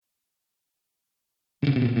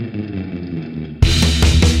I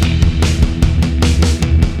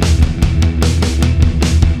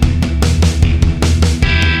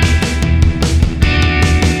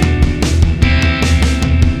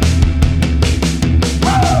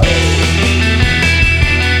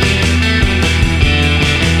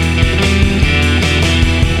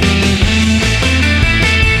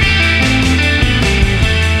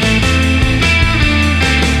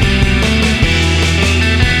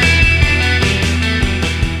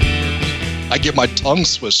get my tongue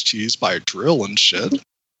Swiss cheese by a drill and shit.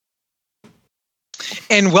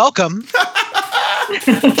 And welcome to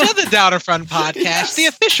the Down in Front Podcast, the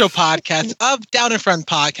official podcast of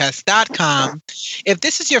downinfrontpodcast.com. If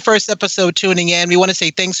this is your first episode tuning in, we want to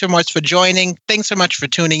say thanks so much for joining. Thanks so much for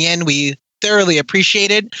tuning in. We thoroughly appreciate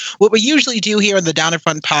it. What we usually do here on the Down in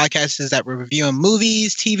Front Podcast is that we're reviewing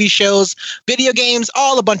movies, TV shows, video games,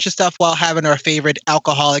 all a bunch of stuff while having our favorite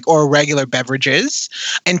alcoholic or regular beverages.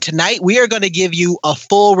 And tonight we are going to give you a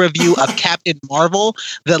full review of Captain Marvel,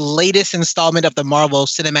 the latest installment of the Marvel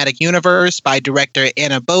Cinematic Universe by director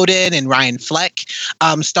Anna Boden and Ryan Fleck,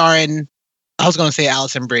 starring, I was going to say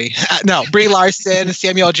Alison Brie. No, Brie Larson,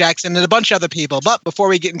 Samuel Jackson, and a bunch of other people. But before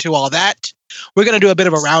we get into all that, we're going to do a bit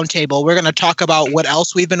of a roundtable. We're going to talk about what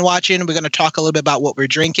else we've been watching. We're going to talk a little bit about what we're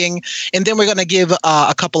drinking. And then we're going to give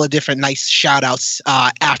a couple of different nice shout outs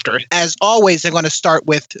after. As always, I'm going to start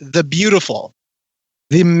with the beautiful,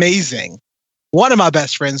 the amazing, one of my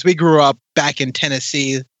best friends. We grew up back in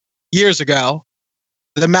Tennessee years ago.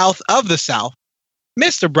 The mouth of the South,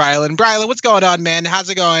 Mr. Brylan. Brylan, what's going on, man? How's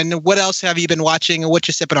it going? What else have you been watching and what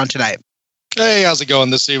you sipping on tonight? Hey, how's it going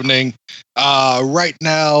this evening? Right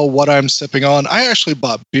now, what I'm sipping on, I actually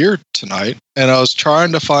bought beer tonight, and I was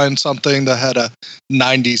trying to find something that had a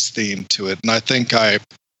 90s theme to it, and I think I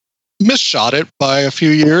misshot it by a few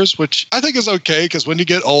years, which I think is okay, because when you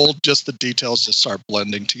get old, just the details just start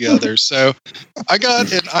blending together. So I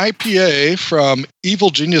got an IPA from Evil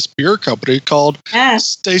Genius Beer Company called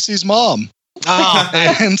Stacy's Mom. Oh,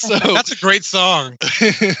 and so that's a great song.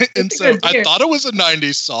 And so I thought it was a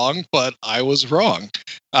 90s song, but I was wrong.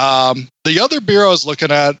 The other beer I was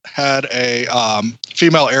looking at had a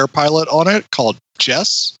female air pilot on it called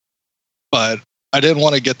Jess, but I didn't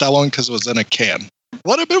want to get that one because it was in a can.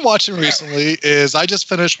 What I've been watching recently is I just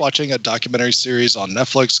finished watching a documentary series on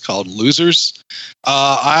Netflix called Losers.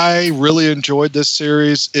 I really enjoyed this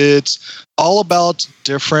series. It's all about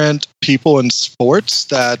different people in sports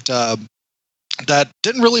that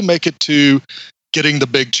didn't really make it to getting the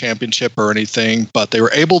big championship or anything, but they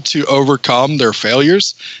were able to overcome their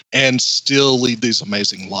failures and still lead these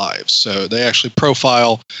amazing lives. So they actually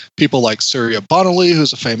profile people like Surya Bonali,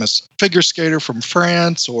 who's a famous figure skater from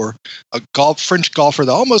France, or a French golfer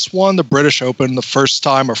that almost won the British Open, the first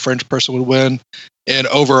time a French person would win in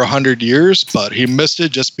over 100 years, but he missed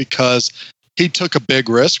it just because he took a big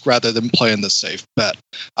risk rather than playing the safe bet.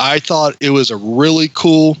 I thought it was a really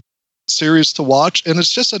cool series to watch, and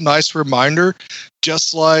it's just a nice reminder,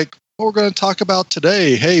 just like what we're going to talk about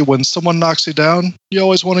today. Hey, when someone knocks you down, you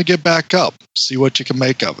always want to get back up, see what you can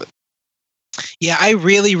make of it. Yeah, I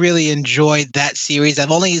really, really enjoyed that series.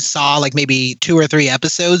 I've only saw like maybe 2 or 3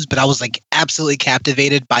 episodes, but I was like absolutely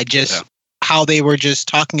captivated by just how they were just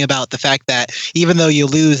talking about the fact that even though you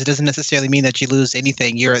lose, it doesn't necessarily mean that you lose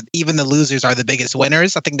anything. Even the losers are the biggest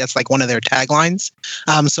winners. I think that's like one of their taglines.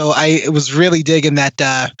 So I was really digging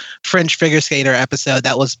that French figure skater episode.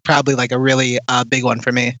 That was probably like a really big one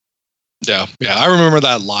for me. Yeah, I remember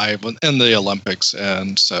that live in the Olympics,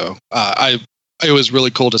 and so it was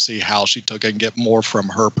really cool to see how she took it and get more from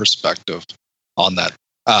her perspective on that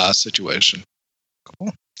situation.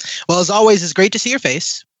 Cool. Well, as always, it's great to see your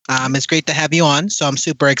face. It's great to have you on, so I'm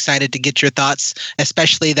super excited to get your thoughts,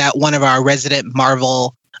 especially that one of our resident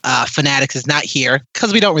Marvel fanatics is not here,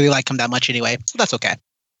 because we don't really like him that much anyway, so that's okay.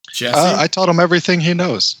 I taught him everything he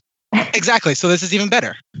knows. Exactly, so this is even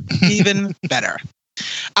better. Even better.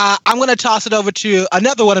 I'm going to toss it over to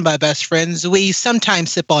another one of my best friends. We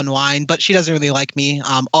sometimes sip on wine, but she doesn't really like me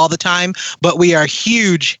all the time, but we are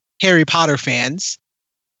huge Harry Potter fans.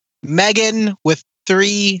 Megan with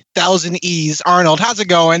 3,000 E's. Arnold, how's it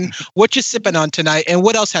going? What you sipping on tonight, and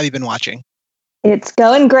what else have you been watching? It's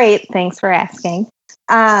going great. Thanks for asking.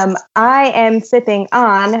 I am sipping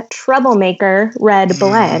on Troublemaker Red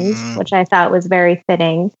Blend, which I thought was very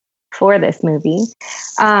fitting for this movie.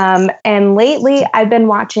 And lately, I've been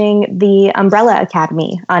watching The Umbrella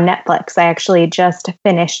Academy on Netflix. I actually just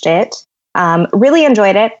finished it. Really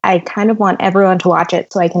enjoyed it. I kind of want everyone to watch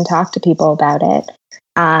it so I can talk to people about it.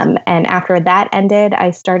 And after that ended,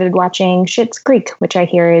 I started watching Schitt's Creek, which I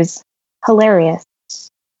hear is hilarious.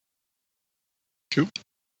 Cool.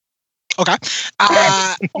 Okay.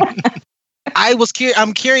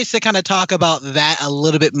 I'm curious to kind of talk about that a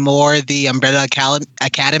little bit more, the Umbrella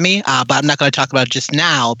Academy, but I'm not going to talk about it just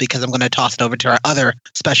now because I'm going to toss it over to our other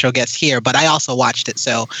special guest here. But I also watched it,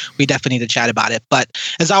 so we definitely need to chat about it. But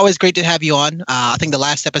it's always great to have you on. I think the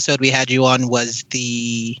last episode we had you on was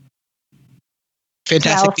the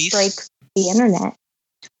Fantastic Beasts. Breaks the internet.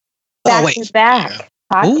 Back to back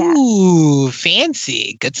podcast. Ooh,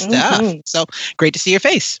 fancy. Good stuff. Mhm. So great to see your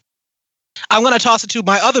face. I'm going to toss it to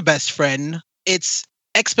my other best friend. It's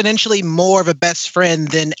exponentially more of a best friend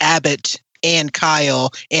than Abbott and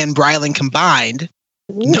Kyle and Brylan combined.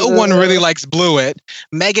 No one really likes Blewett.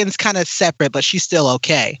 Megan's kind of separate, but she's still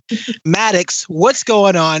okay. Maddox, what's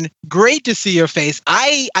going on? Great to see your face.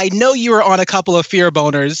 I know you were on a couple of Fear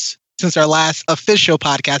Boners since our last official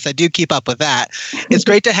podcast. I do keep up with that. It's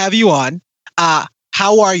great to have you on.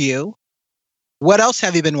 How are you? What else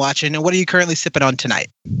have you been watching? And what are you currently sipping on tonight?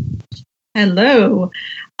 Hello.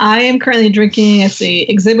 I am currently drinking,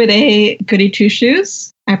 Exhibit A Goody Two Shoes.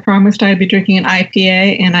 I promised I'd be drinking an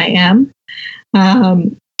IPA, and I am.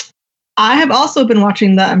 I have also been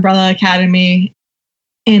watching the Umbrella Academy,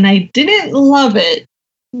 and I didn't love it.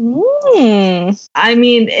 I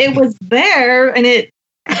mean, it was there, and it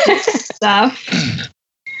stuff.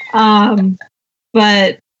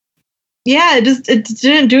 But yeah, it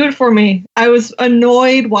didn't do it for me. I was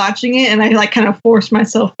annoyed watching it, and I kind of forced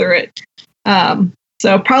myself through it.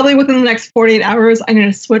 So probably within the next 48 hours, I'm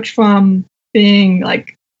going to switch from being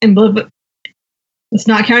just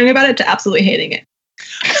not caring about it to absolutely hating it.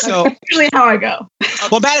 So that's usually how I go.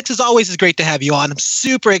 Well, Maddox, as always, is great to have you on. I'm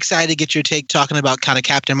super excited to get your take talking about kind of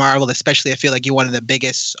Captain Marvel, especially I feel like you're one of the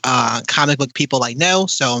biggest comic book people I know.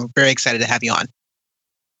 So I'm very excited to have you on.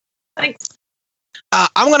 Thanks.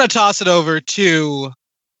 I'm going to toss it over to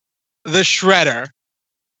the Shredder.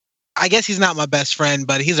 I guess he's not my best friend,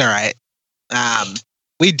 but he's all right.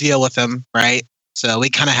 We deal with him, right? So we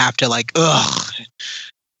kind of have to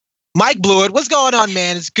Mike Blewett, what's going on,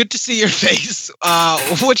 man? It's good to see your face.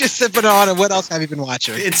 What you sipping on, and what else have you been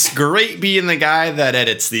watching? It's great being the guy that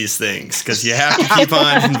edits these things because you have to keep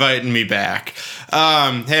on inviting me back.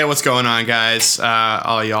 Hey, what's going on, guys?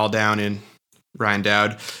 All y'all down in Ryan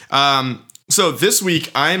Dowd. So this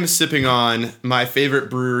week, I'm sipping on my favorite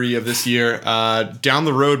brewery of this year, Down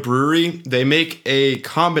the Road Brewery. They make a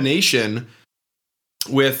combination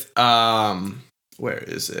with, where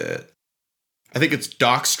is it? I think it's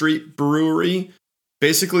Dock Street Brewery.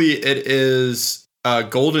 Basically, it is a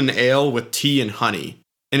golden ale with tea and honey,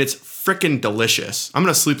 and it's freaking delicious. I'm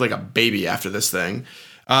going to sleep like a baby after this thing.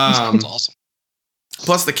 Sounds awesome.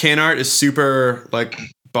 Plus, the can art is super,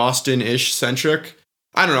 Boston-ish centric.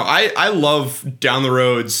 I don't know. I love Down the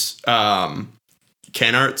Road's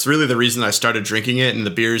can art. It's really the reason I started drinking it, and the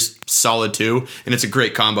beer's solid too, and it's a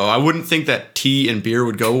great combo. I wouldn't think that tea and beer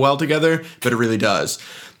would go well together, but it really does.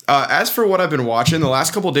 As for what I've been watching, the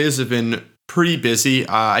last couple of days have been pretty busy.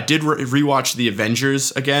 I did rewatch The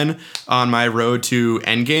Avengers again on my road to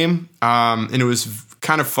Endgame, and it was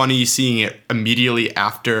kind of funny seeing it immediately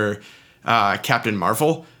after Captain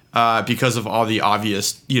Marvel because of all the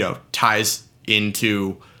obvious, ties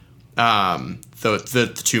into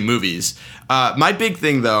the two movies. My big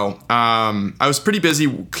thing, though, I was pretty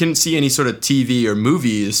busy, couldn't see any sort of TV or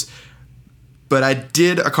movies, but I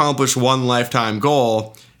did accomplish one lifetime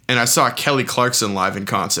goal, and I saw Kelly Clarkson live in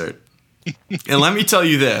concert. And let me tell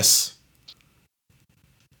you this.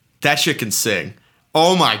 That shit can sing.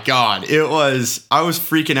 Oh my God. I was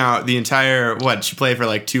freaking out the entire, she played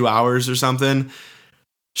for 2 hours or something.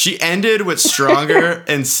 She ended with Stronger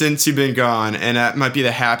and Since You've Been Gone, and that might be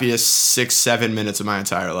the happiest 6-7 minutes of my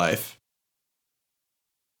entire life.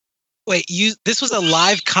 Wait, this was a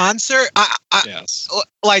live concert? Yes.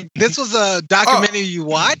 This was a documentary you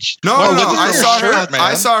watched? No, I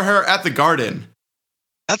saw her at the Garden.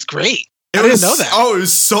 That's great. I didn't know that. Oh, it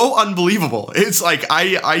was so unbelievable. It's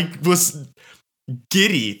I was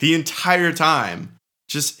giddy the entire time.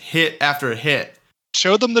 Just hit after hit.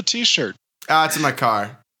 Show them the t-shirt. It's in my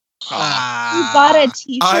car. You bought a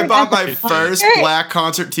t-shirt? I bought my first black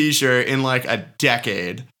concert t-shirt in a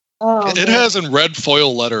decade. Oh, it has in red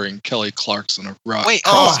foil lettering Kelly Clarkson of rock. Wait,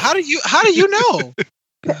 how do you know?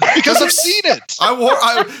 Because I've seen it.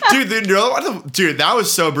 Dude, that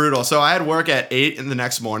was so brutal. So I had work at 8 in the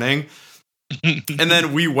next morning, and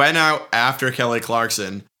then we went out after Kelly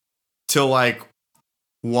Clarkson till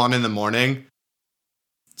 1 in the morning.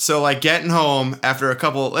 So getting home after a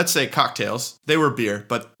couple, let's say cocktails, they were beer,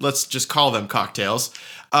 but let's just call them cocktails.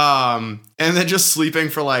 And then just sleeping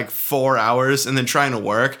for 4 hours and then trying to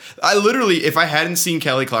work. I literally, if I hadn't seen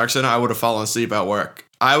Kelly Clarkson, I would have fallen asleep at work.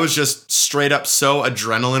 I was just straight up so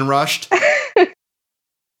adrenaline rushed.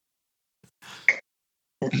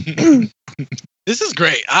 This is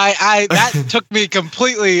great. I that took me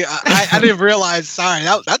completely. I didn't realize. Sorry,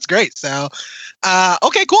 that's great. So,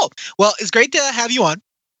 okay, cool. Well, it's great to have you on.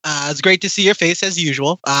 It's great to see your face as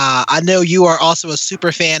usual. I know you are also a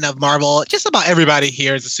super fan of Marvel. Just about everybody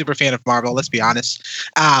here is a super fan of Marvel. Let's be honest.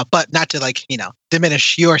 But not to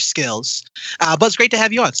diminish your skills. But it's great to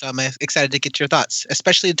have you on. So I'm excited to get your thoughts,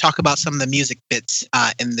 especially to talk about some of the music bits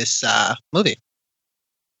in this movie.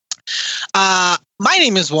 My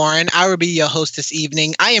name is Warren. I will be your host this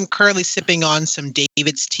evening. I am currently sipping on some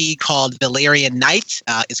David's tea called Valerian Night.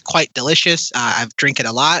 It's quite delicious. I've drank it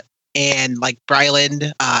a lot. And like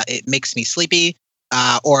Bryland, it makes me sleepy.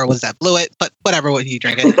 Or was that Blewett? But whatever, what you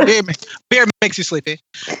drink it. Beer makes you sleepy.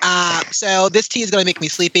 So this tea is going to make me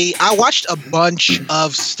sleepy. I watched a bunch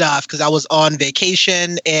of stuff because I was on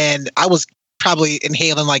vacation and I was probably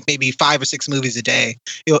inhaling like maybe 5 or 6 movies a day.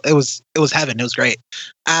 It was heaven. It was great.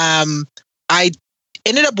 I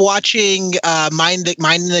ended up watching Minding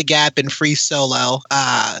the Gap and Free Solo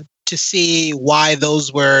to see why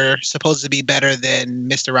those were supposed to be better than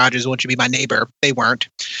Mr. Rogers, Won't You Be My Neighbor? They weren't.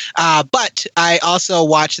 But I also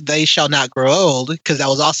watched They Shall Not Grow Old because that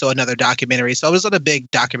was also another documentary. So I was on a big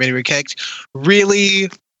documentary kick. Really,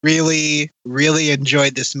 really, really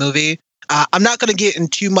enjoyed this movie. I'm not going to get in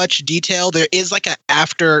too much detail. There is like an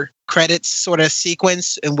after credits sort of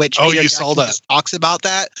sequence in which you saw that talks about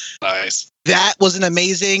that. Nice. That was an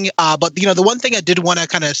amazing. But the one thing I did want to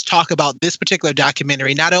kind of talk about this particular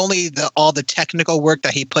documentary, not only all the technical work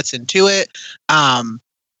that he puts into it,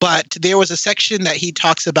 but there was a section that he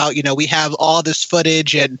talks about, we have all this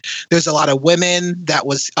footage and there's a lot of women that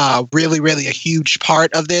was really, really a huge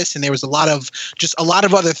part of this. And there was a lot of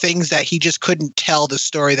other things that he just couldn't tell the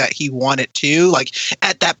story that he wanted to. Like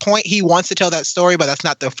at that point, he wants to tell that story, but that's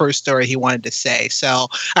not the first story he wanted to say. So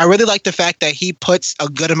I really like the fact that he puts a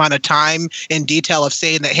good amount of time in detail of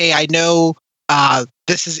saying that, hey, I know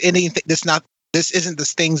this isn't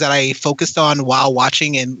the things that I focused on while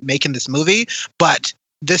watching and making this movie, but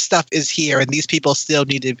this stuff is here and these people still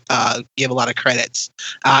need to give a lot of credits.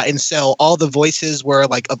 And so all the voices were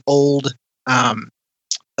like of old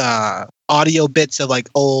audio bits of like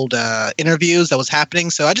old interviews that was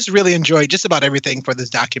happening. So I just really enjoyed just about everything for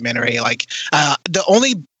this documentary. Like the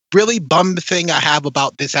only really bum thing I have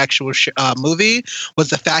about this actual movie was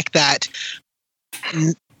the fact that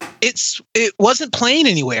it wasn't playing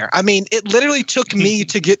anywhere. I mean, it literally took me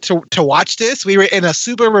to get to watch this. We were in a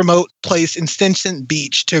super remote place in Stinson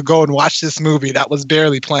Beach to go and watch this movie that was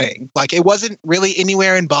barely playing. Like it wasn't really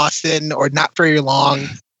anywhere in Boston or not very long.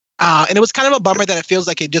 And it was kind of a bummer that it feels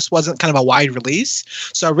like it just wasn't kind of a wide release.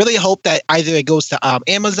 So I really hope that either it goes to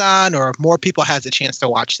Amazon or more people has a chance to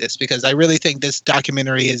watch this, because I really think this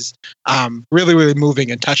documentary is really, really moving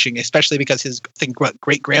and touching, especially because his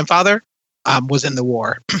great grandfather was in the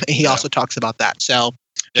war. He also talks about that. So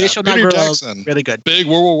They Shall Not Grow Old, really good. Big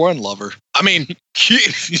World War I lover. I mean,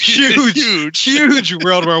 huge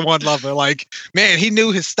World War I lover. Like, man, he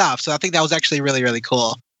knew his stuff. So I think that was actually really, really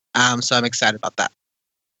cool. So I'm excited about that.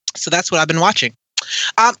 So that's what I've been watching.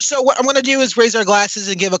 So what I'm going to do is raise our glasses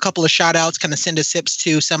and give a couple of shout outs, kind of send a sips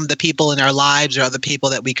to some of the people in our lives or other people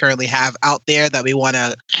that we currently have out there that we want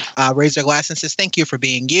to raise our glass and says, thank you for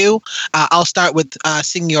being you. I'll start with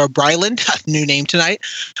Senior Bryland, new name tonight.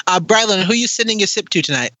 Bryland, who are you sending your sip to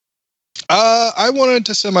tonight? I wanted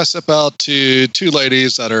to send my sip out to 2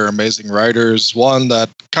 ladies that are amazing writers. One that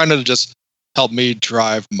kind of just helped me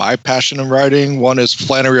drive my passion in writing. One is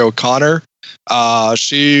Flannery O'Connor.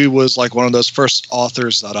 She was like one of those first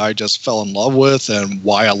authors that I just fell in love with and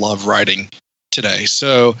why I love writing today.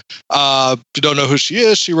 So if you don't know who she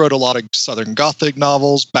is, she wrote a lot of Southern Gothic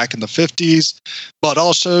novels back in the 50s, but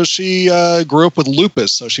also she grew up with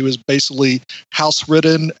lupus. So she was basically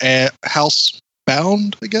house-ridden and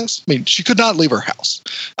housebound, I guess. I mean, she could not leave her house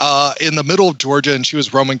in the middle of Georgia, and she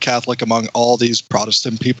was Roman Catholic among all these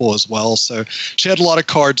Protestant people as well. So she had a lot of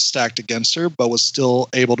cards stacked against her, but was still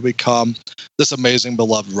able to become this amazing,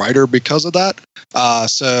 beloved writer because of that.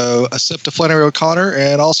 So a sip to Flannery O'Connor,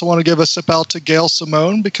 and also want to give a sip out to Gail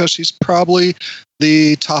Simone because she's probably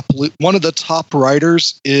one of the top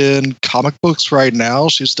writers in comic books right now.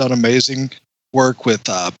 She's done amazing work with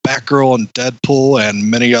Batgirl and Deadpool and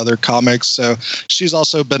many other comics. So she's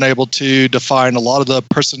also been able to define a lot of the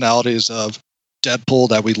personalities of Deadpool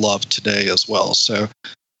that we love today as well. So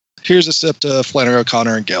here's a sip to Flannery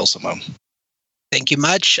O'Connor and Gail Simone. Thank you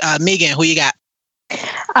much. Megan, who you got?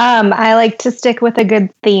 I like to stick with a good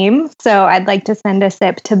theme. So I'd like to send a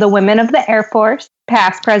sip to the women of the Air Force,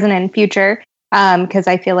 past, present, and future. because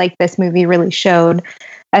I feel like this movie really showed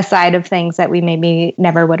a side of things that we maybe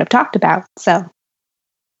never would have talked about. So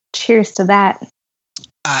cheers to that.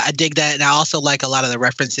 I dig that. And I also like a lot of the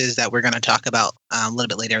references that we're going to talk about a little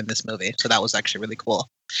bit later in this movie. So that was actually really cool.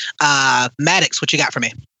 Maddox, what you got for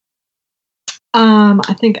me?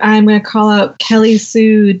 I think I'm going to call out Kelly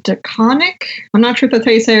Sue DeConnick. I'm not sure if that's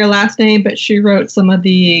how you say her last name, but she wrote some of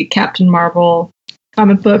the Captain Marvel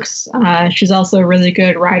comic books. She's also a really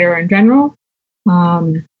good writer in general.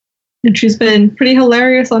 And she's been pretty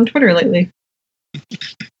hilarious on Twitter lately.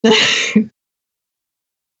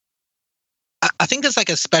 I think there's like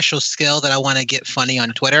a special skill that I want to get funny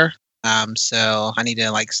on Twitter. So I need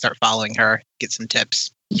to like start following her, get some tips.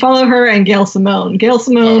 Follow her and Gail Simone. Gail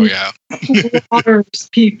Simone waters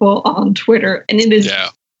people on Twitter, and it is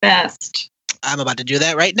best. I'm about to do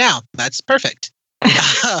that right now. That's perfect.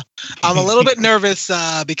 I'm a little bit nervous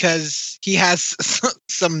because he has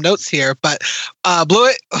some notes here, but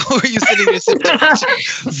Blewett, who are you sitting your sip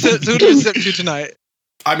to? Who do you sip to tonight?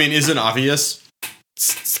 I mean, isn't obvious?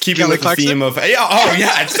 It's keeping Kelly with Clarkson? the theme of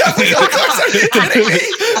it's definitely Kelly Clarkson. Are you kidding me?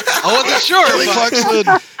 I wasn't sure. Kelly Clarkson.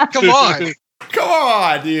 Come on. Come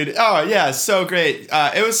on, dude. Oh yeah, so great.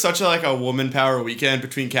 It was such a woman power weekend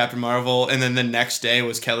between Captain Marvel, and then the next day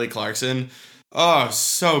was Kelly Clarkson. Oh,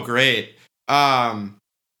 so great.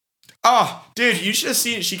 Oh, dude, you should have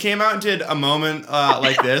seen it. She came out and did a moment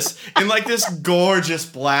like this in like this gorgeous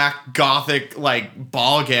black gothic like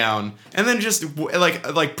ball gown, and then just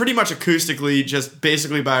like pretty much acoustically, just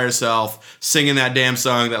basically by herself singing that damn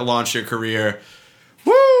song that launched her career.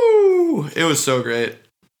 Woo! It was so great.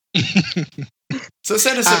 So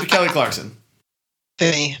send a sip to Kelly Clarkson.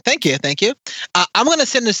 Thank you. I'm going to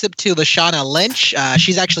send a sip to Lashana Lynch.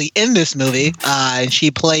 She's actually in this movie, and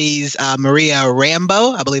she plays Maria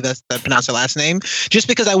Rambo. I believe that's pronounced her last name. Just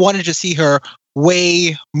because I wanted to see her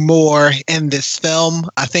way more in this film.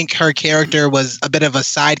 I think her character was a bit of a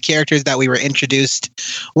side character that we were introduced.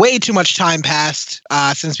 Way too much time passed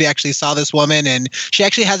since we actually saw this woman, and she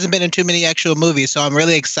actually hasn't been in too many actual movies. So I'm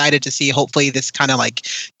really excited to see. Hopefully, this kind of like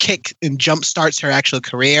kick and jump starts her actual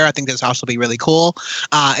career. I think this also be really cool.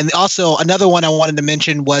 And also another one I wanted to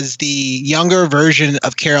mention was the younger version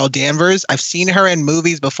of Carol Danvers. I've seen her in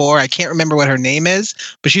movies before. I can't remember what her name is,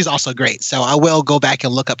 but she's also great. So I will go back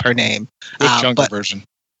and look up her name. Younger version.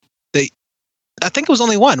 I think it was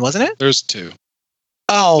only one, wasn't it? There's two.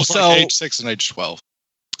 Oh, so like age 6 and age 12.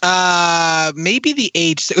 Maybe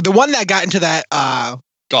the one that got into that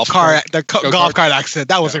golf cart accident.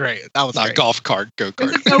 That was great. That was not great. golf cart,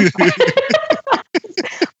 go-kart.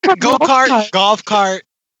 Go-kart, golf cart.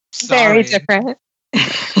 Very different.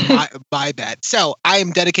 My bad. So I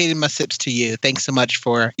am dedicating my sips to you. Thanks so much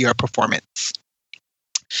for your performance.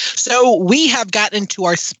 So we have gotten into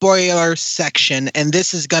our spoiler section, and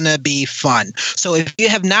this is going to be fun. So if you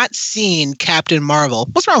have not seen Captain Marvel,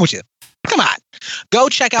 what's wrong with you? Come on. Go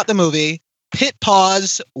check out the movie. Hit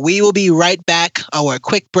pause. We will be right back. A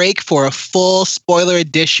quick break for a full spoiler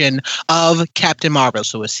edition of Captain Marvel.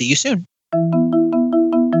 So we'll see you soon.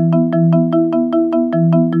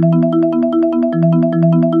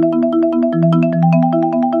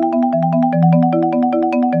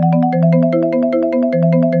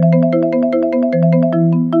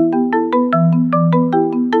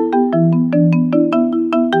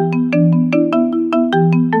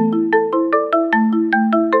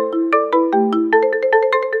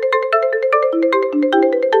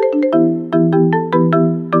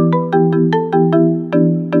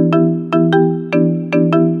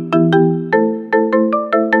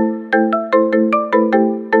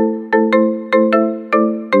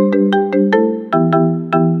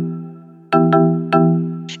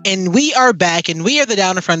 Back, and we are the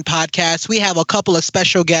Down in Front podcast. We have a couple of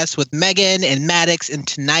special guests with Megan and Maddox, and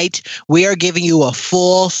tonight we are giving you a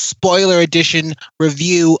full spoiler edition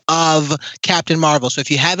review of Captain Marvel. So if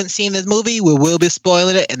you haven't seen this movie, we will be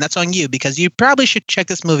spoiling it, and that's on you because you probably should check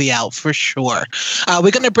this movie out for sure.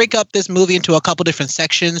 We're going to break up this movie into a couple different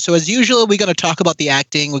sections. So as usual, we're going to talk about the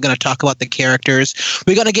acting. We're going to talk about the characters.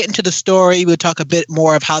 We're going to get into the story. We'll talk a bit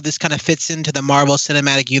more of how this kind of fits into the Marvel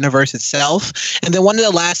Cinematic Universe itself. And then one of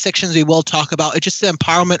the last sections we will talk about it's just the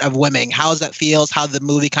empowerment of women, how that feels, how the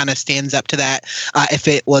movie kind of stands up to that, if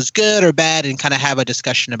it was good or bad, and kind of have a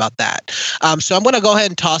discussion about that. So I'm going to go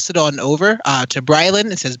ahead and toss it on over to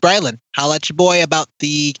Brylan. It says, Brylan, holla at your boy about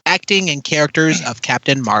the acting and characters of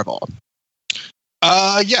Captain Marvel.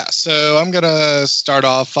 So I'm going to start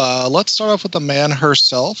off. Let's start off with the man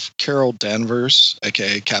herself, Carol Danvers,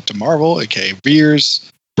 aka Captain Marvel, aka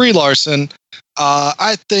Veers, Brie Larson.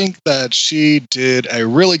 I think that she did a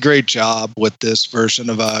really great job with this version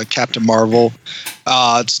of Captain Marvel.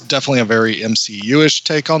 It's definitely a very MCU-ish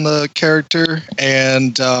take on the character,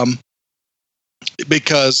 and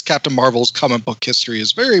because Captain Marvel's comic book history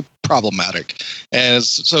is very problematic, and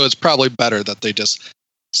so it's probably better that they just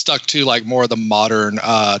stuck to like more of the modern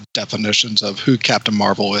definitions of who Captain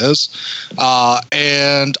Marvel is.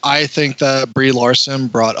 And I think that Brie Larson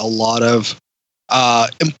brought a lot of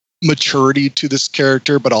maturity to this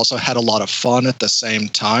character, but also had a lot of fun at the same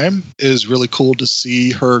time. It is really cool to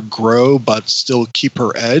see her grow, but still keep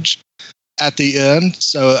her edge at the end.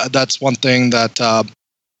 So that's one thing that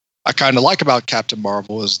I kind of like about Captain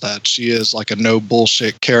Marvel, is that she is like a no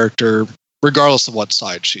bullshit character, regardless of what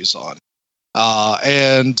side she's on.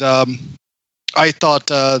 And I thought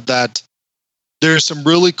that there's some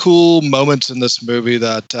really cool moments in this movie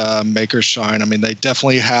that make her shine. I mean, they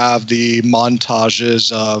definitely have the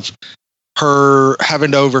montages of her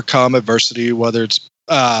having to overcome adversity, whether it's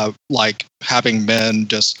like having men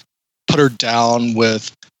just put her down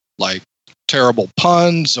with like terrible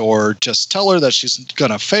puns, or just tell her that she's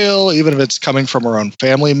gonna fail, even if it's coming from her own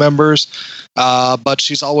family members. But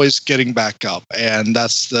she's always getting back up, and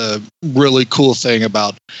that's the really cool thing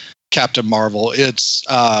about Captain Marvel. It's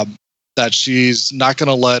that she's not going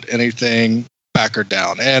to let anything back her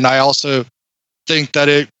down. And I also think that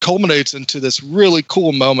it culminates into this really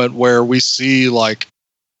cool moment where we see like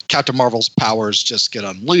Captain Marvel's powers just get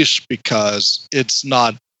unleashed, because it's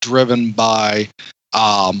not driven by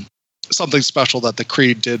something special that the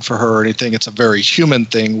Kree did for her or anything. It's a very human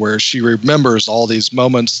thing where she remembers all these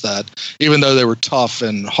moments that, even though they were tough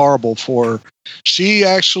and horrible for her, she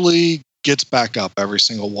actually gets back up every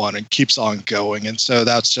single one and keeps on going. And so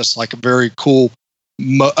that's just like a very cool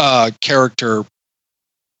character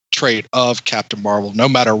trait of Captain Marvel. No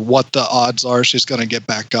matter what the odds are, she's going to get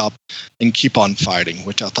back up and keep on fighting,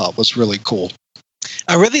 which I thought was really cool.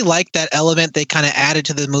 I really like that element they kind of added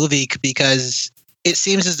to the movie, because it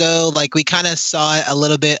seems as though like we kind of saw a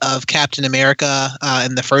little bit of Captain America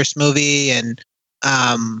in the first movie, and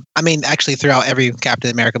I mean, actually throughout every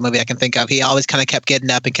Captain America movie I can think of, he always kind of kept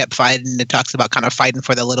getting up and kept fighting. It talks about kind of fighting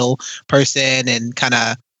for the little person and kind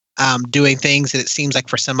of doing things that it seems like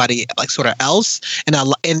for somebody like sort of else. And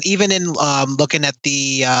even in looking at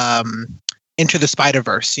the Into the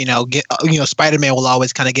Spider-Verse, Spider-Man will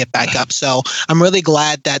always kind of get back up. So I'm really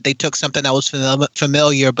glad that they took something that was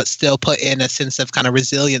familiar, but still put in a sense of kind of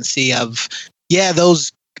resiliency of, yeah,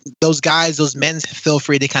 those guys, those men feel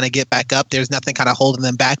free to kind of get back up. There's nothing kind of holding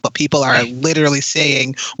them back, but people are literally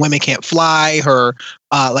saying women can't fly. Her,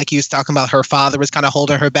 like he was talking about, her father was kind of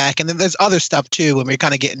holding her back. And then there's other stuff too, when we're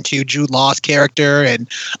kind of getting to Jude Law's character. And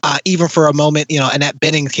even for a moment, Annette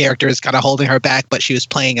Bening's character is kind of holding her back, but she was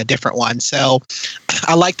playing a different one. So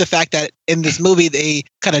I like the fact that in this movie, they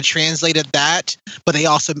kind of translated that, but they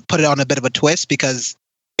also put it on a bit of a twist, because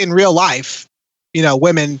in real life,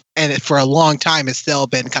 women, and for a long time, has still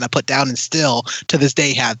been kind of put down, and still to this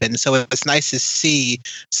day have been. So it's nice to see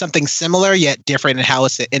something similar yet different in how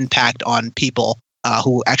it's an impact on people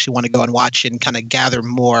who actually want to go and watch and kind of gather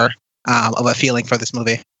more of a feeling for this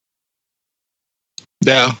movie.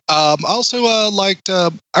 Yeah. I also liked. I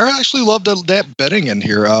actually loved Annette Bening in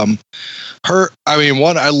here.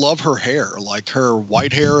 I love her hair, like her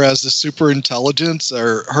white hair as the super intelligence,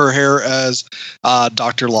 or her hair as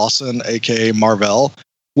Dr. Lawson, aka Marvel,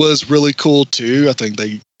 was really cool too. I think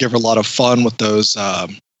they give her a lot of fun with those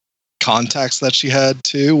contacts that she had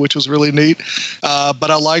too, which was really neat. But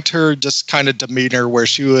I liked her just kind of demeanor, where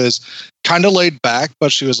she was kind of laid back,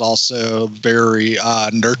 but she was also very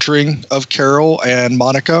nurturing of Carol and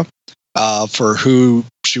Monica for who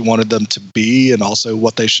she wanted them to be, and also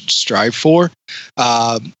what they should strive for,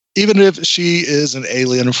 even if she is an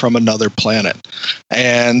alien from another planet.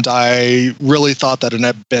 And I really thought that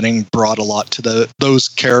Annette Bening brought a lot to those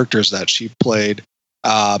characters that she played,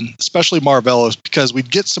 especially Marvel, because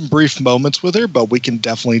we'd get some brief moments with her, but we can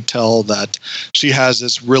definitely tell that she has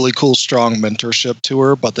this really cool, strong mentorship to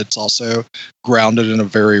her, but that's also grounded in a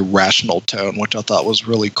very rational tone, which I thought was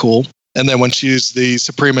really cool. And then when she's the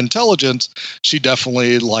Supreme Intelligence, she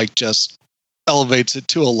definitely just elevates it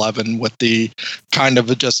to 11 with the kind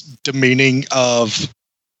of just demeaning of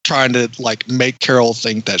trying to make Carol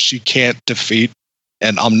think that she can't defeat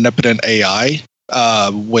an omnipotent AI,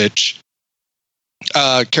 which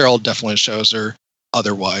Carol definitely shows her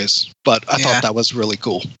otherwise. But I thought that was really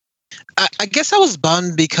cool. I guess I was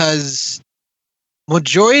bummed because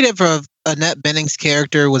majority of Annette Bening's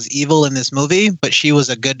character was evil in this movie, but she was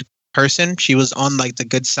a good person. She was on the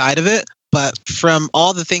good side of it. But from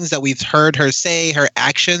all the things that we've heard her say, her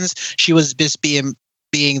actions, she was just being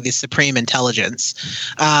being the supreme intelligence.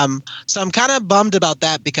 So I'm kind of bummed about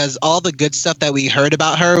that because all the good stuff that we heard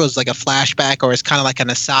about her was like a flashback or it's kind of like an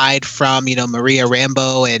aside from, Maria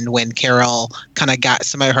Rambeau and when Carol kind of got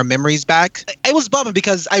some of her memories back. I was bummed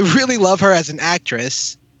because I really love her as an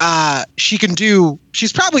actress.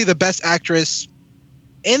 She's probably the best actress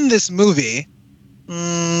in this movie.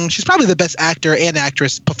 She's probably the best actor and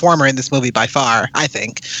actress performer in this movie by far, I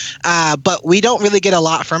think. But we don't really get a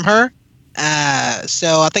lot from her.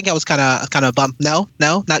 So I think I was kind of bummed. No,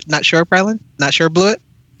 not sure, Brylan. Not sure, Blewett.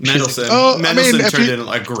 Mendelsohn turned in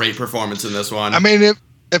a great performance in this one. I mean,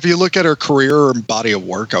 if you look at her career and body of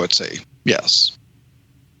work, I would say yes.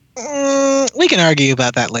 We can argue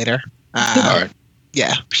about that later. All right.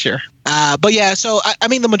 Yeah, sure. But yeah, so I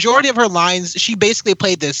mean, the majority of her lines, she basically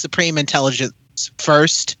played the supreme intelligence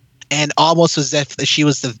first, and almost as if she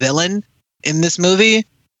was the villain in this movie.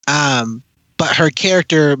 But her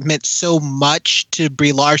character meant so much to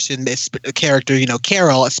Brie Larson, this character,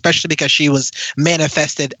 Carol, especially because she was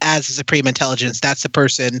manifested as the supreme intelligence. That's the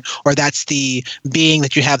person, or that's the being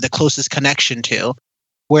that you have the closest connection to.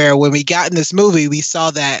 Where when we got in this movie, we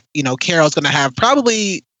saw that, Carol's going to have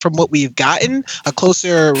probably, from what we've gotten, a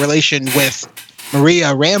closer relation with Maria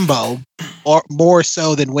Rambeau, or more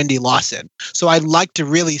so than Wendy Lawson. So I'd like to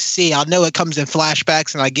really see, I know it comes in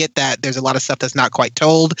flashbacks and I get that there's a lot of stuff that's not quite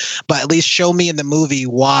told, but at least show me in the movie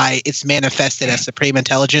why it's manifested as supreme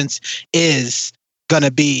intelligence is going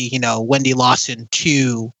to be, Wendy Lawson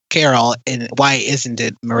to Carol, and why isn't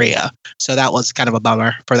it Maria? So that was kind of a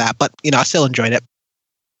bummer for that, but I still enjoyed it.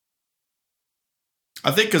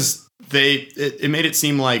 I think because it made it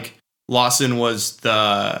seem like Lawson was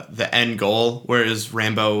the end goal, whereas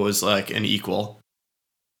Rambeau was like an equal.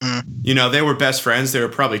 They were best friends. They were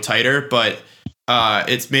probably tighter, but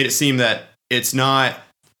it's made it seem that it's not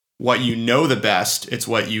what you know the best; it's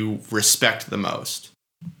what you respect the most.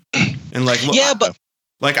 And I like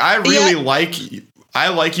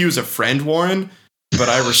you as a friend, Warren, but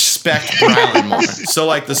I respect Bryland more.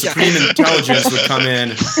 So the supreme intelligence would come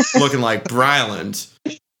in looking like Bryland.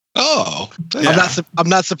 Oh, yeah. I'm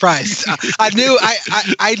not surprised. I knew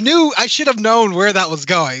I should have known where that was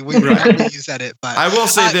going when you said it. But I will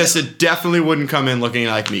say this: it definitely wouldn't come in looking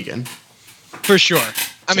like Megan, for sure.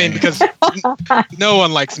 I mean, because no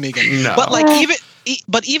one likes Megan. No.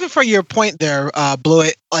 But even for your point there,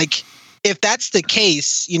 Blewett, if that's the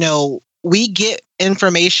case, we get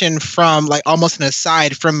information from almost an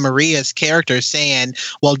aside from Maria's character saying,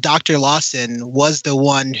 well, Dr. Lawson was the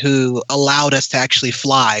one who allowed us to actually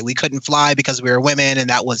fly. We couldn't fly because we were women, and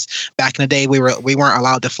that was back in the day we weren't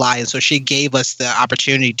allowed to fly. And so she gave us the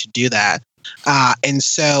opportunity to do that. And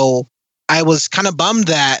so I was kind of bummed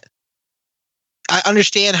that I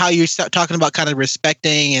understand how you start talking about kind of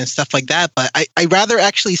respecting and stuff like that, but I rather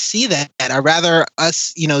actually see that. I'd rather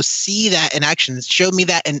us, see that in action. Show me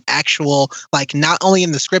that in actual, not only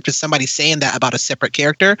in the script is somebody saying that about a separate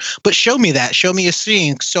character, but show me that. Show me a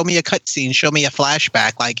scene. Show me a cutscene. Show me a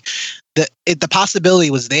flashback. The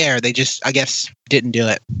possibility was there. They just, I guess, didn't do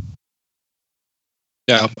it.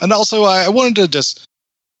 Yeah, and also I wanted to just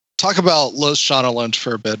talk about Lashana Lynch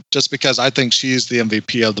for a bit, just because I think she's the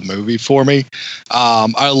MVP of the movie for me.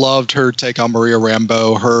 I loved her take on Maria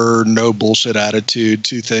Rambeau, her no bullshit attitude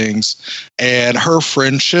to things, and her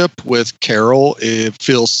friendship with Carol. It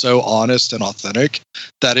feels so honest and authentic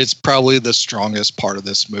that it's probably the strongest part of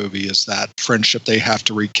this movie is that friendship they have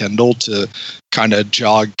to rekindle to kind of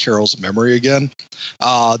jog Carol's memory again.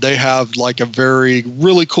 They have a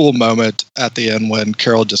really cool moment at the end when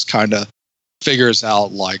Carol just kind of figures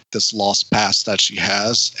out this lost past that she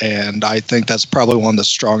has, and I think that's probably one of the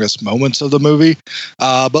strongest moments of the movie.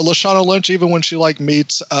 But Lashana Lynch, even when she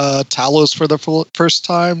meets Talos for the first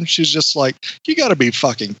time, she's just you gotta be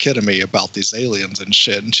fucking kidding me about these aliens and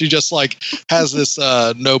shit, and she just has this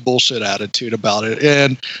no bullshit attitude about it,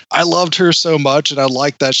 and I loved her so much, and I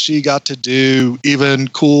like that she got to do even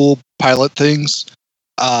cool pilot things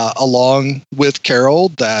along with Carol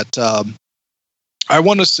that I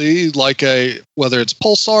want to see whether it's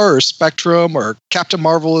Pulsar or Spectrum or Captain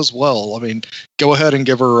Marvel as well. I mean, go ahead and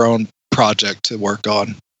give her own project to work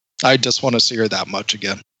on. I just want to see her that much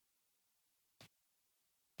again.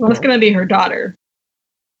 Well, it's going to be her daughter.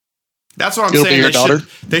 That's what I'm saying.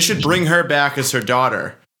 They should bring her back as her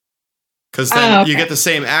daughter. Because then you get the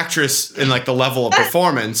same actress in the level of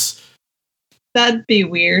performance. That'd be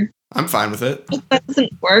weird. I'm fine with it. That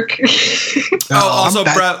doesn't work. Also,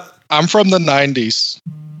 Brett. I'm from the 90s.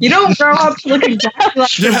 You don't grow up looking exactly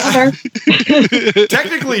like your mother.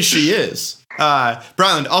 Technically, she is.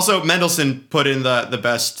 Bryland, also, Mendelsohn put in the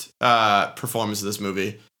best performance of this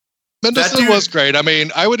movie. Mendelsohn was great. I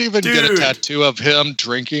mean, I would even get a tattoo of him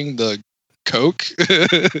drinking the Coke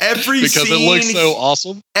every because scene, it looks so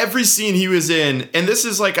awesome. Every scene he was in, and this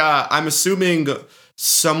is like I'm assuming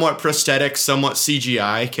somewhat prosthetic, somewhat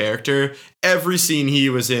CGI character. Every scene he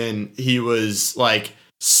was in, he was like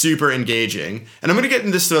super engaging. And I'm going to get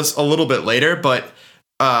into this a little bit later, but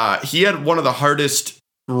he had one of the hardest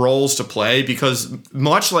roles to play because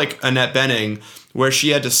much like Annette Bening, where she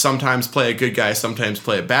had to sometimes play a good guy, sometimes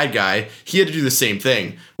play a bad guy, he had to do the same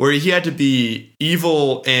thing, where he had to be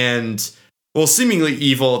evil and, well, seemingly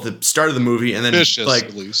evil at the start of the movie, and then vicious,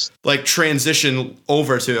 at least. Like transition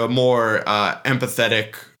over to a more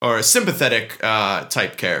empathetic or a sympathetic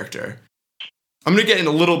type character. I'm gonna get in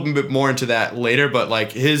a little bit more into that later, but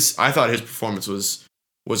like I thought his performance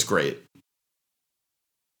was great.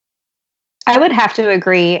 I would have to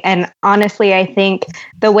agree, and honestly, I think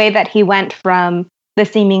the way that he went from the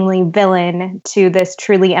seemingly villain to this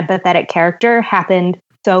truly empathetic character happened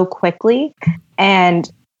so quickly. And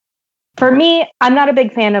for me, I'm not a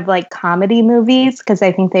big fan of like comedy movies because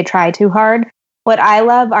I think they try too hard. What I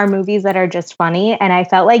love are movies that are just funny, and I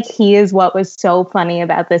felt like he is what was so funny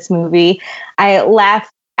about this movie. I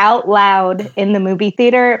laughed out loud in the movie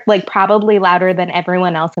theater, like probably louder than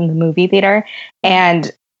everyone else in the movie theater.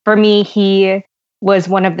 And for me, he was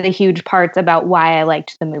one of the huge parts about why I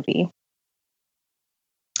liked the movie.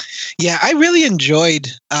 Yeah, I really enjoyed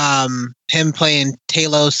him playing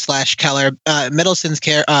Talos / Keller. Middleton's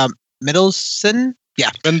Middleton? Yeah.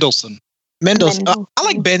 Mendelsohn. I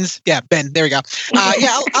like Ben's. Yeah, Ben. There we go.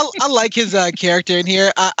 I like his character in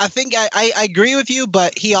here. I think I agree with you,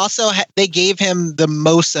 but he also they gave him the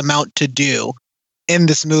most amount to do in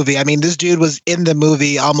this movie. I mean, this dude was in the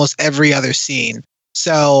movie almost every other scene.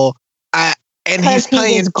 So, and he's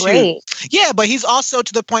playing great. Yeah, but he's also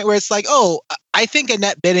to the point where it's like, oh, I think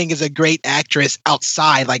Annette Bening is a great actress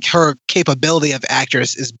outside. Like her capability of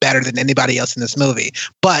actress is better than anybody else in this movie.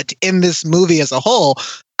 But in this movie as a whole,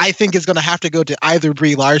 I think it's going to have to go to either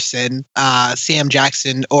Brie Larson, Sam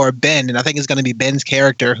Jackson, or Ben. And I think it's going to be Ben's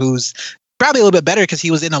character, who's probably a little bit better because he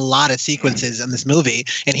was in a lot of sequences in this movie,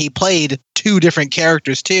 and he played two different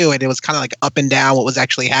characters too, and it was kind of like up and down what was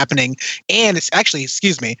actually happening. And it's actually,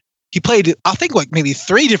 he played, I think, like maybe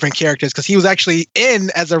 3 different characters because he was actually in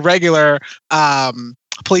as a regular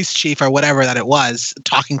police chief or whatever that it was,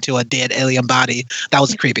 talking to a dead alien body. That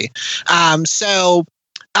was creepy. So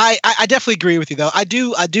I definitely agree with you though. I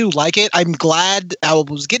do like it. I'm glad. I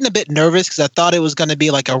was getting a bit nervous because I thought it was going to be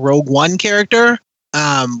like a Rogue One character,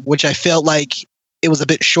 which I felt like it was a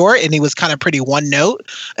bit short and he was kind of pretty one note.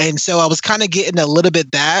 And so I was kind of getting a little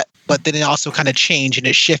bit that, but then it also kind of changed and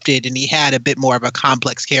it shifted and he had a bit more of a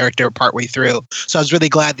complex character partway through. So I was really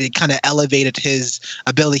glad that he kind of elevated his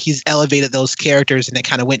ability. He's elevated those characters and it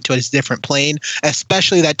kind of went to a different plane,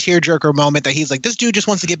 especially that tearjerker moment that he's like, this dude just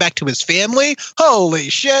wants to get back to his family.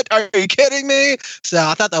 Holy shit. Are you kidding me? So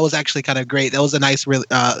I thought that was actually kind of great. That was a nice,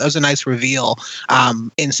 reveal.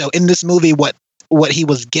 And so in this movie, what he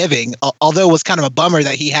was giving, although it was kind of a bummer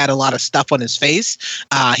that he had a lot of stuff on his face,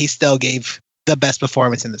 he still gave the best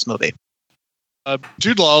performance in this movie.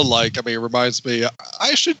 Jude Law, reminds me,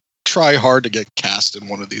 I should try hard to get cast in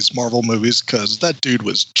one of these Marvel movies because that dude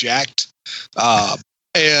was jacked.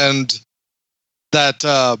 And that,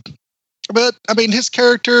 but I mean, his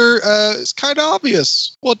character is kind of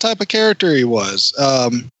obvious what type of character he was.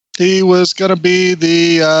 He was going to be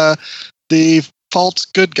the false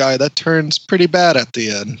good guy that turns pretty bad at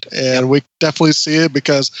the end, and we definitely see it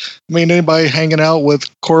because I mean, anybody hanging out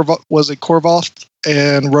with Korvoth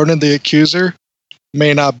and Ronan the Accuser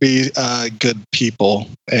may not be good people,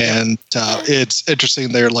 and it's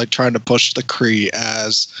interesting they're like trying to push the Kree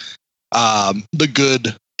as the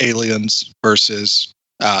good aliens versus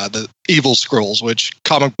the evil Skrulls, which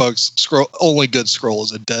comic books only good Skrull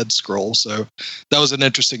is a dead Skrull. So that was an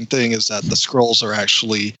interesting thing, is that the Skrulls are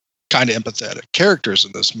actually kind of empathetic characters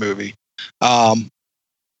in this movie. I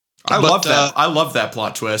love that. I love that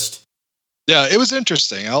plot twist. Yeah, it was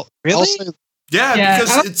interesting. I'll say,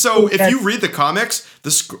 because if you read the comics,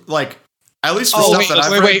 at least for stuff that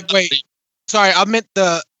I've read. Wait. Sorry,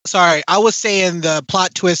 I was saying the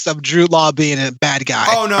plot twist of Drew Law being a bad guy.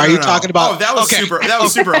 Oh no! Are you talking about? Oh, that was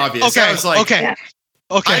super obvious. Okay. I was like, okay.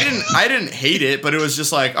 I didn't hate it, but it was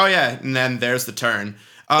just like, oh yeah, and then there's the turn.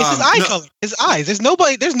 It's his eye color. His eyes. There's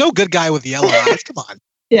no good guy with yellow eyes. Come on.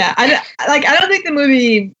 Yeah, I don't think the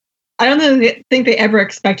movie. I don't think they ever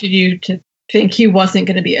expected you to think he wasn't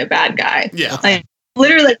going to be a bad guy. Yeah. Like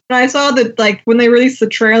literally, when I saw that, when they released the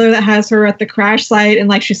trailer that has her at the crash site,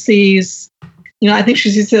 and she sees, I think she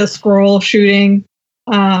sees a Skrull shooting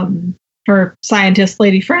her scientist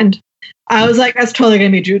lady friend. I was like, that's totally gonna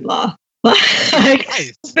be Jude Law. Like,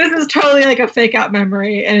 Nice. this is totally like a fake out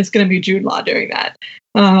memory, and it's gonna be Jude Law doing that.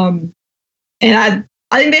 And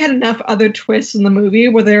I think they had enough other twists in the movie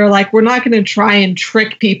where they were like, we're not going to try and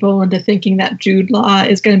trick people into thinking that Jude Law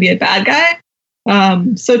is going to be a bad guy.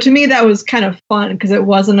 So to me, that was kind of fun because it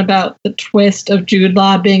wasn't about the twist of Jude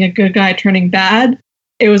Law being a good guy turning bad.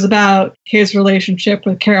 It was about his relationship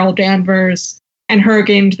with Carol Danvers and her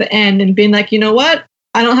getting to the end and being like, you know what?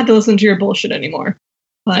 I don't have to listen to your bullshit anymore.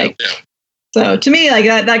 Like, so to me, like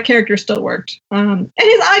that character still worked. And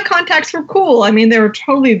his eye contacts were cool. I mean, they were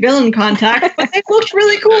totally villain contacts, but they looked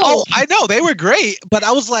really cool. Oh, I know they were great, but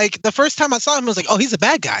I was like, the first time I saw him, I was like, oh, he's a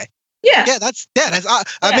bad guy. Yeah.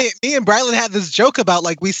 I mean, me and Brylan had this joke about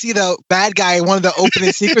like we see the bad guy in one of the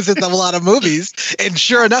opening sequences of a lot of movies, and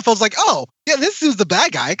sure enough, I was like, oh, yeah, this is the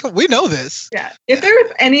bad guy. We know this. Yeah. If there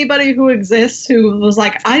was anybody who exists who was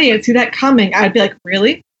like, I didn't see that coming, I'd be like,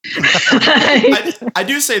 really? I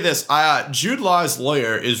do say this. Jude Law's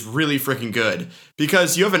lawyer is really freaking good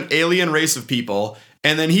because you have an alien race of people,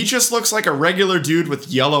 and then he just looks like a regular dude with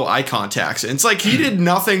yellow eye contacts. And it's like he did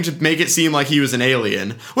nothing to make it seem like he was an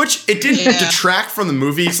alien, which it didn't detract from the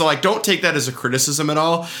movie. So like, don't take that as a criticism at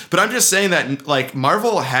all. But I'm just saying that like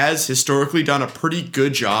Marvel has historically done a pretty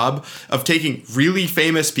good job of taking really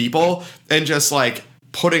famous people and just like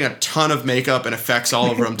putting a ton of makeup and effects all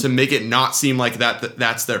over them to make it not seem like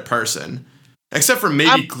that's their person. Except for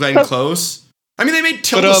maybe Glenn Close. I mean, they made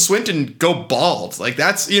Tilda Swinton go bald. Like,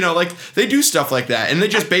 that's, you know, like, they do stuff like that. And they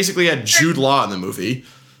just basically had Jude Law in the movie.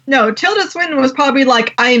 No, Tilda Swinton was probably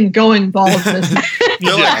like, I'm going bald this You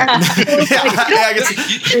don't have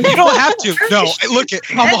to. No, look,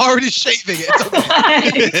 I'm already shaving it.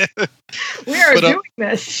 Okay. We are doing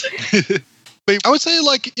this. But I would say,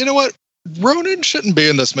 like, you know what? Ronan shouldn't be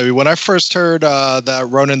in this movie. When I first heard that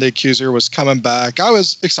Ronan the Accuser was coming back, I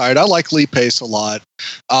was excited. I like Lee Pace a lot.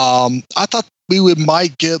 I thought we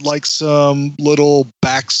might get like some little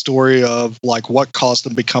backstory of like what caused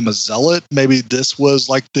him to become a zealot. Maybe this was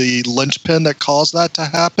like the linchpin that caused that to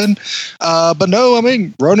happen. But no, I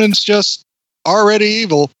mean, Ronan's just already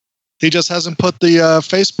evil. He just hasn't put the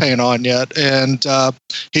face paint on yet, and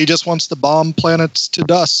he just wants to bomb planets to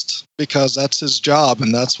dust because that's his job,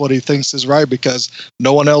 and that's what he thinks is right because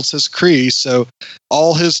no one else is Kree. So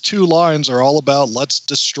all his 2 lines are all about let's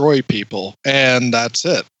destroy people, and that's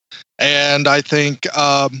it. And I think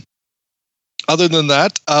other than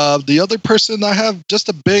that, the other person I have just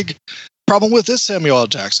a big problem with is Samuel L.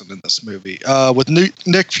 Jackson in this movie. With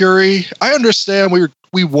Nick Fury, I understand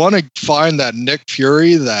we want to find that Nick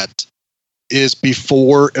Fury that is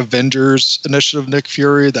before Avengers Initiative Nick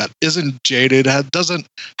Fury, that isn't jaded,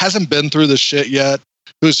 hasn't been through the shit yet,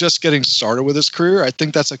 who's just getting started with his career. I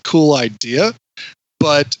think that's a cool idea,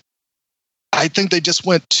 but I think they just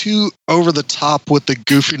went too over the top with the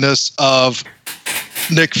goofiness of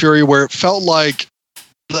Nick Fury, where it felt like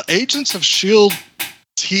the Agents of S.H.I.E.L.D.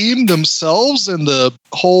 team themselves and the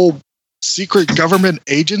whole secret government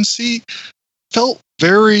agency felt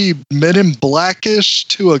very Men in Blackish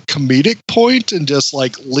to a comedic point and just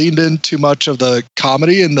like leaned in too much of the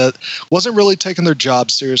comedy and that wasn't really taking their job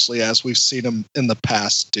seriously as we've seen them in the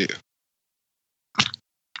past do.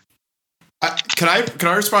 Can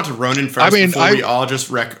I respond to Ronan first? Before we all just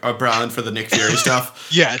wreck Brown for the Nick Fury stuff?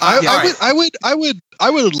 Yeah, I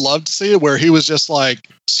would love to see it where he was just like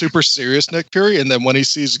super serious Nick Fury, and then when he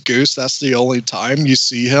sees Goose, that's the only time you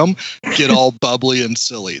see him get all bubbly and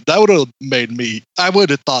silly. That would have made me. I would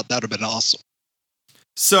have thought that would have been awesome.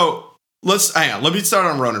 So let me start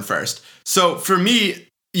on Ronan first. So for me,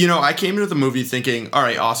 you know, I came into the movie thinking, all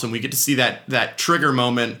right, awesome, we get to see that trigger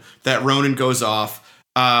moment that Ronan goes off.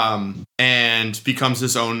 And becomes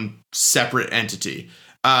his own separate entity.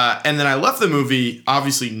 And then I left the movie,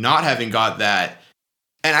 obviously not having got that,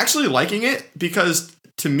 and actually liking it, because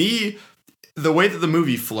to me, the way that the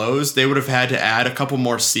movie flows, they would have had to add a couple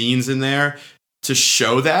more scenes in there to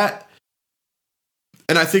show that.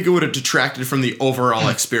 And I think it would have detracted from the overall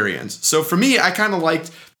experience. So for me, I kind of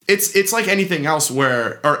liked... It's like anything else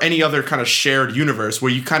or any other kind of shared universe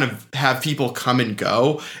where you kind of have people come and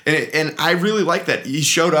go. And I really like that. He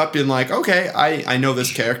showed up in like, okay, I know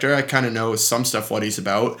this character. I kind of know some stuff what he's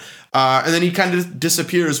about. And then he kind of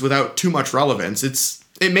disappears without too much relevance.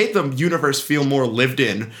 It made the universe feel more lived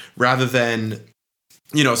in rather than,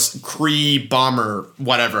 you know, Kree, bomber,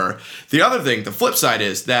 whatever. The other thing, the flip side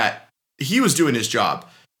is that he was doing his job.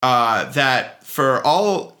 That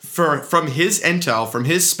from his intel, from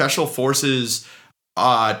his special forces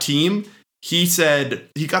team, he said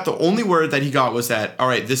he got the only word that he got was that, all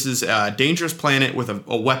right, this is a dangerous planet with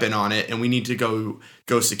a weapon on it, and we need to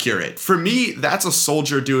go secure it. For me, that's a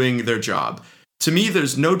soldier doing their job. To me,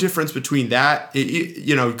 there's no difference between that.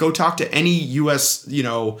 Go talk to any U.S.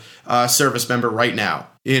 Service member right now.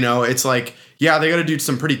 It's like, yeah, they got to do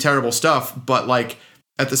some pretty terrible stuff, but like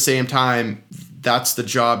at the same time, that's the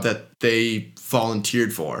job that they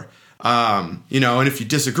volunteered for. And if you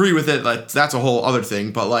disagree with it, like that's a whole other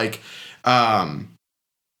thing. But like,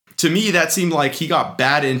 to me, that seemed like he got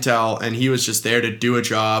bad intel and he was just there to do a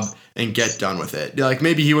job and get done with it. Like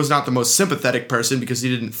maybe he was not the most sympathetic person because he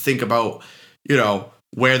didn't think about,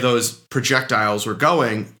 where those projectiles were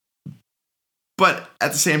going. But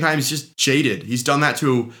at the same time, he's just jaded. He's done that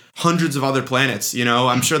to hundreds of other planets.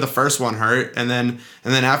 I'm sure the first one hurt. And then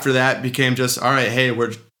after that became just, all right, hey,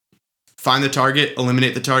 we're find the target,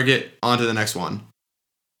 eliminate the target, on to the next one.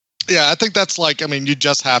 Yeah, I think that's you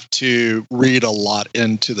just have to read a lot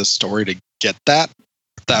into the story to get that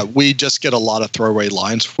we just get a lot of throwaway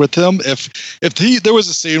lines with him. If there was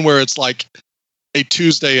a scene where it's like a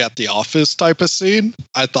Tuesday at the office type of scene,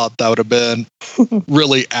 I thought that would have been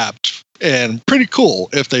really apt and pretty cool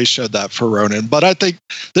if they showed that for Ronan. But I think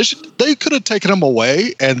they could have taken him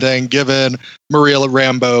away and then given Maria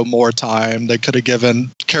Rambeau more time. They could have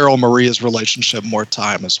given Carol Maria's relationship more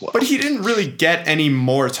time as well. But he didn't really get any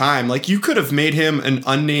more time. Like, you could have made him an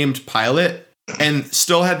unnamed pilot and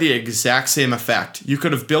still had the exact same effect. You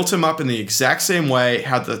could have built him up in the exact same way,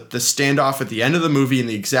 had the standoff at the end of the movie in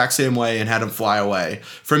the exact same way, and had him fly away.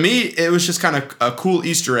 For me, it was just kind of a cool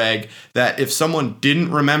Easter egg that if someone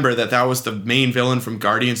didn't remember that was the main villain from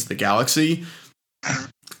Guardians of the Galaxy,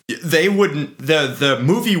 they wouldn't, the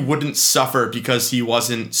movie wouldn't suffer because he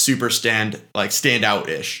wasn't super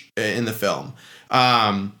standout-ish in the film.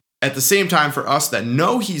 At the same time, for us that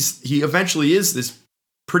know he eventually is this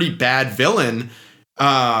pretty bad villain,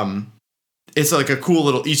 it's like a cool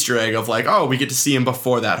little Easter egg of like, oh, we get to see him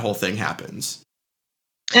before that whole thing happens.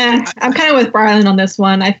 I'm kind of with Brian on this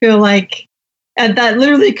one. I feel like that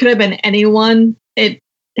literally could have been anyone.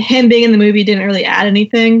 Him being in the movie didn't really add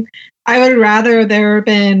anything. I would rather there have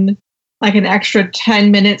been like an extra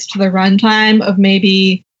 10 minutes to the runtime of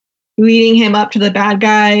maybe leading him up to the bad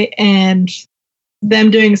guy and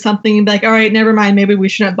them doing something and be like, all right, never mind, maybe we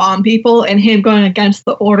shouldn't bomb people, and him going against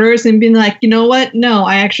the orders and being like, you know what? No,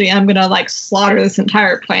 I actually am going to like slaughter this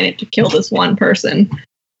entire planet to kill this one person.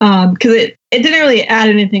 Because it didn't really add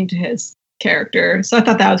anything to his character. So I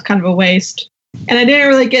thought that was kind of a waste. And I didn't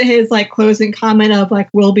really get his like closing comment of like,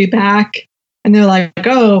 we'll be back. And they're like,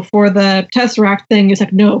 oh, for the Tesseract thing. He's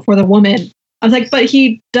like, no, for the woman. I was like, but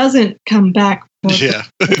he doesn't come back. Yeah.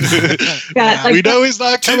 We know he's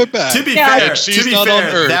not coming back. To be fair,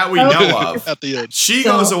 that we know of. At the end. She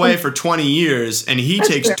goes away for 20 years, and he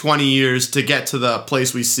takes 20 years to get to the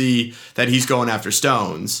place we see that he's going after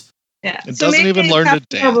stones. Yeah. It doesn't even learn to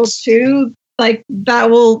dance. Two, like that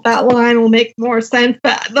line will make more sense.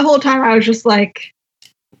 But the whole time I was just like,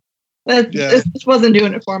 this just wasn't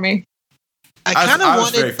doing it for me. I kind of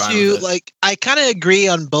wanted to I kind of agree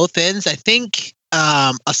on both ends. I think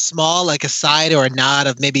a small aside or a nod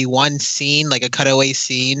of maybe one scene, like a cutaway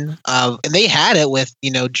scene, and they had it with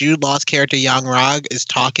Jude Law's character Yang-Rog is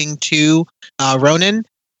talking to Ronan,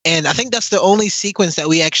 and I think that's the only sequence that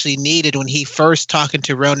we actually needed when he first talking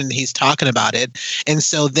to Ronan. He's talking about it, and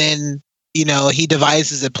so then he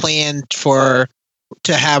devises a plan to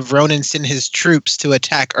have Ronan send his troops to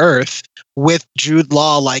attack Earth, with Jude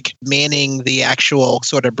Law manning the actual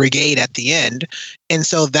sort of brigade at the end. And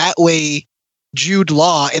so that way Jude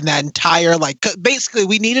Law in that entire basically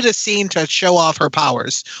we needed a scene to show off her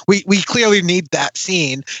powers. We clearly need that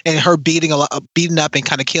scene and her beating up and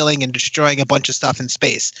kind of killing and destroying a bunch of stuff in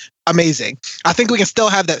space. Amazing. I think we can still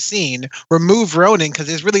have that scene. Remove Ronan because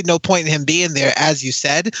there's really no point in him being there, as you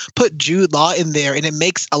said. Put Jude Law in there, and it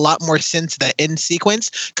makes a lot more sense that end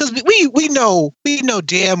sequence because we know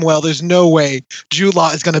damn well there's no way Jude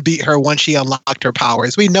Law is going to beat her once she unlocked her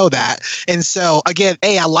powers. We know that, and so again,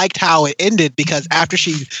 I liked how it ended because after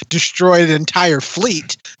she destroyed an entire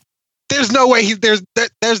fleet. There's no way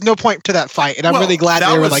there's no point to that fight, and I'm really glad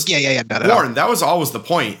they were like, yeah. Warren, that was always the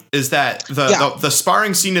point. Is that the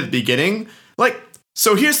sparring scene at the beginning?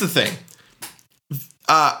 So here's the thing.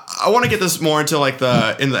 I want to get this more into in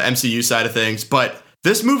the MCU side of things, but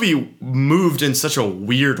this movie moved in such a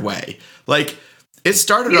weird way. It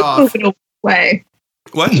started off in a way.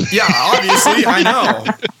 What? Yeah, obviously, I know.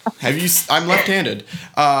 I'm left-handed.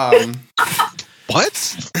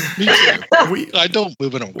 What? I don't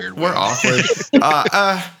move in a weird way. We're awkward.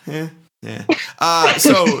 Yeah.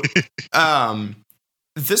 So,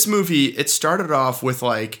 this movie, it started off with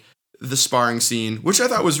the sparring scene, which I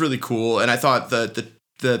thought was really cool, and I thought the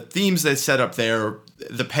themes they set up there,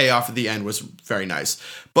 the payoff at the end was very nice.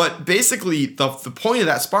 But basically, the point of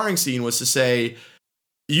that sparring scene was to say,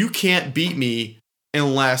 you can't beat me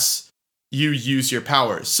unless you use your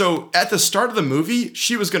powers. So at the start of the movie,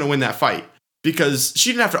 she was going to win that fight because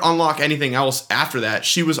she didn't have to unlock anything else after that.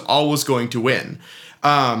 She was always going to win.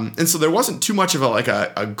 And so there wasn't too much of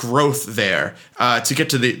a growth there to get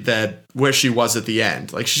to the where she was at the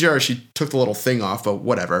end. Like she took the little thing off, but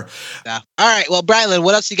whatever. Yeah. All right. Well, Brylan,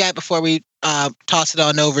 what else you got before we toss it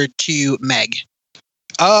on over to Meg?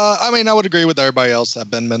 I mean, I would agree with everybody else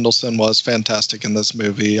that Ben Mendelsohn was fantastic in this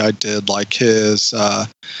movie. I did like his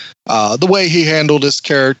the way he handled his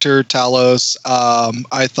character Talos.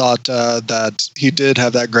 I thought that he did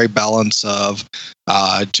have that great balance of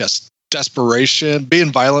just desperation,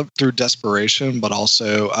 being violent through desperation, but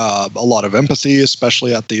also a lot of empathy,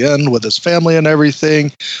 especially at the end with his family and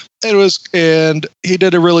everything. And he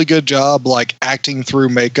did a really good job, like acting through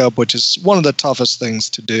makeup, which is one of the toughest things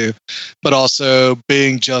to do, but also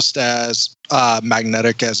being just as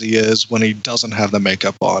magnetic as he is when he doesn't have the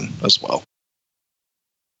makeup on as well.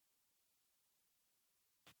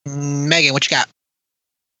 Megan, what you got?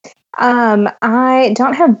 I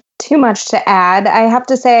don't have too much to add. I have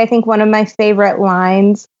to say, I think one of my favorite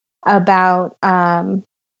lines about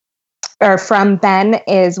or from Ben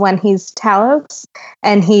is when he's Talos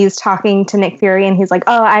and he's talking to Nick Fury and he's like,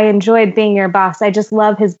 "Oh, I enjoyed being your boss. I just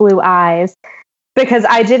love his blue eyes." Because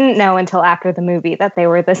I didn't know until after the movie that they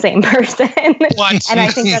were the same person. What? And I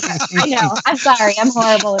think I know. I'm sorry. I'm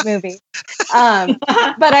horrible at movies.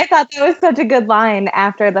 But I thought that was such a good line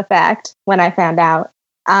after the fact when I found out.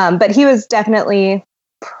 But he was definitely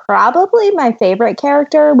probably my favorite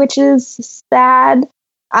character, which is sad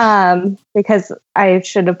because I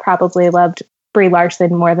should have probably loved Brie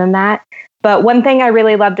Larson more than that. But one thing I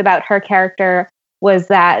really loved about her character was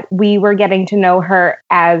that we were getting to know her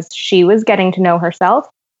as she was getting to know herself,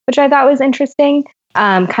 which I thought was interesting.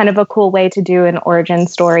 Kind of a cool way to do an origin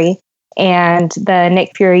story. And the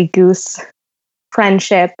Nick Fury Goose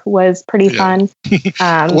friendship was pretty fun.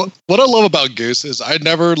 What I love about Goose is I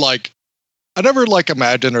never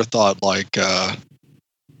imagined or thought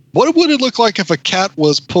what would it look like if a cat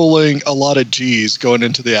was pulling a lot of G's going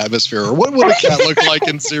into the atmosphere? Or what would a cat look like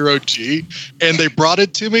in zero G? And they brought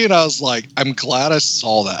it to me and I was like, I'm glad I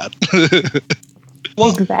saw that. Well,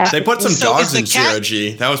 exactly. They put some dogs in zero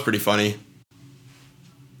G. That was pretty funny.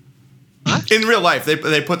 Huh? In real life,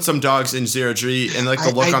 they put some dogs in zero G, and like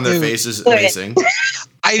the look on their face is amazing.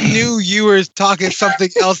 I knew you were talking something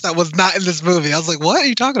else that was not in this movie. I was like, "What are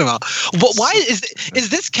you talking about?" But why is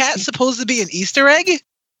this cat supposed to be an Easter egg,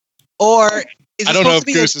 or is I don't know if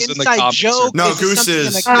Goose is in the comics. Joke? No, Goose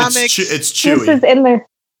is. It's Chewie. Goose is in there.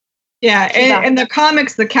 Yeah, in the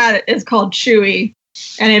comics, the cat is called Chewie,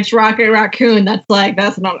 and it's Rocket Raccoon. That's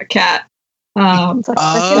not a cat. So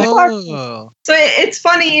it's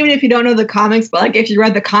funny even if you don't know the comics, but like if you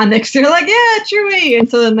read the comics, you're like, yeah, Chewie, and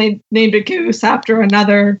so then they named it Goose after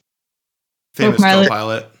another famous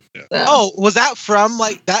co-pilot. So. Oh, was that from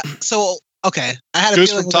like that? So okay, I had a Goose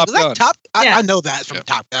feeling. From Top Gun. I know that from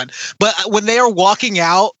Top Gun, but when they are walking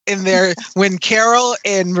out in there, when Carol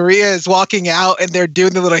and Maria is walking out and they're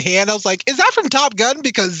doing the little hand, I was like, is that from Top Gun?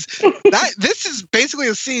 Because this is basically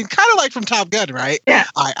a scene kind of like from Top Gun, right? Yeah.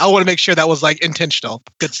 I want to make sure that was like intentional.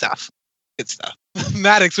 Good stuff.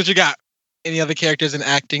 Maddox, what you got? Any other characters in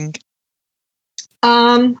acting?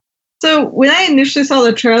 So when I initially saw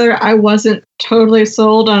the trailer, I wasn't totally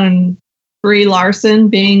sold on Brie Larson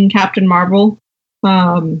being Captain Marvel.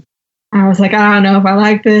 I was like, I don't know if I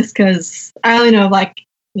like this because I only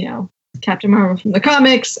know Captain Marvel from the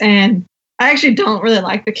comics, and I actually don't really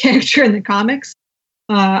like the character in the comics.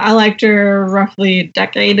 I liked her roughly a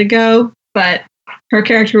decade ago, but her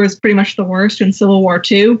character was pretty much the worst in Civil War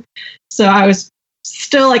II. So I was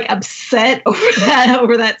still like upset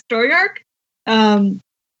over that story arc.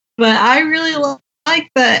 But I really like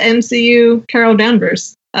the MCU Carol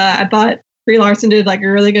Danvers. I thought Brie Larson did like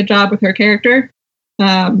a really good job with her character.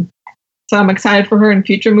 So I'm excited for her in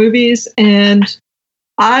future movies. And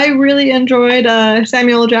I really enjoyed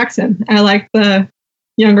Samuel L. Jackson. I liked the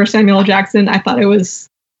younger Samuel L. Jackson. I thought it was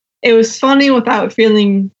funny without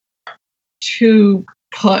feeling too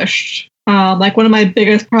pushed. Like one of my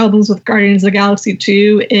biggest problems with Guardians of the Galaxy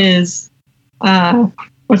 2 is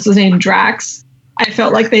what's his name, Drax. I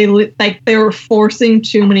felt like they were forcing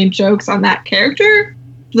too many jokes on that character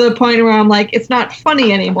to the point where I'm like, it's not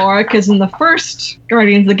funny anymore. Because in the first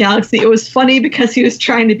Guardians of the Galaxy, it was funny because he was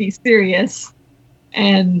trying to be serious,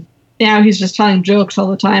 and now he's just telling jokes all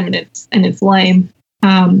the time, and it's lame.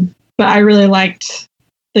 But I really liked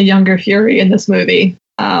the younger Fury in this movie.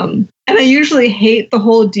 And I usually hate the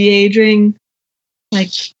whole de-aging, like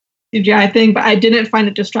CGI thing, but I didn't find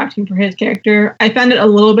it distracting for his character. I found it a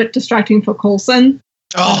little bit distracting for Coulson.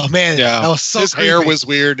 Oh man, Yeah, that was so his creepy. hair was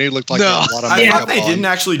weird, and he looked like he had a lot of I makeup thought they on. didn't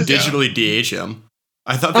actually digitally de-age him.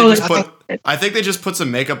 I thought they just put. I think they just put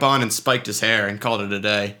some makeup on and spiked his hair and called it a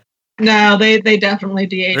day. No, they definitely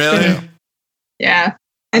de-aged Really? him. Yeah.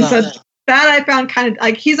 And so that I found kind of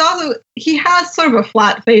like he has sort of a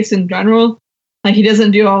flat face in general. Like he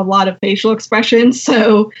doesn't do a lot of facial expressions.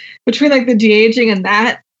 So between like the de-aging and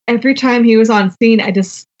that, every time he was on scene,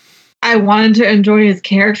 I wanted to enjoy his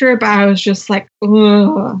character, but I was just like,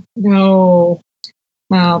 ugh, no.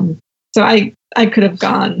 So I could have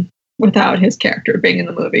gone without his character being in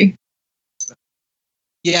the movie.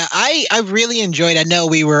 Yeah, I really enjoyed. I know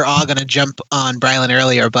we were all going to jump on Brylan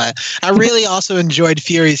earlier, but I really also enjoyed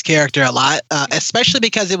Fury's character a lot, especially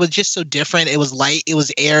because it was just so different. It was light, it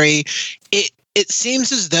was airy. It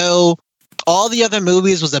seems as though all the other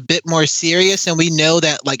movies was a bit more serious, and we know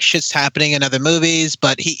that like shit's happening in other movies,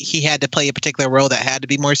 but he had to play a particular role that had to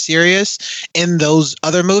be more serious in those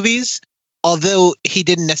other movies. Although he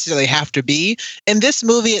didn't necessarily have to be. In this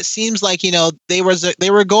movie, it seems like, you know, they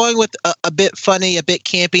were going with a bit funny, a bit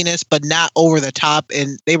campiness, but not over the top.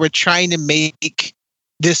 And they were trying to make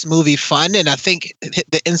this movie fun. And I think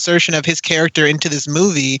the insertion of his character into this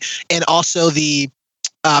movie and also the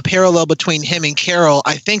parallel between him and Carol,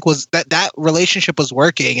 I think was that relationship was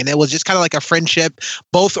working. And it was just kind of like a friendship.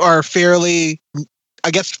 Both are fairly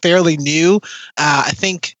new. I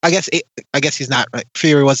guess he's not.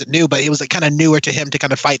 Fury wasn't new, but it was like kind of newer to him to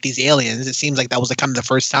kind of fight these aliens. It seems like that was like kind of the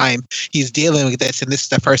first time he's dealing with this, and this is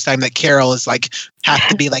the first time that Carol is like have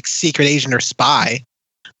to be like secret agent or spy.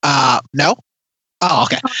 No. Oh,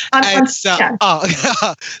 okay. So I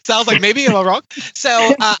was like, maybe am I wrong?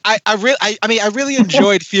 So I really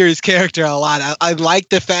enjoyed Fury's character a lot. I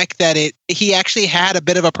liked the fact that he actually had a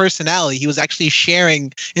bit of a personality. He was actually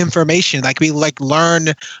sharing information. Like we like learn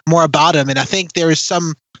more about him, and I think there is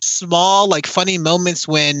some small like funny moments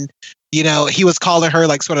when, you know, he was calling her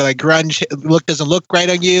like sort of like grunge look doesn't look right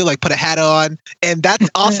on you, like put a hat on. And that's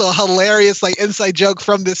also a hilarious like inside joke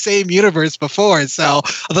from the same universe before. So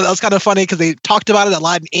I thought that was kind of funny because they talked about it a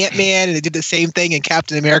lot in Ant-Man, and they did the same thing in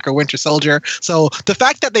Captain America Winter Soldier. So the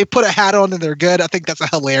fact that they put a hat on and they're good, I think that's a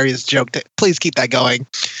hilarious joke. Please keep that going.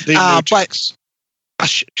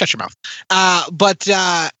 Shut your mouth.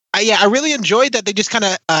 I really enjoyed that they just kind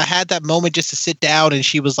of had that moment just to sit down, and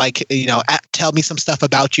she was like, you know, tell me some stuff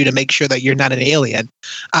about you to make sure that you're not an alien.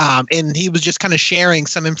 And he was just kind of sharing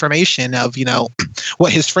some information of, you know,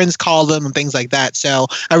 what his friends called him and things like that. So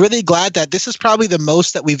I'm really glad that this is probably the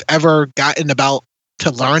most that we've ever gotten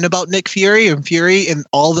to learn about Nick Fury and Fury in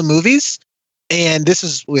all the movies. And this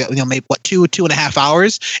is, you know, maybe what, 2.5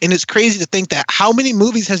 hours. And it's crazy to think that how many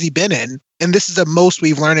movies has he been in? And this is the most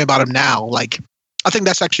we've learned about him now. Like, I think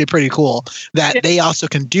that's actually pretty cool that they also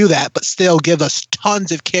can do that, but still give us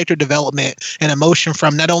tons of character development and emotion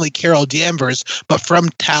from not only Carol Danvers, but from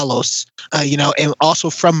Talos, you know, and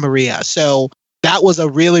also from Maria. So that was a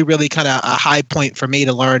really, really kind of a high point for me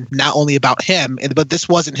to learn not only about him, but this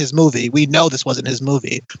wasn't his movie. We know this wasn't his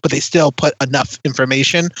movie, but they still put enough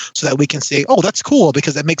information so that we can say, oh, that's cool,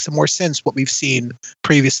 because it makes more sense what we've seen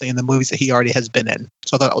previously in the movies that he already has been in.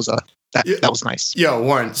 So I thought that was nice. Yeah,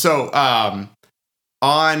 Warren. So,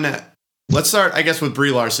 let's start, I guess, with Brie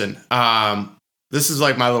Larson. This is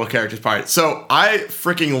like my little character's part. So I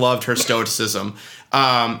freaking loved her stoicism.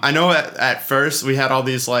 I know at first we had all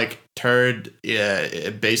these like turd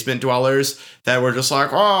basement dwellers that were just like,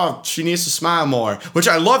 oh, she needs to smile more, which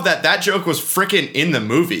I love that joke was freaking in the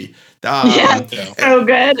movie. So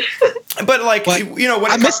good. But like, you know,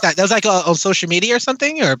 when I missed that. That was like on social media or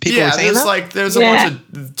something, or people were saying that? There's a bunch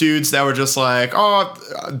of dudes that were just like, oh,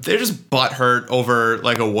 they're just butthurt over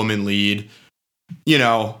like a woman lead. You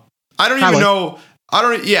know, I don't even know.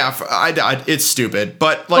 It's stupid,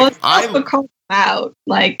 but like I called out.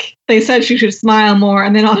 Like they said she should smile more,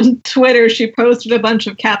 and then on Twitter she posted a bunch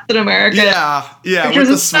of Captain America. Yeah, with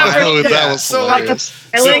the smile. That was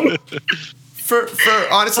hilarious. For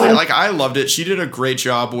honestly, like I loved it. She did a great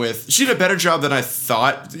job she did a better job than I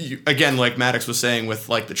thought. Again, like Maddox was saying with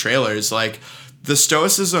like the trailers, like the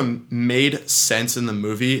stoicism made sense in the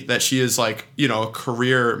movie that she is like, you know, a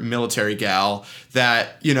career military gal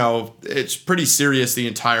that, you know, it's pretty serious the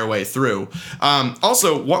entire way through.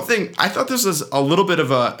 Also, one thing, I thought this was a little bit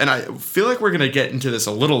of and I feel like we're going to get into this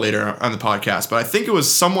a little later on the podcast, but I think it was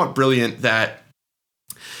somewhat brilliant that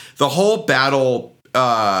the whole battle,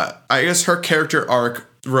 I guess her character arc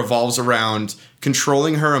revolves around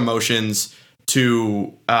controlling her emotions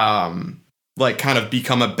to like kind of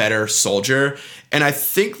become a better soldier. And I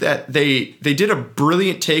think that they did a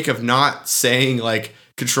brilliant take of not saying like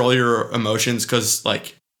control your emotions because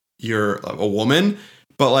like you're a woman,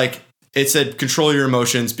 but like it said control your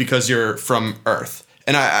emotions because you're from Earth.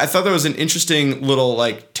 And I thought that was an interesting little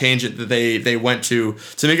like tangent that they went to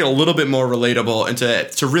make it a little bit more relatable and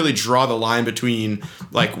to really draw the line between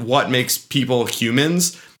like what makes people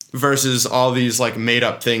humans versus all these like made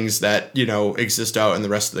up things that, you know, exist out in the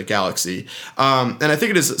rest of the galaxy. And I think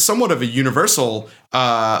it is somewhat of a universal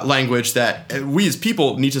language that we as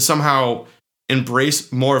people need to somehow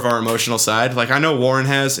embrace more of our emotional side. Like I know Warren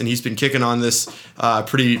has, and he's been kicking on this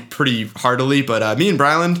pretty heartily, but me and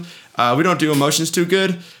Bryland, we don't do emotions too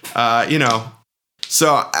good, you know.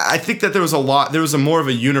 So I think that there was a more of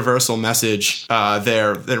a universal message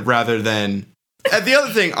there rather than. The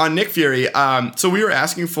other thing on Nick Fury, so we were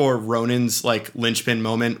asking for Ronan's like linchpin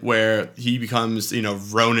moment where he becomes, you know,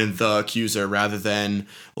 Ronan the Accuser rather than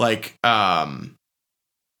like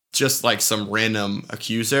just like some random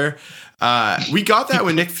accuser. We got that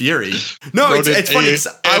with Nick Fury. No, it's funny.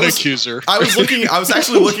 Accuser. I was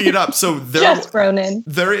actually looking it up. So Just Ronan.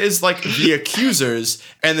 There is like the accusers,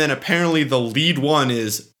 and then apparently the lead one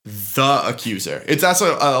is the accuser. That's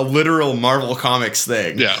a literal Marvel Comics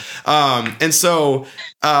thing. Yeah. And so,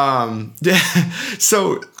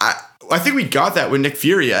 so I think we got that with Nick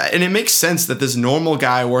Fury, and it makes sense that this normal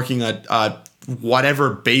guy working a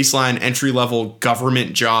whatever baseline entry level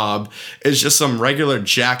government job is just some regular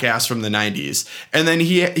jackass from the 90s. And then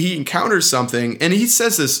he encounters something, and he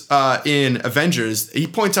says this in Avengers. He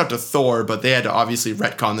points out to Thor, but they had to obviously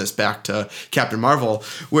retcon this back to Captain Marvel,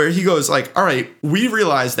 where he goes like, all right, we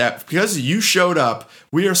realize that because you showed up,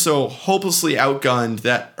 we are so hopelessly outgunned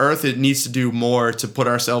that Earth needs to do more to put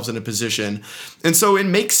ourselves in a position. And so it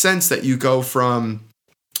makes sense that you go from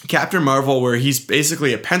Captain Marvel, where he's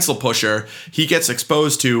basically a pencil pusher, he gets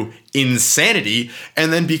exposed to insanity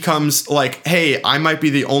and then becomes like, hey, I might be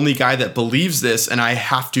the only guy that believes this, and I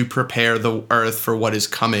have to prepare the Earth for what is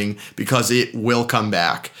coming because it will come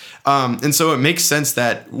back. And so it makes sense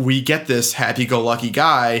that we get this happy-go-lucky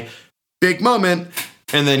guy, big moment,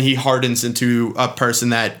 and then he hardens into a person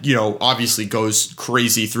that, you know, obviously goes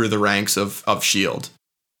crazy through the ranks of S.H.I.E.L.D.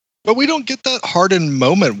 But we don't get that hardened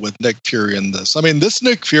moment with Nick Fury in this. I mean, this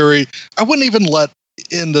Nick Fury, I wouldn't even let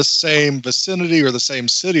in the same vicinity or the same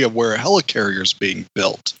city of where a helicarrier is being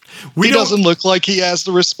built. He doesn't look like he has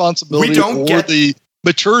the responsibility or the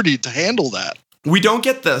maturity to handle that. We don't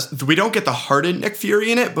get the hardened Nick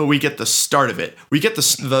Fury in it, but we get the start of it. We get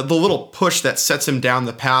the little push that sets him down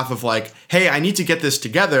the path of like, hey, I need to get this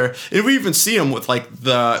together. And we even see him with like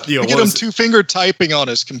the, you know, we get him two-finger typing on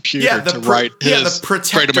his computer to write his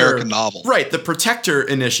Great American Novel. Right, the Protector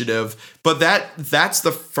Initiative. But that's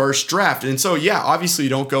the first draft. And so, yeah, obviously you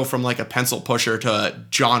don't go from like a pencil pusher to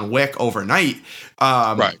John Wick overnight.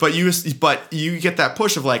 Right. But you get that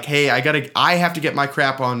push of like, hey, I have to get my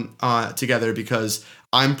crap on together because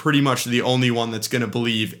I'm pretty much the only one that's going to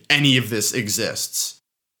believe any of this exists.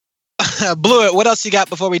 Blewett, what else you got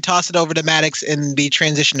before we toss it over to Maddox and we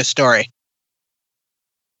transition to story?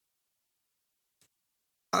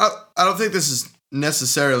 I don't think this is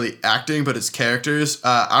necessarily acting, but it's characters.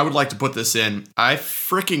 I would like to put this in. I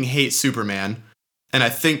freaking hate Superman, and I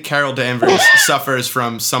think Carol Danvers suffers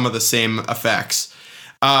from some of the same effects.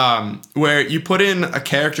 Where you put in a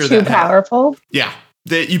character too powerful. Yeah.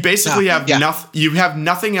 That you basically have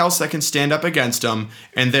nothing else that can stand up against them,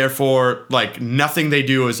 and therefore, like, nothing they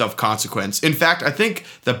do is of consequence. In fact, I think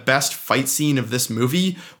the best fight scene of this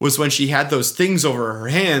movie was when she had those things over her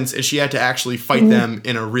hands and she had to actually fight them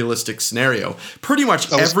in a realistic scenario. Pretty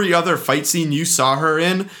much every other fight scene you saw her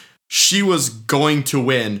in, she was going to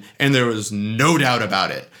win, and there was no doubt about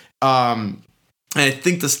it. And I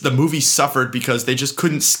think the movie suffered because they just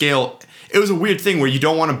couldn't scale. It was a weird thing where you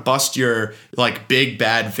don't want to bust your like big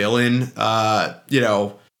bad villain, you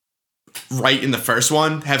know, right in the first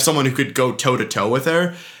one. Have someone who could go toe to toe with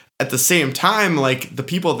her. At the same time, like the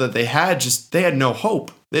people that they had had no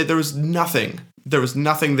hope. There was nothing. There was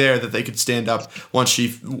nothing there that they could stand up once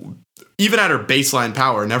she, even at her baseline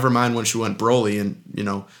power. Never mind when she went Broly and, you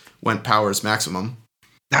know, went powers maximum.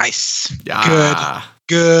 Nice. Yeah.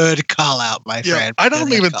 Good call out, my friend. I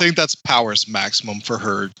don't even think that's powers maximum for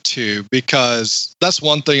her too, because that's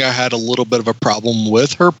one thing I had a little bit of a problem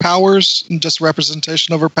with her powers and just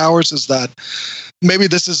representation of her powers is that maybe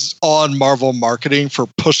this is on Marvel marketing for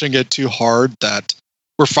pushing it too hard that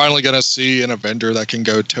we're finally going to see an Avenger that can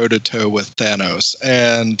go toe to toe with Thanos.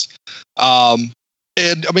 And I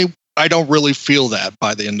mean, I don't really feel that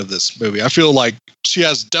by the end of this movie. I feel like she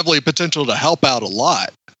has definitely potential to help out a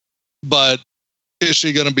lot, but is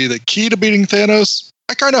she going to be the key to beating Thanos?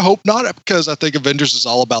 I kind of hope not, because I think Avengers is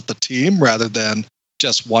all about the team rather than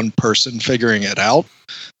just one person figuring it out.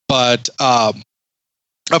 But I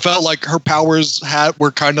felt like her powers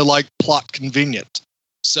were kind of like plot convenient.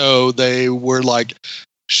 So they were like,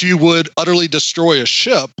 she would utterly destroy a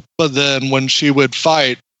ship, but then when she would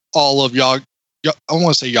fight all of I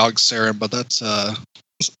want to say Yogg Saron, but that's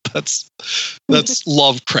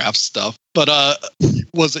Lovecraft stuff. But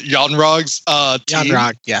was it Yon-Rog's team?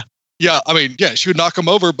 Yon-Rogg, yeah. Yeah, I mean, yeah, she would knock him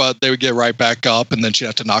over, but they would get right back up, and then she'd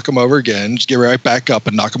have to knock him over again, get right back up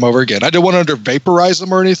and knock him over again. I didn't want to vaporize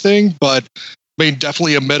them or anything, but I mean,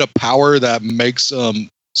 definitely emit a power that makes them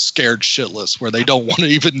scared shitless, where they don't want to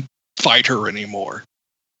even fight her anymore.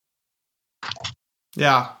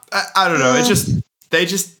 Yeah, I don't know. It's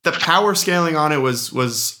just the power scaling on it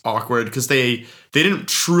was awkward because they didn't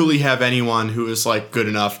truly have anyone who was like good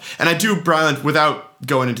enough. And I do, Brian, without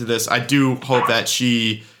going into this, I do hope that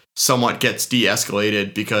she somewhat gets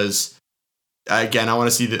de-escalated because, again, I want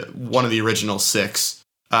to see one of the original six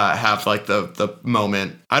have like the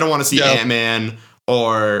moment. I don't want to see Ant-Man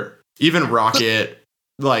or even Rocket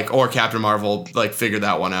or Captain Marvel figure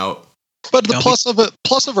that one out. But the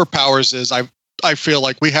plus of her powers is I feel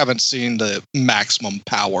like we haven't seen the maximum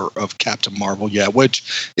power of Captain Marvel yet,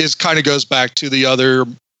 which kind of goes back to the other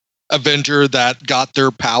Avenger that got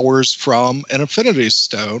their powers from an Infinity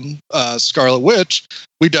Stone, Scarlet Witch.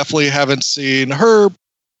 We definitely haven't seen her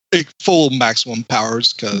full maximum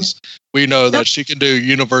powers because we know that she can do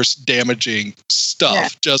universe damaging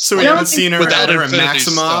stuff. Yeah. So we haven't seen her without her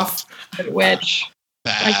Maximoff, which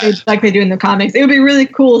like they do in the comics. It would be really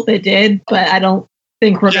cool if they did, but I don't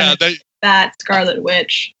think we're gonna that Scarlet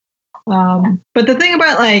Witch. But the thing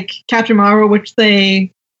about Captain Marvel,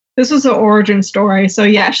 this was an origin story. So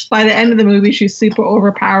yes, by the end of the movie, she's super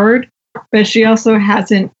overpowered, but she also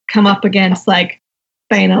hasn't come up against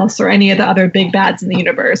Thanos or any of the other big bads in the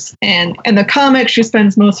universe. And in the comics, she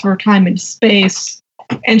spends most of her time in space.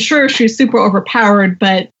 And sure, she's super overpowered,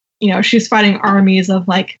 but she's fighting armies of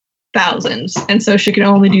thousands, and so she can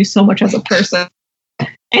only do so much as a person.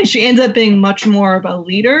 And she ends up being much more of a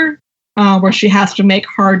leader, where she has to make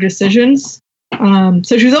hard decisions. So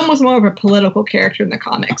she's almost more of a political character in the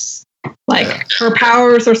comics. Her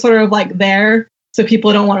powers are sort of there, so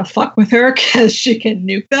people don't want to fuck with her because she can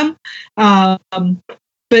nuke them.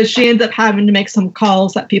 But she ends up having to make some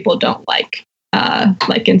calls that people don't like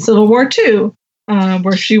in Civil War II,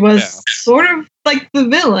 where she was sort of the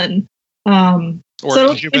villain. Or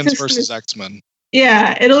so Humans versus X-Men.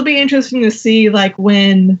 Yeah, it'll be interesting to see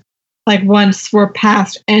when once we're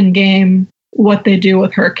past Endgame, what they do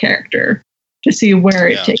with her character, to see where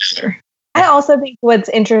it takes her. I also think what's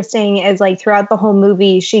interesting is throughout the whole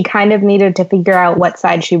movie, she kind of needed to figure out what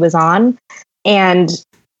side she was on. And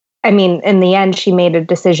I mean, in the end, she made a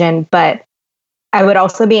decision, but I would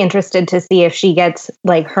also be interested to see if she gets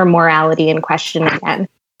her morality in question again.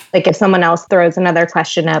 If someone else throws another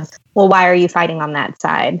question of, well, why are you fighting on that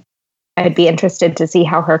side? I'd be interested to see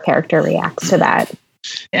how her character reacts to that.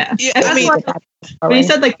 Yeah. I mean, when you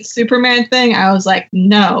said the Superman thing, I was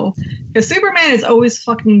no. Because Superman is always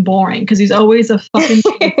fucking boring because he's always a fucking...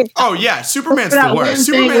 Oh, yeah. Superman's the worst.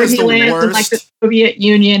 Superman is the worst. In the Soviet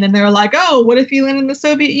Union, and they're oh, what if he landed in the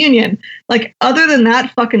Soviet Union? Other than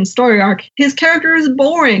that fucking story arc, his character is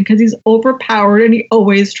boring because he's overpowered and he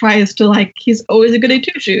always tries to, he's always a goody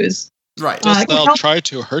two-shoes. Right. They'll try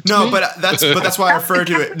to hurt me. No, but that's why I refer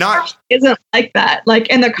to it. Not isn't like that.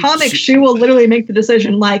 In the comics, she will literally make the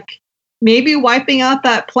decision maybe wiping out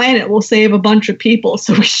that planet will save a bunch of people,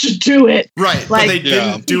 so we should do it. Right. But they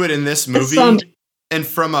didn't do it in this movie. And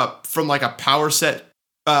from a power set,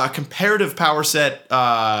 comparative power set,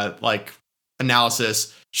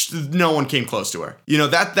 analysis, no one came close to her.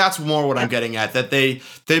 That's more what I'm getting at. That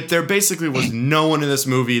there basically was no one in this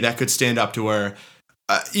movie that could stand up to her.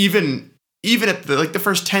 Even at the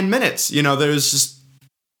first 10 minutes, there's just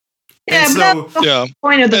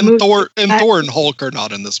point of the movie. Thor and Hulk are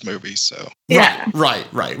not in this movie, so right.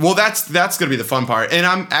 Well, that's gonna be the fun part, and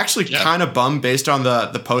I'm actually kind of bummed based on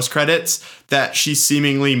the post credits that she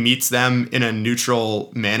seemingly meets them in a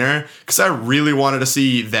neutral manner, because I really wanted to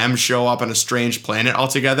see them show up on a strange planet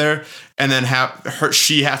altogether, and then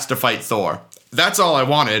she has to fight Thor. That's all I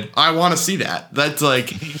wanted. I want to see that. That's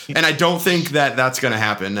and I don't think that's going to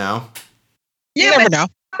happen now. Yeah, but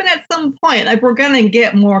happen at some point. Like, we're gonna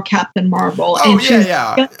get more Captain Marvel. Oh, and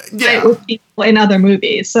yeah. With people in other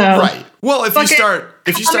movies. So right. Well, if you start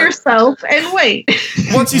yourself and wait.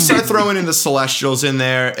 Once you start throwing in the Celestials in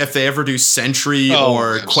there, if they ever do Sentry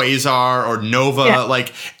or Quasar or Nova,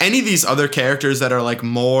 like any of these other characters that are like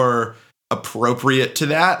more appropriate to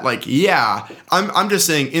that. Like, yeah, I'm just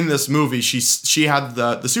saying in this movie, she had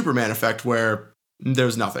the Superman effect where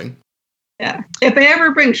there's nothing. Yeah. If they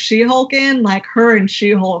ever bring She-Hulk in, like her and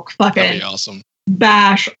She-Hulk fucking That'd be awesome.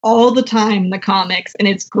 bash all the time in the comics, and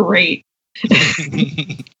it's great.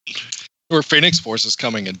 Or Phoenix Force is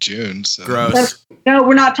coming in June. So. Gross. No,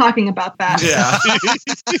 we're not talking about that. Yeah.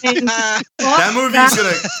 That movie's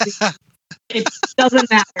gonna. It doesn't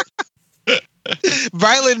matter.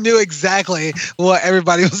 Rylan knew exactly what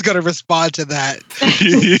everybody was going to respond to that.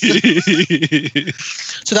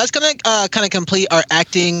 So that's going to kind of complete our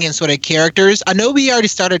acting and sort of characters. I know we already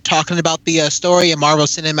started talking about the story in Marvel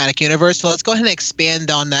Cinematic Universe, so let's go ahead and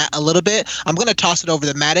expand on that a little bit. I'm going to toss it over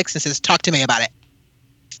to Maddox and says, talk to me about it.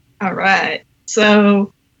 All right.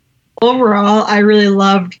 So overall, I really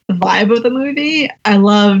loved the vibe of the movie. I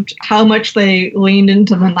loved how much they leaned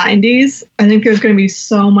into the 90s. I think there's going to be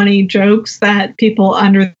so many jokes that people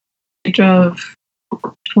under the age of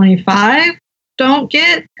 25 don't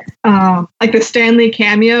get. Like the Stanley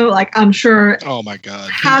cameo, like I'm sure oh my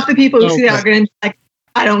God. half the people who see that are going to be like,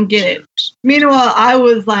 I don't get it. Meanwhile, I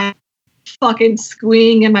was like fucking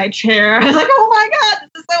squeeing in my chair. I was like, oh my God,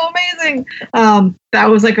 this is so amazing. That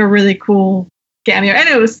was like a really cool cameo, and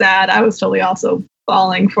it was sad. I was totally also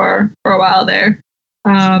falling for a while there.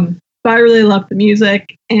 But I really loved the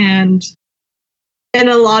music, and in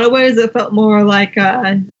a lot of ways it felt more like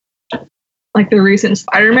the recent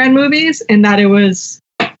Spider-Man movies, in that it was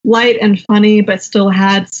light and funny but still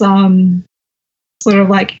had some sort of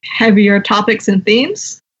like heavier topics and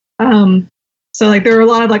themes. So like there were a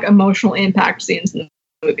lot of like emotional impact scenes in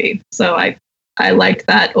the movie, so I liked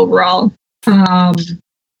that overall.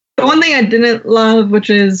 The one thing I didn't love, which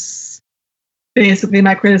is basically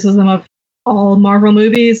my criticism of all Marvel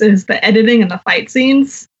movies, is the editing and the fight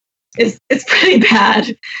scenes. It's pretty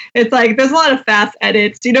bad. It's like there's a lot of fast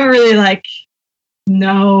edits. You don't really like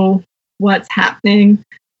know what's happening.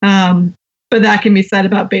 But that can be said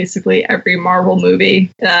about basically every Marvel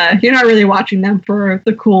movie. You're not really watching them for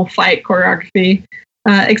the cool fight choreography,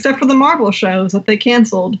 except for the Marvel shows that they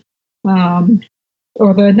canceled, or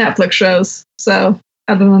the Netflix shows. So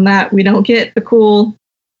other than that, we don't get the cool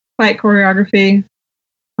fight choreography.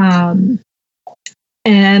 And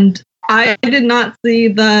I did not see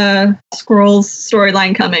the Skrulls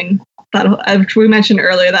storyline coming. That, which we mentioned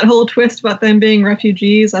earlier, that whole twist about them being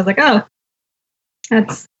refugees. I was like, oh,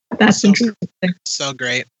 that's interesting. So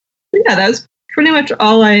great. But yeah, that was pretty much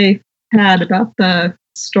all I had about the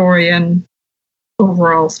story and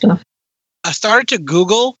overall stuff. I started to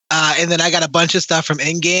Google, and then I got a bunch of stuff from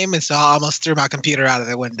Endgame, and so I almost threw my computer out of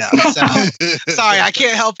the window. So, sorry, I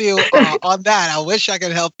can't help you on that. I wish I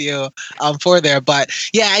could help you for there. But,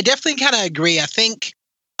 yeah, I definitely kind of agree. I think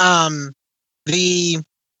I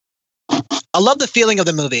love the feeling of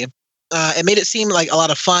the movie. It made it seem like a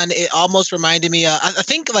lot of fun. It almost reminded me, I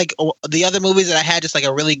think like the other movies that I had just like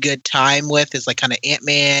a really good time with is like kind of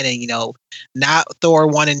Ant-Man and, not Thor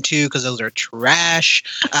 1 and 2 because those are trash.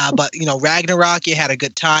 But, Ragnarok, you had a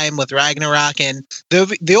good time with Ragnarok, and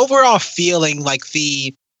the overall feeling, like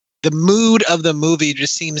the mood of the movie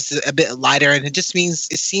just seems a bit lighter, and it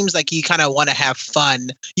seems like you kind of want to have fun.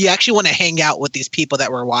 You actually want to hang out with these people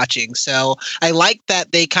that we're watching. So I like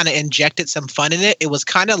that they kind of injected some fun in it. It was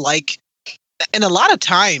kind of like, and a lot of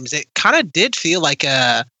times it kind of did feel like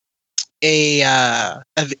a Agents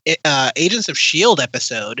of S.H.I.E.L.D.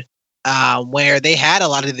 episode, where they had a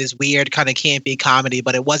lot of this weird kind of campy comedy,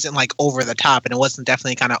 but it wasn't like over the top, and it wasn't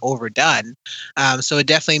definitely kind of overdone. So it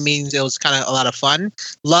definitely means it was kind of a lot of fun.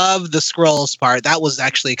 Love the Skrulls part. That was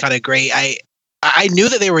actually kind of great. I knew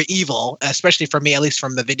that they were evil, especially for me, at least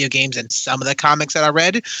from the video games and some of the comics that I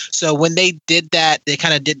read. So when they did that, they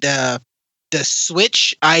kind of did the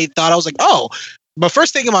switch. I thought, I was like, oh, my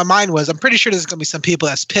first thing in my mind was, I'm pretty sure there's going to be some people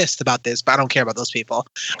that's pissed about this, but I don't care about those people.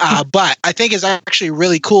 But I think it's actually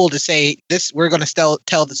really cool to say this. We're going to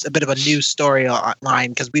tell this a bit of a new storyline,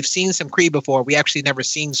 because we've seen some Kree before. We actually never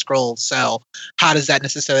seen Skrulls. So how does that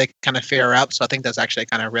necessarily kind of fare up? So I think that's actually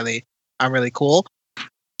kind of really cool.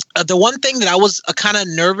 The one thing that I was kind of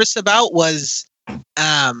nervous about was,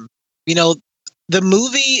 the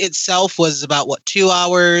movie itself was about 2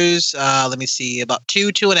 hours? Let me see, about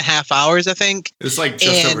 2.5 hours, I think. It's like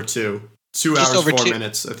just over 2. 2 hours, 4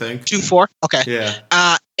 minutes, I think. 2-4? Okay.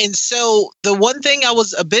 Yeah. And so the one thing I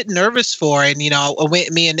was a bit nervous for, and me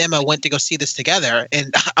and Emma went to go see this together,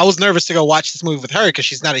 and I was nervous to go watch this movie with her because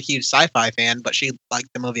she's not a huge sci-fi fan, but she liked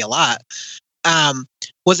the movie a lot.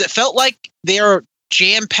 Was it felt like they're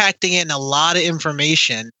jam-packing in a lot of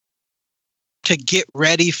information to get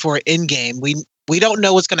ready for Endgame. We don't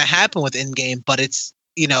know what's going to happen with Endgame, but it's,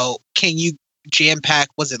 can you jam-pack,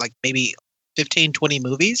 was it like maybe 15, 20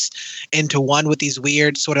 movies into one with these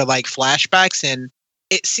weird sort of like flashbacks. And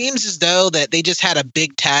it seems as though that they just had a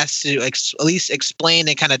big task to at least explain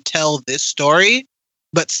and kind of tell this story,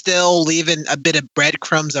 but still leaving a bit of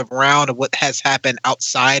breadcrumbs around of what has happened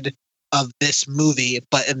outside of this movie,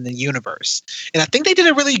 but in the universe. And I think they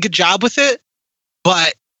did a really good job with it.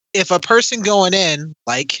 But if a person going in,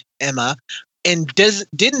 like Emma, and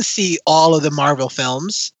didn't see all of the Marvel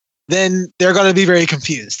films, then they're going to be very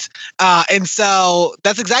confused. And so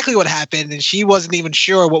that's exactly what happened. And she wasn't even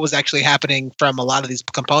sure what was actually happening from a lot of these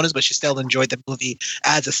components, but she still enjoyed the movie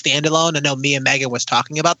as a standalone. I know me and Megan was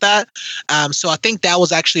talking about that. So I think that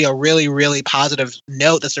was actually a really, really positive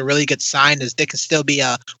note. That's a really good sign, is they can still be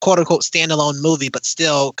a quote unquote standalone movie, but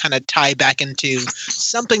still kind of tie back into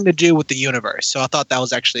something to do with the universe. So I thought that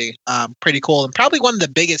was actually pretty cool. And probably one of the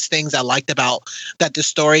biggest things I liked about that the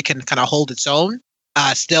story can kind of hold its own.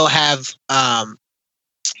 Still have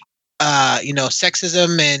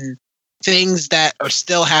sexism and things that are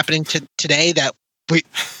still happening today that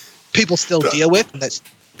people still deal with.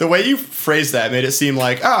 The way you phrased that made it seem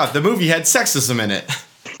like the movie had sexism in it.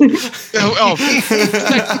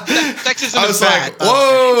 Sexism. I was is like, bad.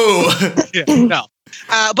 whoa. Yeah, no,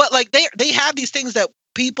 but like they have these things that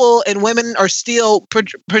people and women are still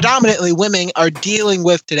predominantly women are dealing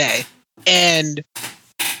with today, and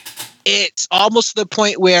it's almost to the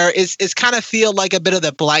point where it's kind of feel like a bit of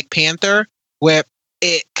the Black Panther, where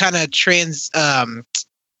it kind of transcends. There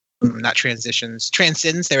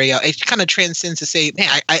we go. It kind of transcends to say,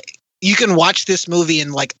 man, you can watch this movie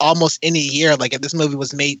in like almost any year. Like if this movie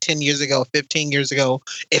was made 10 years ago, 15 years ago,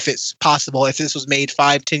 if it's possible, if this was made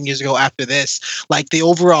 5-10 years ago after this, like the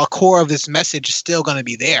overall core of this message is still going to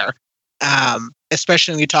be there.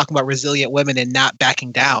 Especially when you're talking about resilient women and not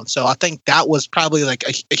backing down. So I think that was probably like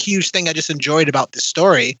a huge thing I just enjoyed about this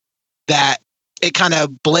story, that it kind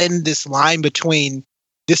of blend this line between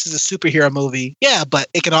this is a superhero movie, yeah, but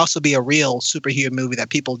it can also be a real superhero movie that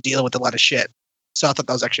people deal with a lot of shit. So I thought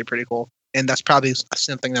that was actually pretty cool. And that's probably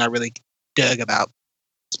something that I really dug about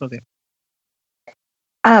this movie.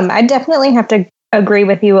 I definitely have to agree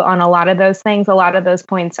with you on a lot of those things. A lot of those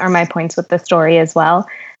points are my points with the story as well.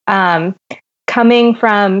 Coming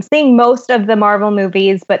from seeing most of the Marvel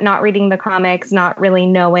movies, but not reading the comics, not really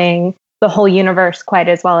knowing the whole universe quite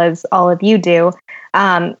as well as all of you do.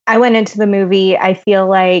 I went into the movie, I feel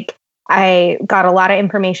like I got a lot of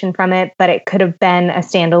information from it, but it could have been a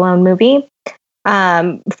standalone movie.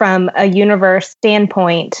 From a universe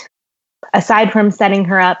standpoint, aside from setting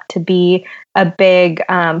her up to be a big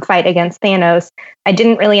fight against Thanos, I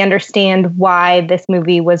didn't really understand why this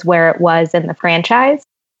movie was where it was in the franchise.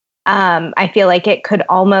 I feel like it could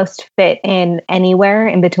almost fit in anywhere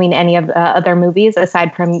in between any of the other movies,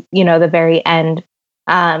 aside from, the very end,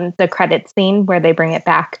 the credits scene where they bring it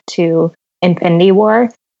back to Infinity War.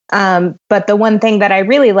 But the one thing that I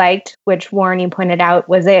really liked, which Warren, you pointed out,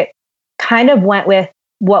 was it kind of went with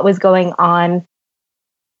what was going on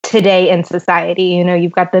today in society.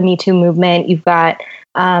 You've got the Me Too movement, you've got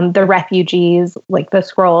the refugees, like the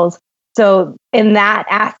Skrulls. So in that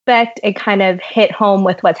aspect, it kind of hit home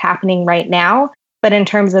with what's happening right now. But in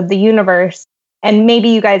terms of the universe, and maybe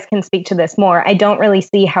you guys can speak to this more, I don't really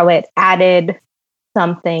see how it added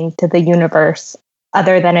something to the universe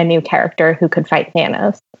other than a new character who could fight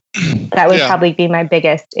Thanos. That would probably be my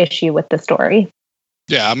biggest issue with the story.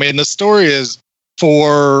 Yeah, I mean, the story is,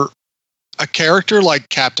 for a character like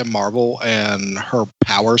Captain Marvel and her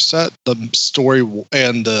power set, the story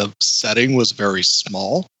and the setting was very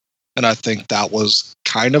small. And I think that was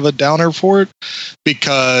kind of a downer for it,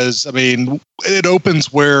 because, I mean, it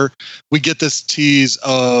opens where we get this tease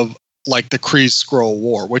of like the Kree-Skrull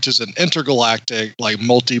War, which is an intergalactic, like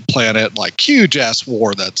multi-planet, like huge ass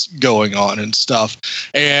war that's going on and stuff.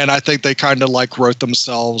 And I think they kind of like wrote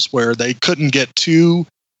themselves where they couldn't get too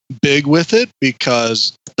big with it,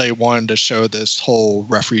 because they wanted to show this whole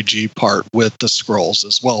refugee part with the Skrulls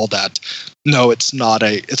as well, that no, it's not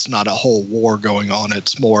a whole war going on,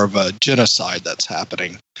 it's more of a genocide that's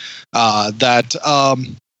happening. That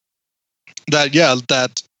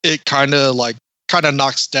it kind of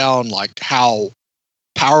knocks down like how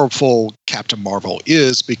powerful Captain Marvel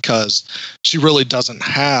is, because she really doesn't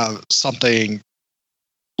have something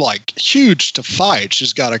like huge to fight.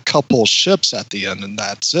 She's got a couple ships at the end, and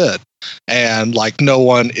that's it. And like no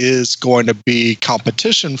one is going to be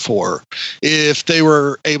competition for her. If they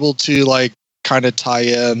were able to like kind of tie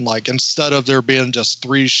in, like, instead of there being just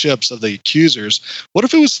 3 ships of the accusers, what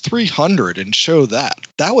if it was 300 and show that?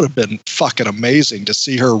 That would have been fucking amazing to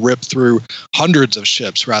see her rip through hundreds of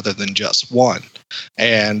ships rather than just one.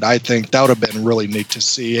 And I think that would have been really neat to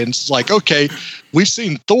see. And it's like, okay, we've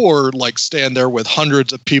seen Thor like stand there with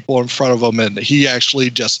hundreds of people in front of him, and he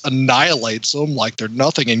actually just annihilates them like they're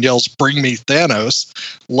nothing and yells, "Bring me Thanos."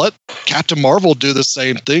 Let Captain Marvel do the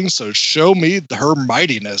same thing. So show me her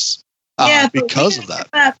mightiness because of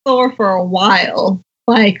that. Thor for a while.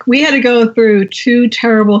 Like, we had to go through 2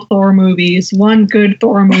 terrible Thor movies, 1 good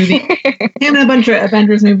Thor movie, and a bunch of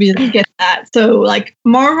Avengers movies to get that. So, like,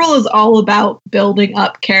 Marvel is all about building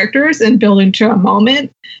up characters and building to a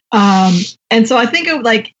moment. And so I think of,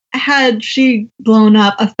 like, had she blown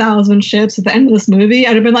up 1,000 ships at the end of this movie,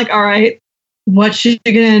 I'd have been like, all right, what's she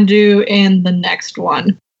going to do in the next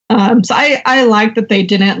one? So I like that they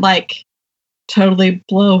didn't, like, totally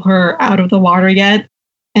blow her out of the water yet.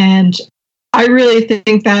 And I really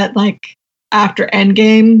think that, like, after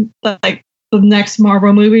Endgame, like, the next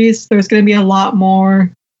Marvel movies, there's going to be a lot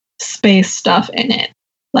more space stuff in it.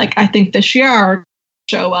 Like, I think the Shi'ar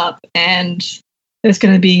show up, and there's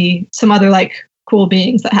going to be some other, like, cool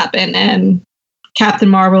beings that happen, and Captain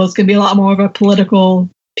Marvel is going to be a lot more of a political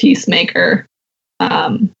peacemaker.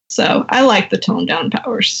 So I like the toned down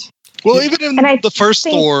powers. Well, even in the first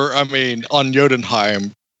Thor, I mean, on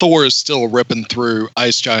Jotunheim, Thor is still ripping through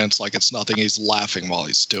ice giants like it's nothing. He's laughing while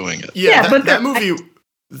he's doing it. Yeah, but that movie,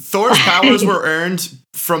 Thor's powers were earned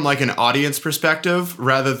from, like, an audience perspective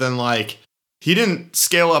rather than, like, he didn't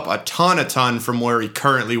scale up a ton from where he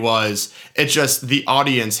currently was. It's just the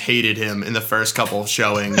audience hated him in the first couple of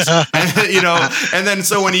showings. And, you know, and then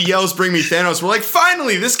so when he yells, "Bring me Thanos," we're like,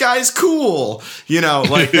 finally, this guy's cool. You know,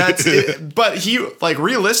 like, that's it. But he, like,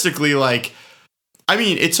 realistically, like, I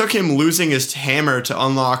mean, it took him losing his hammer to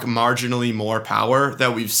unlock marginally more power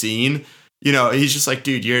that we've seen. You know, he's just like,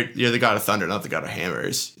 dude, you're the god of thunder, not the god of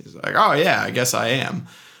hammers. He's like, oh yeah, I guess I am.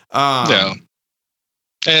 Yeah.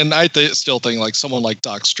 And I still think, like, someone like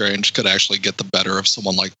Doc Strange could actually get the better of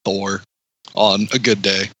someone like Thor on a good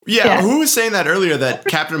day. Yeah, who was saying that earlier, that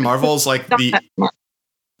Captain Marvel's like the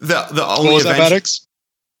only Avengers?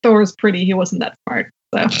 Thor's pretty. He wasn't that smart.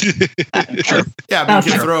 So. Sure. Yeah, but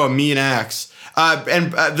you can throw a mean axe.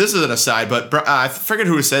 And this is an aside, but I forget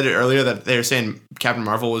who said it earlier that they were saying Captain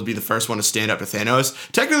Marvel would be the first one to stand up to Thanos.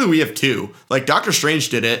 Technically, we have 2. Like, Doctor Strange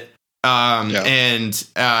did it. And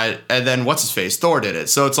then what's his face? Thor did it.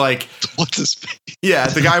 So it's like, what's his face? Yeah,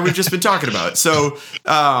 the guy we've just been talking about. So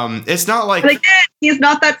it's not like, but again, he's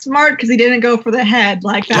not that smart because he didn't go for the head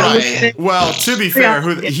like that. Right. Well, to be fair,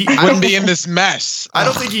 he wouldn't be in this mess. I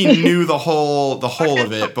don't think he knew the whole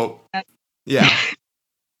of it, but yeah.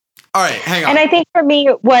 All right, hang on. And I think for me,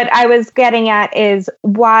 what I was getting at is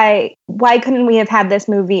why couldn't we have had this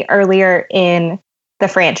movie earlier in the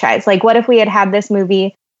franchise? Like, what if we had this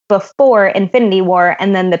movie before Infinity War,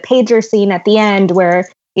 and then the pager scene at the end where,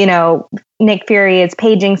 you know, Nick Fury is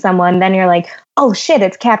paging someone, then you're like, oh shit,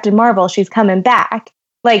 it's Captain Marvel, she's coming back.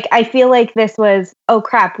 Like, I feel like this was, oh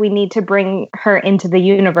crap, we need to bring her into the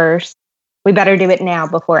universe. We better do it now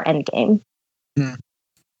before Endgame. Yeah,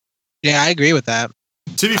 I agree with that.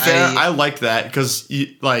 To be fair, I liked that because,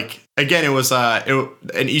 like, again, it was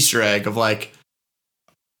an Easter egg of, like,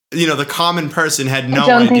 you know, the common person had no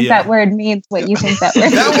idea. I don't think that word means what you think that word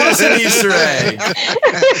means. That was an Easter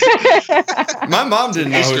egg. My mom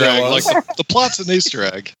didn't know who that was. Like, the plot's an Easter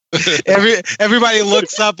egg. Everybody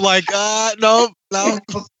looks up like, no.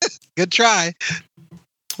 Good try.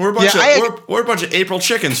 We're a bunch of April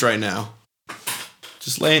chickens right now.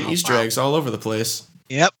 Just laying Easter eggs all over the place.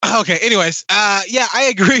 Yep. Okay. Anyways, yeah, I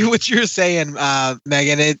agree with what you're saying,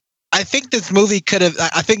 Megan. I think this movie could have,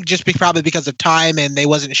 I think just probably because of time, and they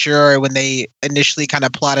wasn't sure when they initially kind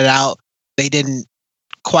of plotted out, they didn't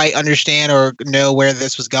quite understand or know where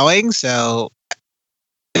this was going. So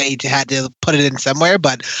they had to put it in somewhere.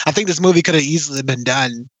 But I think this movie could have easily been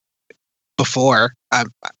done before.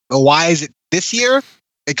 Why is it this year?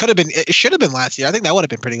 It could have been, it should have been last year. I think that would have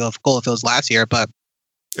been pretty cool if it was last year, but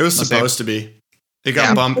it was supposed to be. It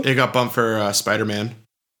got bumped. It got bumped for Spider-Man.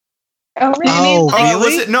 Oh,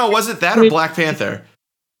 really? Really? Was it that or Black Panther?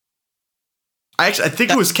 I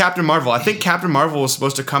think it was Captain Marvel. I think Captain Marvel was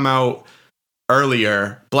supposed to come out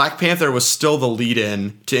earlier. Black Panther was still the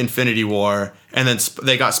lead-in to Infinity War, and then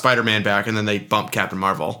they got Spider-Man back, and then they bumped Captain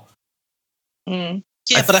Marvel. Yeah,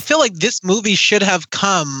 but I feel like this movie should have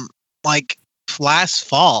come like last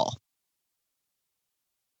fall.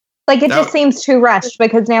 Like, it just seems too rushed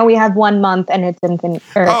because now we have 1 month and it's Endgame.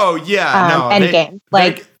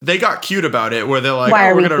 Like, they got cute about it where they're like,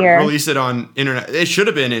 we're going to release it on internet. It should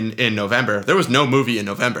have been in November. There was no movie in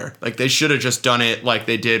November. Like, they should have just done it like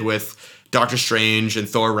they did with Doctor Strange and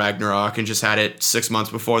Thor Ragnarok and just had it 6 months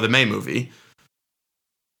before the May movie.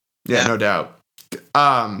 Yeah, no doubt.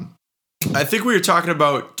 I think we were talking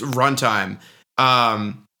about runtime.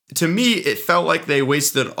 To me, it felt like they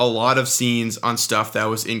wasted a lot of scenes on stuff that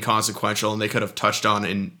was inconsequential and they could have touched on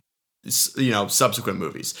in, subsequent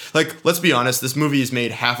movies. Like, let's be honest, this movie has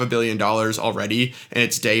made $500 million already, and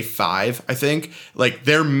it's day 5, I think. Like,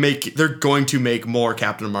 they're going to make more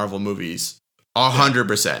Captain Marvel movies.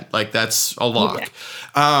 100%. Like, that's a lock.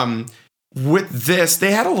 Yeah. With this,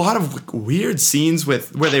 they had a lot of weird scenes where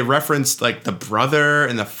they referenced like the brother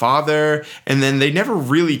and the father, and then they never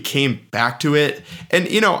really came back to it. And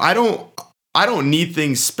I don't need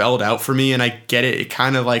things spelled out for me, and I get it. It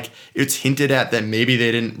kind of like it's hinted at that maybe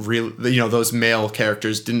they didn't really, those male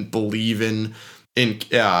characters didn't believe in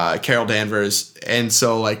Carol Danvers, and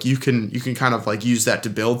so like you can kind of like use that to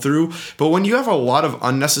build through. But when you have a lot of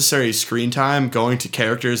unnecessary screen time going to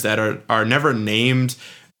characters that are never named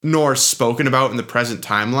nor spoken about in the present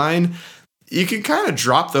timeline, you can kind of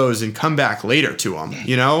drop those and come back later to them,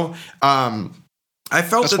 I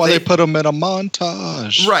felt that's why they put them in a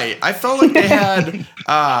montage. Right. I felt like they had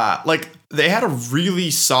they had a really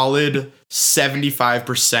solid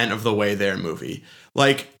 75% of the way there movie.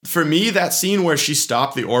 Like, for me, that scene where she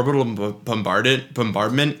stopped the orbital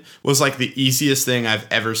bombardment was like the easiest thing I've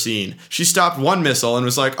ever seen. She stopped one missile and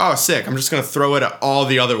was like, oh, sick, I'm just going to throw it at all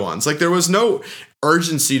the other ones. Like, there was no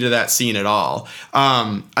urgency to that scene at all.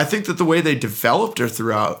 I think that the way they developed her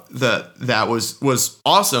throughout that was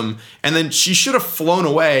awesome. And then she should have flown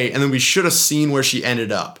away, and then we should have seen where she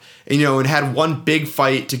ended up. And had one big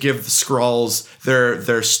fight to give the Skrulls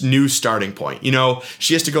their new starting point.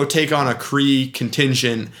 She has to go take on a Kree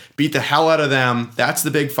contingent, beat the hell out of them. That's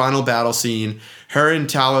the big final battle scene. Her and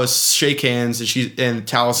Talos shake hands, and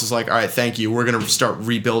Talos is like, all right, thank you. We're going to start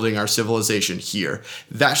rebuilding our civilization here.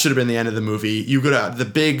 That should have been the end of the movie. You would have had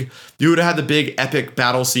the big epic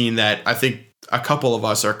battle scene that I think a couple of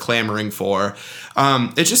us are clamoring for.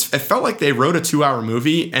 It felt like they wrote a 2-hour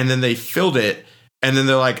movie and then they filled it. And then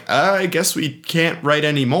they're like, I guess we can't write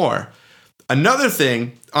any more. Another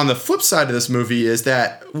thing on the flip side of this movie is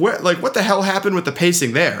that what the hell happened with the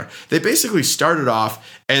pacing there? They basically started off,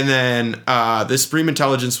 and then the Supreme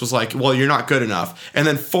Intelligence was like, well, you're not good enough. And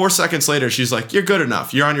then 4 seconds later, she's like, you're good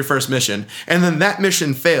enough. You're on your first mission. And then that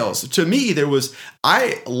mission fails. To me,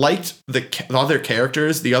 I liked the other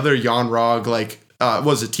characters, the other Yon-Rogg,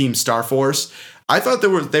 was a Team Star Force. I thought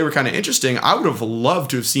they were kind of interesting. I would have loved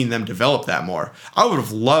to have seen them develop that more. I would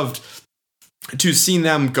have loved to have seen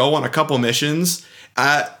them go on a couple missions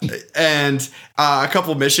and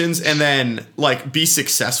then like be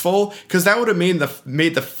successful, because that would have made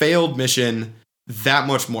the failed mission that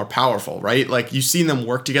much more powerful, right? Like, you've seen them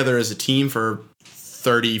work together as a team for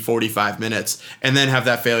 30, 45 minutes and then have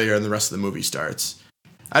that failure and the rest of the movie starts.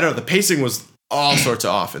 I don't know. The pacing was all sorts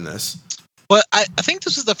of off in this. Well, I think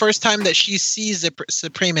this is the first time that she sees the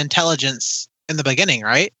Supreme Intelligence in the beginning,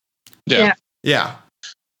 right? Yeah.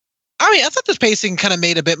 I mean, I thought this pacing kind of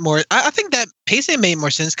made a bit more. I think that pacing made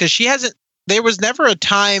more sense because there was never a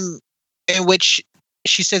time in which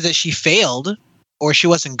she said that she failed or she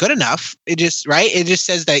wasn't good enough. It just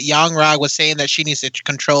says that Yon-Rogg was saying that she needs to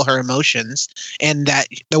control her emotions, and that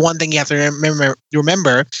the one thing you have to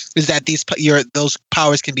remember is that those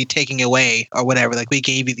powers can be taken away or whatever. Like, we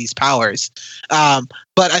gave you these powers. But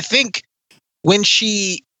I think when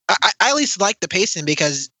I at least like the pacing,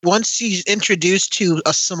 because once she's introduced to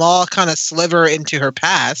a small kind of sliver into her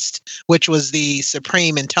past, which was the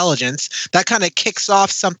Supreme Intelligence, that kind of kicks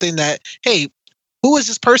off something that, hey, who is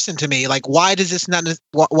this person to me? Like, why does this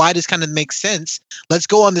kind of make sense? Let's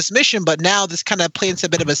go on this mission. But now this kind of plants a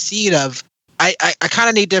bit of a seed of, I kind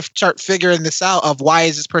of need to start figuring this out of why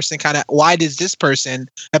does this person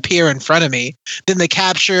appear in front of me? Then the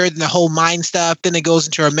capture, then the whole mind stuff, then it goes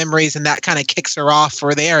into her memories, and that kind of kicks her off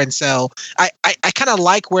for there. And so I kind of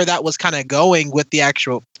like where that was kind of going with the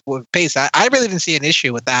actual pace. I really didn't see an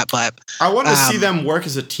issue with that, but I want to see them work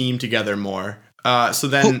as a team together more. So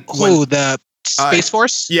then the Space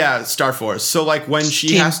Force? Yeah, Star Force. So like when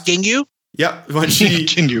she has Ginyu? Yep, when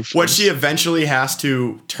she eventually has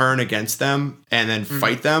to turn against them and then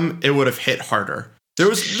fight them, it would have hit harder. There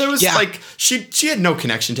was like she had no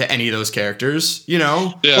connection to any of those characters, Yeah,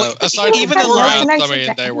 well, aside even from the line, I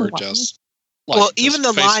mean, they were just. Even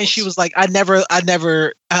the line, she was like, "I never,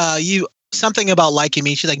 something about liking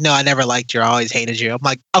me. She's like, no, I never liked you. I always hated you. I'm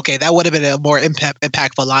like, okay, that would have been a more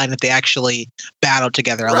impactful line if they actually battled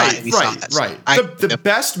together a lot. Right. The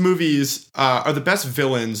best movies or the best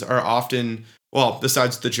villains are often, well,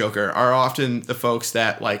 besides the Joker, are often the folks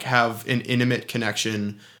that like have an intimate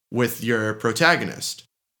connection with your protagonist.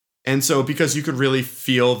 And so because you could really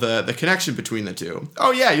feel the connection between the two.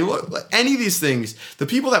 Oh yeah, you look like any of these things, the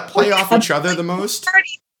people that play off each other the most. I've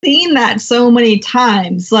already seen that so many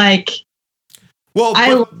times. Like, well,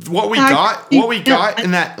 what we got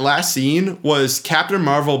in that last scene was Captain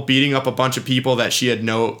Marvel beating up a bunch of people that she had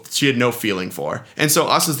no feeling for. And so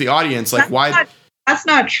us as the audience, like, that's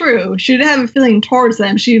not true. She didn't have a feeling towards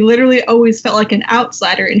them. She literally always felt like an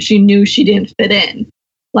outsider, and she knew she didn't fit in.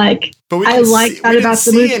 Like, I like that about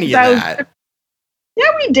the movie. Any of that. Yeah,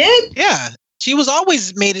 we did. Yeah, she was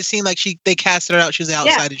always made it seem like they casted her out. She was the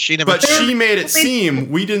outsider. Yeah. But she made it seem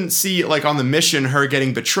we didn't see like on the mission her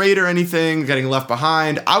getting betrayed or anything, getting left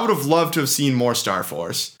behind. I would have loved to have seen more Star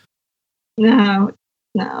Force. No.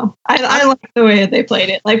 I like the way that they played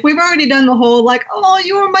it. Like, we've already done the whole, like, oh,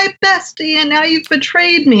 you were my bestie and now you've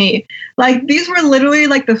betrayed me. Like, these were literally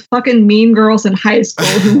like the fucking mean girls in high school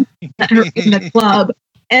who met her in the club.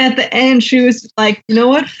 And at the end, she was like, you know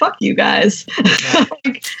what? Fuck you guys.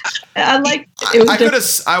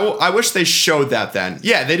 I wish they showed that then.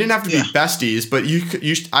 Yeah, they didn't have to be besties, but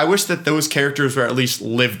I wish that those characters were at least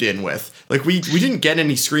lived in with. Like, we didn't get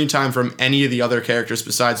any screen time from any of the other characters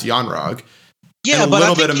besides Yon-Rogg. Yeah, and a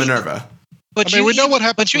little bit of Minerva. But we know what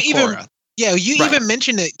happened to Korra. Yeah, you even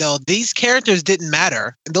mentioned it, though. These characters didn't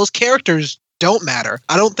matter. Those characters don't matter.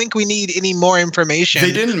 I don't think we need any more information.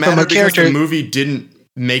 They didn't matter because the movie didn't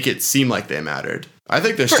make it seem like they mattered. I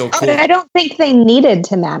think they're still cool. I don't think they needed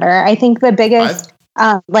to matter. I think the biggest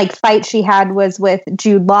fight she had was with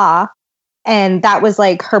Jude Law, and that was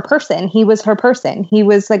like her person. He was her person. He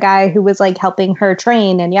was the guy who was like helping her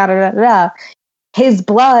train and yada yada yada. His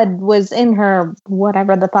blood was in her,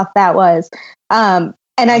 whatever the fuck that was. And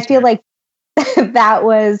I feel like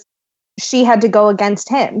she had to go against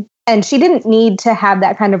him. And she didn't need to have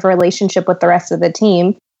that kind of relationship with the rest of the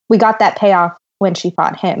team. We got that payoff when she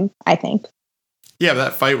fought him, I think. Yeah, but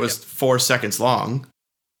that fight was 4 seconds long.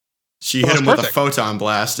 She hit him with a photon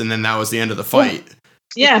blast, and then that was the end of the fight.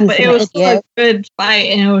 Yeah, but it was a good fight,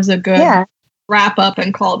 and it was a good wrap up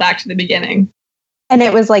and call back to the beginning. And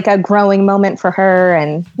it was like a growing moment for her,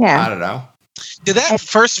 and I don't know. Did that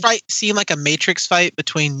first fight seem like a Matrix fight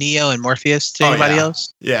between Neo and Morpheus to anybody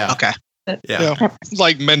else? Yeah. Okay. Yeah.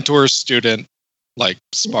 Like mentor-student, like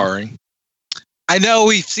sparring. I know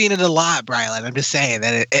we've seen it a lot, Brylan. I'm just saying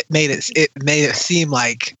that it made it seem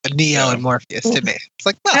like Neo and Morpheus to me. It's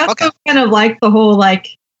like, I also kind of like the whole,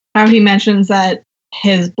 like, how he mentions that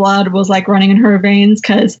his blood was like running in her veins,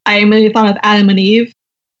 because I immediately thought of Adam and Eve.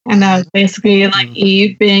 And that was basically like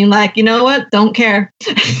Eve being like, you know what? Don't care.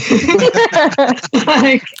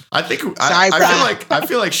 I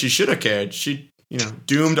feel like she should have cared. She,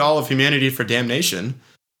 doomed all of humanity for damnation.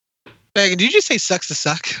 Megan, did you just say sucks to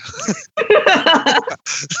suck?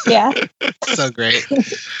 Yeah. So great.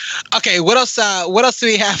 Okay, what else do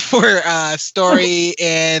we have for story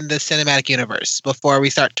in the cinematic universe before we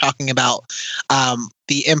start talking about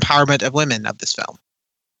the empowerment of women of this film?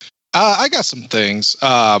 I got some things.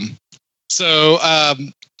 I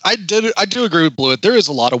do agree with Blewett. There is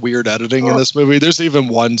a lot of weird editing in this movie. There's even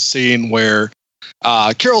one scene where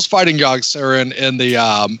Carol's fighting Yogg-Saron in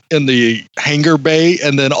the hangar bay,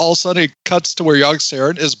 and then all of a sudden it cuts to where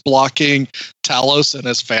Yogg-Saron is blocking Talos and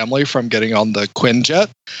his family from getting on the Quinjet.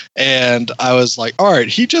 And I was like, all right,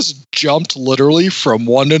 he just jumped literally from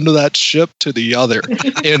one end of that ship to the other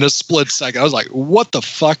in a split second. I was like, what the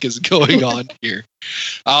fuck is going on here?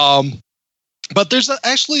 But there's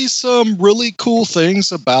actually some really cool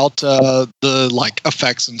things about the like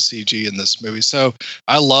effects and CG in this movie. So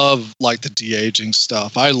I love like the de-aging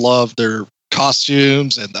stuff. I love their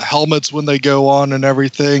costumes and the helmets when they go on and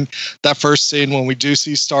everything. That first scene when we do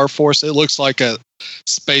see Star Force, it looks like a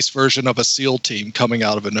space version of a SEAL team coming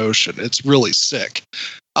out of an ocean. It's really sick.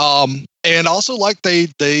 And also, like, they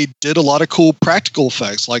did a lot of cool practical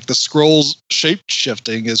effects, like the scrolls shape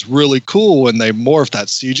shifting is really cool when they morph. That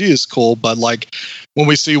CG is cool, but like when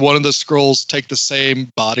we see one of the scrolls take the same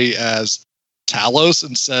body as Talos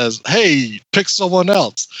and says, "Hey, pick someone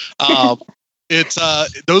else." It's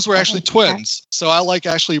those were actually twins, so I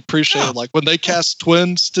actually appreciate like when they cast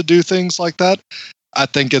twins to do things like that. I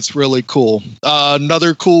think it's really cool.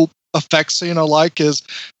 Another cool effect scene I like is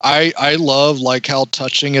I love like how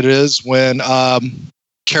touching it is when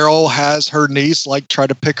Carol has her niece like try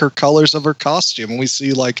to pick her colors of her costume, and we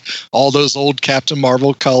see like all those old Captain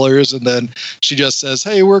Marvel colors, and then she just says,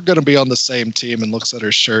 "Hey, we're going to be on the same team," and looks at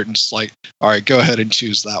her shirt and it's like, "All right, go ahead and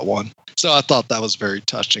choose that one." So I thought that was very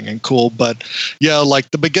touching and cool. But yeah, like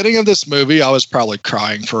the beginning of this movie, I was probably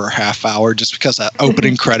crying for a half hour just because that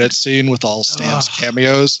opening credit scene with all Stan's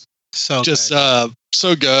cameos, So just good.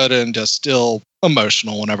 so good, and just still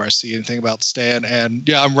emotional whenever I see anything about Stan. And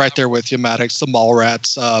yeah, I'm right there with you, Maddox. The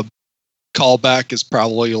Mallrats callback is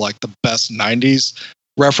probably like the best 90s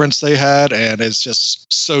reference they had, and it's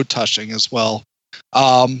just so touching as well.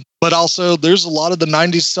 But also, there's a lot of the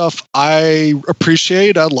 90s stuff I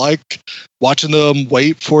appreciate. I like watching them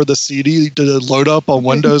wait for the CD to load up on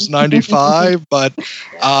Windows 95, but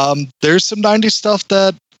there's some 90s stuff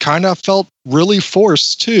that kind of felt really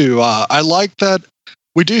forced too. I like that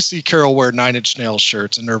we do see Carol wear Nine Inch Nails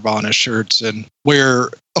shirts and Nirvana shirts and wear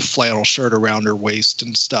a flannel shirt around her waist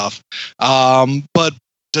and stuff. But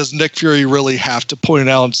does Nick Fury really have to point it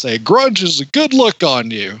out and say, grunge is a good look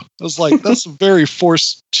on you? I was like, that's a very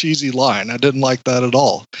forced, cheesy line. I didn't like that at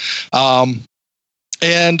all.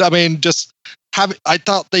 And I mean, I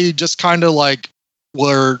thought they just kind of like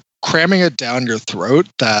were cramming it down your throat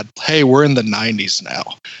that, hey, we're in the 90s now.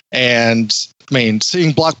 And I mean,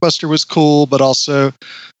 seeing Blockbuster was cool, but also,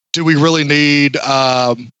 do we really need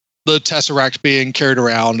the Tesseract being carried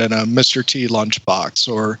around in a Mr. T lunchbox?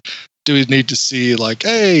 Or do we need to see like,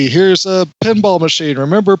 hey, here's a pinball machine.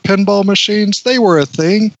 Remember pinball machines? They were a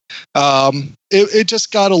thing. It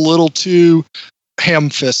just got a little too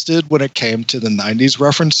ham-fisted when it came to the 90s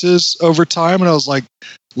references over time. And I was like,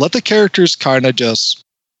 let the characters kind of just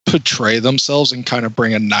portray themselves and kind of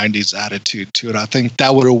bring a 90s attitude to it. I think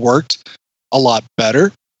that would have worked a lot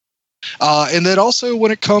better. And then also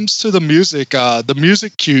when it comes to the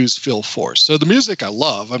music cues feel forced. So the music I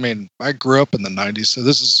love. I mean, I grew up in the 90s, so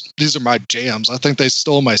these are my jams. I think they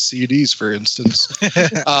stole my CDs, for instance.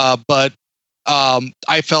 But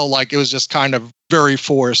I felt like it was just kind of very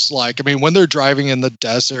forced. Like, I mean, when they're driving in the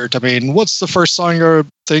desert, I mean, what's the first song you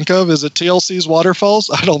think of? Is it TLC's Waterfalls?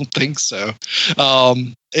 I don't think so.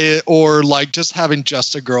 Or like just having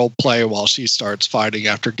Just a Girl play while she starts fighting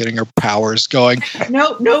after getting her powers going.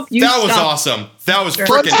 Nope. That was awesome. That was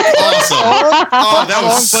freaking awesome. Oh, that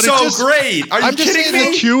was so great. Are you kidding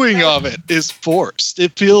me? The cueing of it is forced.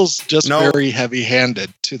 It feels just very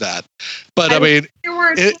heavy-handed to that. But I mean, you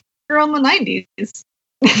were girl in the 90s.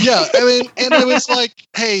 Yeah, I mean, and it was like,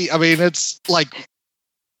 hey, I mean, it's like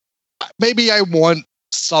maybe I want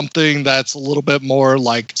something that's a little bit more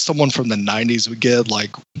like someone from the 90s would get.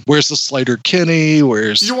 Like, where's the Slater Kinney?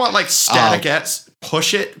 Where's you want like Static X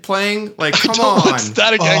Push It playing? Like, come on,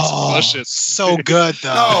 Static X Push It. So good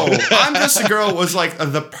though. No, I'm Just a Girl was like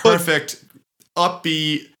the perfect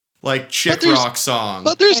upbeat like chick rock song.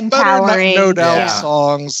 But there's better No Doubt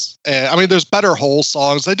songs. I mean, there's better Hole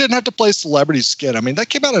songs. They didn't have to play Celebrity Skin. I mean, that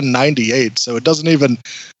came out in 98, so it doesn't even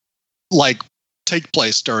like take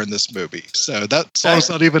place during this movie. So that song's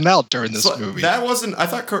not even out during this movie. That wasn't, I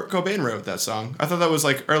thought Kurt Cobain wrote that song. I thought that was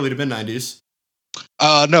like early to mid 90s.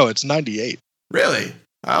 No, it's 98. Really?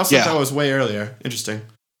 I also thought that was way earlier. Interesting.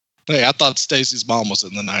 Hey, I thought Stacey's mom was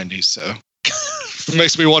in the 90s, so it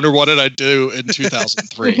makes me wonder, what did I do in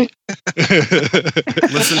 2003?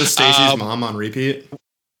 Listen to Stacey's mom on repeat.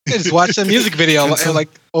 Just watch the music video like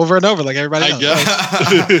over and over, like everybody else.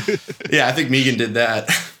 Yeah, I think Megan did that.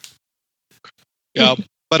 Yeah,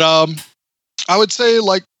 but I would say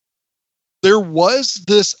like there was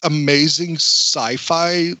this amazing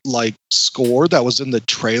sci-fi like score that was in the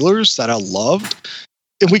trailers that I loved.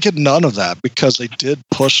 And we get none of that because they did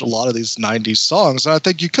push a lot of these 90s songs. And I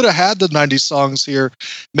think you could have had the 90s songs here.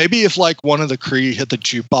 Maybe if like one of the Kree hit the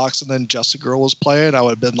jukebox and then Just a Girl was playing, I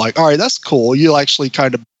would have been like, all right, that's cool. You actually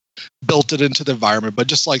kind of built it into the environment. But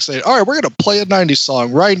just like saying, all right, we're going to play a 90s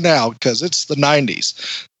song right now because it's the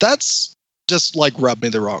 90s. That's just like rubbed me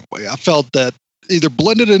the wrong way. I felt that either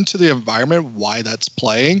blended into the environment why that's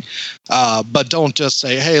playing, but don't just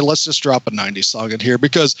say, hey, let's just drop a 90s song in here,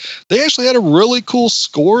 because they actually had a really cool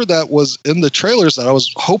score that was in the trailers that I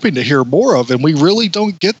was hoping to hear more of, and we really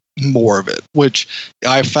don't get more of it, which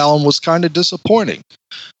I found was kind of disappointing.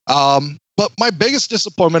 But my biggest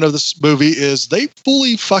disappointment of this movie is they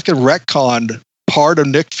fully fucking retconned part of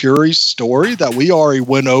Nick Fury's story that we already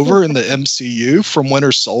went over in the MCU from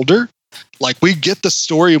Winter Soldier. Like, we get the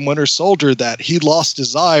story in Winter Soldier that he lost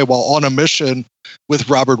his eye while on a mission with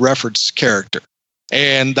Robert Redford's character,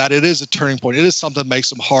 and that it is a turning point. It is something that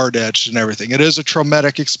makes him hard-edged and everything. It is a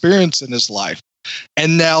traumatic experience in his life.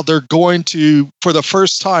 And now they're going to, for the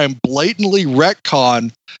first time, blatantly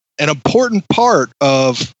retcon an important part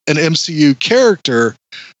of an MCU character,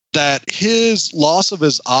 that his loss of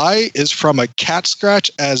his eye is from a cat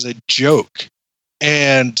scratch as a joke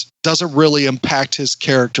and doesn't really impact his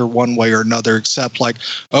character one way or another, except like,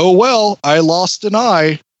 oh, well, I lost an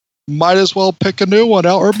eye. Might as well pick a new one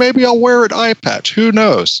out, or maybe I'll wear an eye patch. Who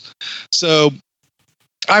knows? So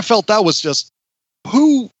I felt that was just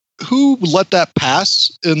who let that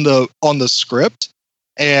pass on the script,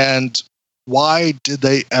 and why did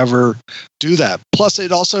they ever do that? Plus,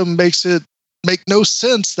 it also makes it make no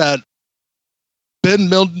sense that Ben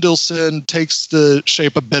Mendelsohn takes the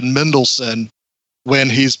shape of Ben Mendelsohn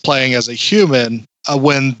when he's playing as a human,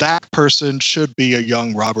 when that person should be a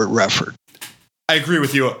young Robert Redford. I agree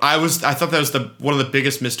with you. I thought that was one of the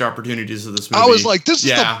biggest missed opportunities of this movie. I was like, this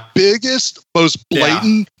is the biggest, most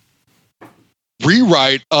blatant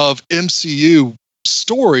rewrite of MCU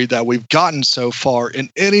story that we've gotten so far in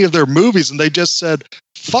any of their movies. And they just said,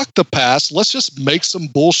 fuck the past. Let's just make some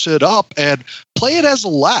bullshit up and play it as a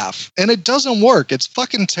laugh. And it doesn't work. It's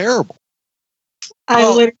fucking terrible. I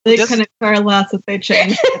literally couldn't care less if they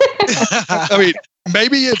changed it. I mean,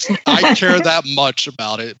 maybe I care that much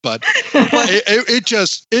about it, but it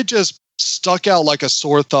just stuck out like a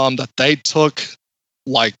sore thumb that they took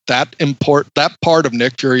like that part of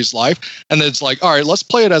Nick Fury's life, and it's like, all right, let's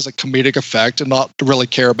play it as a comedic effect and not really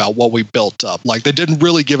care about what we built up. Like, they didn't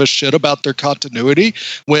really give a shit about their continuity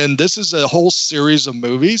when this is a whole series of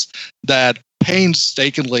movies that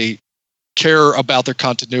painstakingly care about their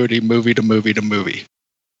continuity movie to movie to movie.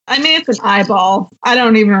 I mean, it's an eyeball. I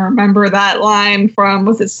don't even remember that line from,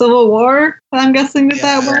 was it Civil War? I'm guessing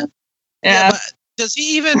that was. Yeah. Does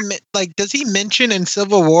he mention in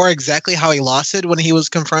Civil War exactly how he lost it when he was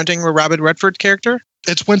confronting the Robert Redford character?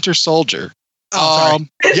 It's Winter Soldier. Don't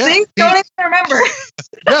even remember.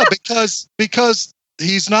 Yeah, because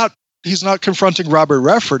he's not confronting Robert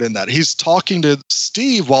Redford in that. He's talking to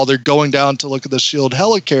Steve while they're going down to look at the SHIELD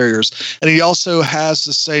helicarriers. And he also has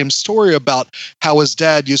the same story about how his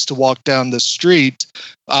dad used to walk down the street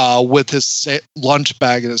with his lunch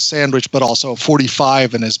bag and his sandwich, but also a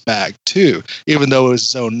 45 in his bag too, even though it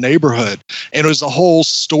was his own neighborhood. And it was a whole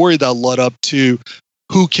story that led up to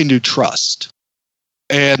who can you trust?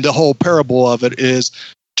 And the whole parable of it is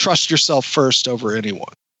trust yourself first over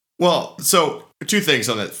anyone. Well, so two things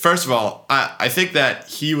on that. First of all, I think that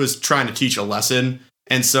he was trying to teach a lesson.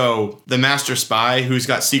 And so the master spy who's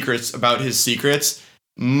got secrets about his secrets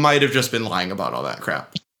might have just been lying about all that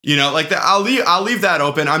crap. You know, like that. I'll leave that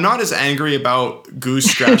open. I'm not as angry about Goose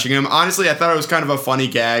scratching him. Honestly, I thought it was kind of a funny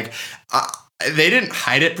gag. They didn't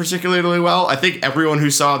hide it particularly well. I think everyone who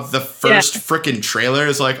saw the first frickin' trailer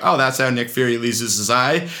is like, oh, that's how Nick Fury loses his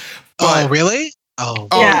eye. But, oh, really? Oh,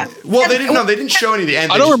 yeah. Well, they didn't show any of the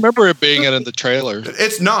end. I don't remember it being in the trailer.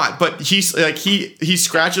 It's not, but he's like he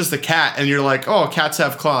scratches the cat, and you're like, oh, cats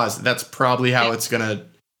have claws. That's probably how it's gonna.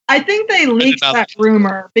 I think they leaked that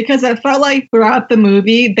rumor because it felt like throughout the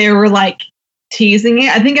movie they were like teasing it.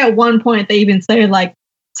 I think at one point they even say like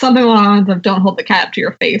something along the lines of "Don't hold the cat up to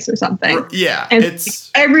your face" or something. Yeah, and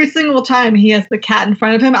it's every single time he has the cat in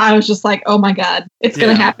front of him, I was just like, oh my god, it's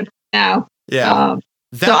gonna happen now. Yeah.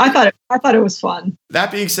 So I thought it was fun.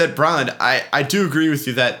 That being said, Brian, I do agree with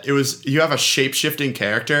you that you have a shape-shifting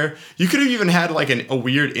character. You could have even had like a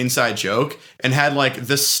weird inside joke and had like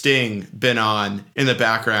the Sting been on in the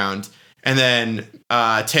background, and then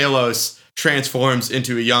Talos transforms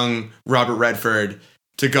into a young Robert Redford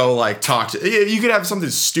to go like talk to. You could have something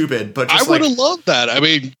stupid, but just I would have loved that. I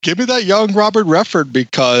mean, give me that young Robert Redford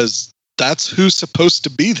because that's who's supposed to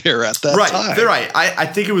be there at that time. They're right. I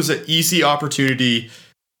think it was an easy opportunity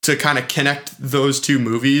to kind of connect those two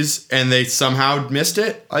movies, and they somehow missed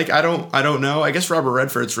it. Like, I don't know. I guess Robert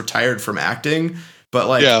Redford's retired from acting, but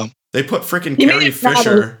like they put freaking Carrie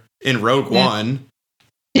Fisher in Rogue One.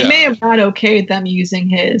 He may have not okayed them using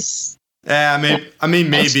his. Yeah,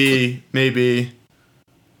 maybe.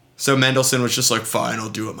 So Mendelsohn was just like, fine, I'll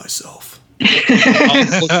do it myself.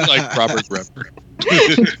 I'll look like Robert Redford.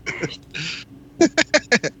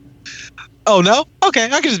 Oh no? Okay, I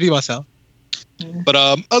can just be myself. But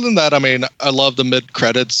other than that, I mean, I love the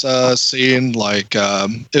mid-credits scene. Like,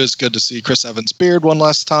 it was good to see Chris Evans' beard one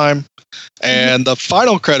last time. And the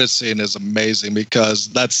final credits scene is amazing because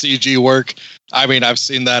that CG work, I mean, I've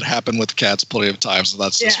seen that happen with cats plenty of times, so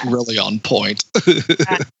that's just really on point.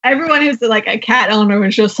 Everyone who's like a cat owner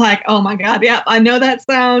was just like, oh my god, yeah, I know that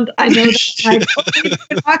sound. I know that. Like,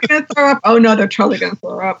 they're not going to throw up. Oh no, they're totally going to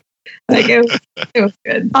throw up. Like it was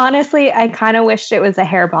good. Honestly, I kind of wished it was a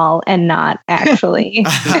hairball and not actually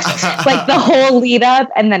like the whole lead up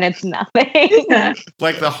and then it's nothing.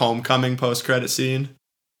 Like the homecoming post-credit scene.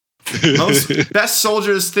 Best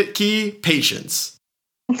soldiers key, patience.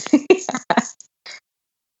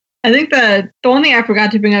 I think the one thing I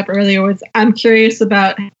forgot to bring up earlier was I'm curious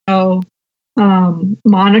about how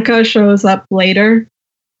Monica shows up later.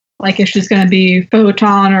 Like if she's going to be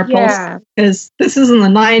Photon or Pulse. Because this is in the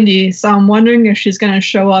 90s, so I'm wondering if she's going to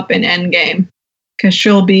show up in Endgame. Because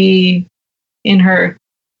she'll be in her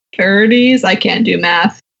 30s. I can't do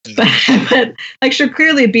math. But like she'll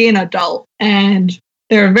clearly be an adult. And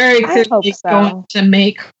they're very clearly going to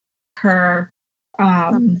make her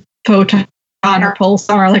Photon or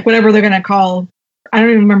Pulsar, like whatever they're going to call. I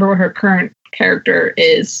don't even remember what her current character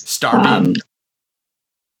is. Starbeam.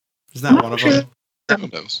 Isn't that one of them?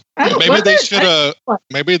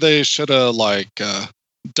 Maybe they should have like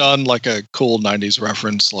done like a cool 90s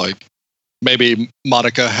reference, like maybe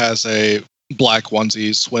Monica has a black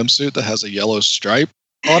onesie swimsuit that has a yellow stripe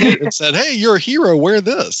on it and said, "Hey, you're a hero, wear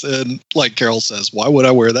this." And like Carol says, "Why would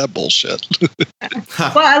I wear that bullshit?"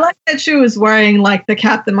 Well, I like that she was wearing like the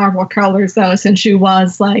Captain Marvel colors though, since she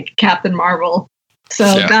was like Captain Marvel. So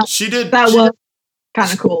that was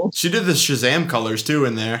kind of cool. She did the Shazam colors too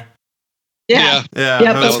in there. Yeah,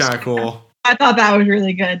 that was kind of cool. I thought that was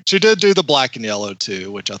really good. She did do the black and yellow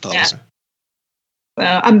too, which I thought was.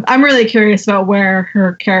 So I'm really curious about where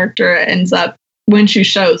her character ends up when she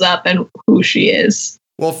shows up and who she is.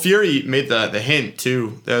 Well, Fury made the hint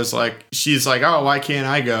too. That was like she's like, "Oh, why can't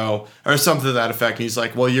I go?" or something to that effect. And he's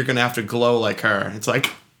like, "Well, you're gonna have to glow like her." It's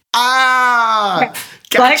like,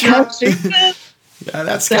 gotcha. Yeah,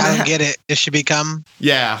 that's. I don't get it. Does she become?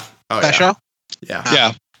 Special.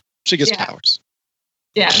 Yeah. She gets powers.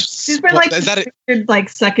 Yeah, she's been like like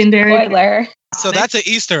secondary. Spoiler. So that's an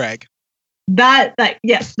Easter egg. That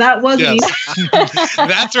was. Yes.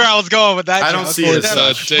 That's where I was going with that. I don't see it.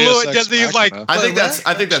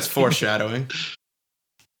 I think that's foreshadowing.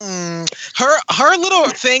 Her little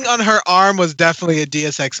thing on her arm was definitely a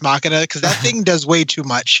Deus Ex Machina because that thing does way too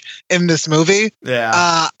much in this movie. Yeah.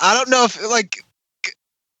 I don't know if like.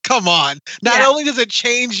 Come on! Not only does it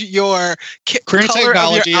change your green color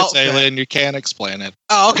technology, of your it's alien. You can't explain it.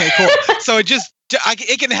 Oh, okay, cool. So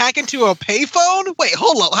it can hack into a payphone. Wait,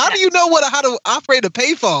 hold on. How do you know how to operate a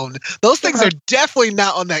payphone? Those things are definitely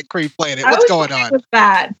not on that Kree planet. What's going on? With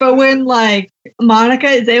that, but when like Monica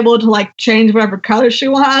is able to like change whatever color she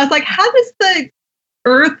wants, I was like, how does the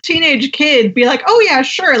Earth teenage kid be like, "Oh yeah,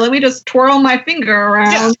 sure, let me just twirl my finger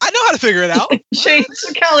around"? Yeah, I know how to figure it out. Change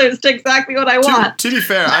the colors to exactly what I want. To be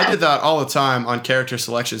fair, I did that all the time on character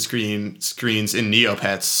selection screens in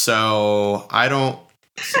Neopets, so I don't.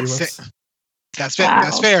 That's fair. Wow.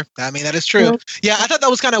 That's fair. I mean, that is true. Yeah, I thought that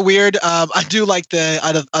was kind of weird. I do like the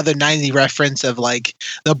other 90 reference of like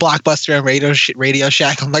the Blockbuster and Radio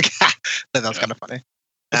Shack. I'm like, that was kind of funny.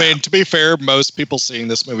 I mean, to be fair, most people seeing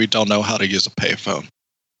this movie don't know how to use a payphone.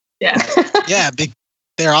 Yeah. Yeah,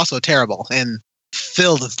 they're also terrible and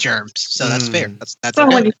filled with germs. So that's fair. That's so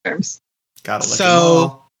many germs. Gotta look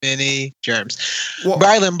so many germs. Well,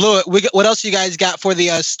 Brylan, Blewett, what else you guys got for the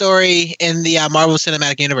story in the Marvel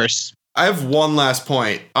Cinematic Universe? I have one last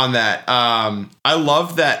point on that. I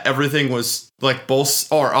love that everything was like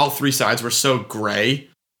all three sides were so gray.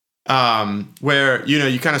 Where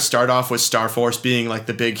you kind of start off with Star Force being like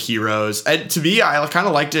the big heroes. And to me, I kind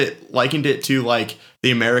of likened it to like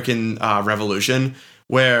the American Revolution,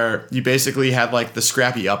 where you basically had like the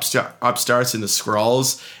scrappy upstarts and the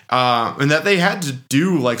Skrulls, and that they had to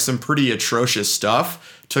do like some pretty atrocious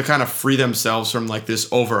stuff to kind of free themselves from like this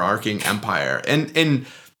overarching empire. And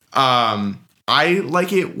I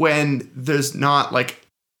like it when there's not like,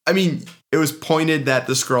 I mean, it was pointed that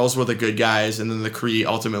the Skrulls were the good guys and then the Kree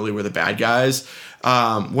ultimately were the bad guys.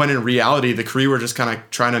 When in reality, the Kree were just kind of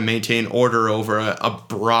trying to maintain order over a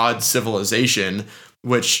broad civilization,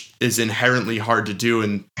 which is inherently hard to do.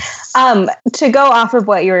 And to go off of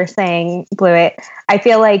what you were saying, Blewett, I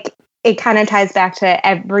feel like it kind of ties back to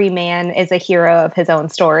every man is a hero of his own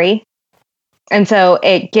story. And so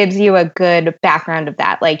it gives you a good background of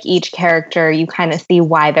that. Like each character, you kind of see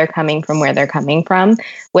why they're coming from where they're coming from,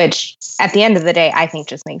 which at the end of the day, I think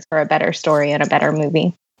just makes for a better story and a better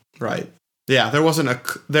movie. Right. Yeah. There wasn't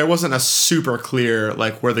a super clear,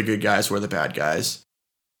 like, we're the good guys, we're the bad guys.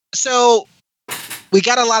 So we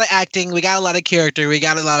got a lot of acting, we got a lot of character, we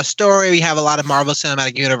got a lot of story, we have a lot of Marvel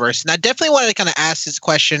Cinematic Universe. And I definitely wanted to kind of ask this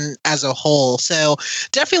question as a whole. So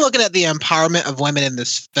definitely looking at the empowerment of women in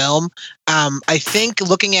this film, I think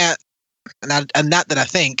looking at, and not that I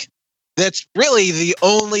think, that's really the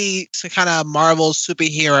only kind of Marvel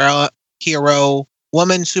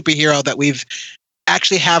woman superhero that we've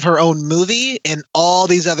actually have her own movie in all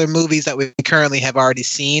these other movies that we currently have already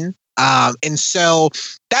seen. And so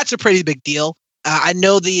that's a pretty big deal. I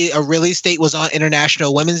know the release date was on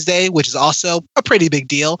International Women's Day, which is also a pretty big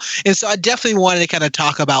deal, and so I definitely wanted to kind of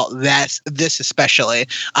talk about this especially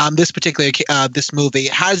this particular this movie.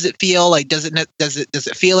 How does it feel? Like, does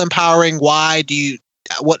it feel empowering? Why do you?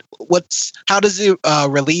 How does it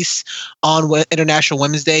release on International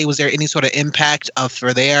Women's Day? Was there any sort of impact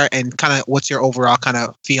for there, and kind of what's your overall kind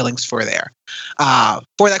of feelings for there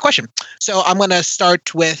for that question? So I'm going to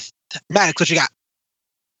start with Maddox. What you got?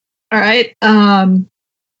 All right.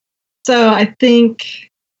 So I think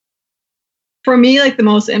for me, like the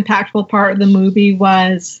most impactful part of the movie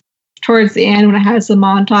was towards the end when it has the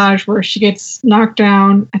montage where she gets knocked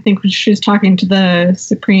down. I think when she's talking to the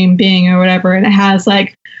Supreme Being or whatever, and it has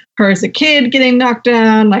like her as a kid getting knocked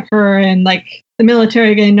down, like her and like the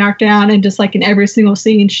military getting knocked down, and just like in every single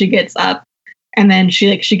scene she gets up, and then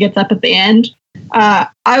she gets up at the end.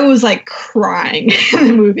 I was like crying in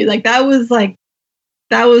the movie. Like that was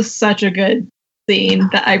such a good scene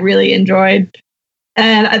that I really enjoyed.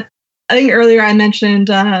 And I think earlier I mentioned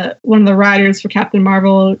one of the writers for Captain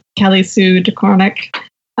Marvel, Kelly Sue DeCornick.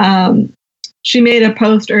 She made a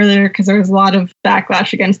post earlier because there was a lot of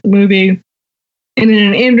backlash against the movie. And in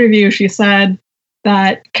an interview, she said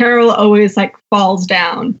that Carol always like falls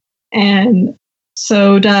down, and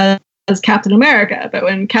so does Captain America. But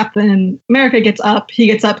when Captain America gets up, he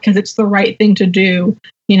gets up because it's the right thing to do,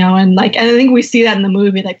 you know. And I think we see that in the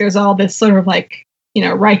movie. Like there's all this sort of like, you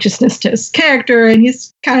know, righteousness to his character, and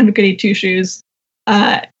he's kind of a goody two shoes.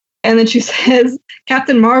 And then she says,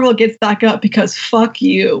 Captain Marvel gets back up because fuck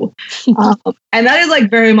you. And that is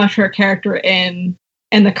like very much her character in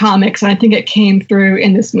the comics. And I think it came through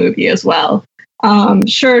in this movie as well.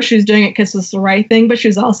 Sure, she's doing it because it's the right thing, but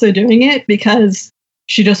she's also doing it because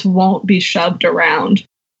she just won't be shoved around.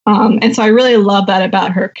 And so I really love that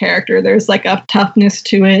about her character. There's like a toughness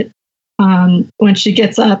to it. When she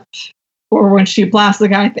gets up, or when she blasts the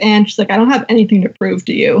guy at the end, she's like, I don't have anything to prove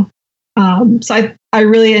to you. So I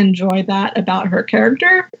really enjoy that about her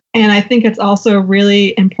character. And I think it's also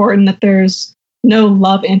really important that there's no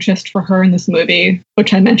love interest for her in this movie,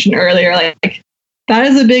 which I mentioned earlier. Like that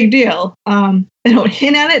is a big deal. They don't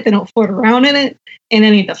hint at it. They don't float around in it. In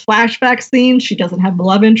any of the flashback scenes, she doesn't have a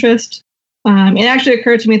love interest. It actually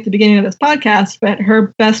occurred to me at the beginning of this podcast, but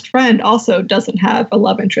her best friend also doesn't have a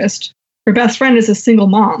love interest. Her best friend is a single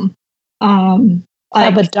mom. Of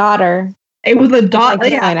a daughter. It was a daughter.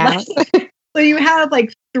 Yeah. So you have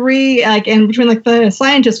like three, like, and between like the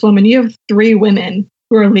scientist woman, you have three women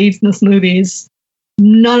who are leads in this movies.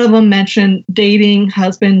 None of them mention dating,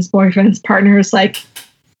 husbands, boyfriends, partners. Like,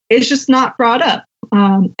 it's just not brought up.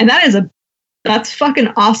 And that's fucking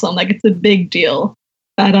awesome. Like, it's a big deal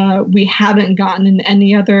that we haven't gotten in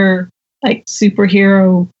any other like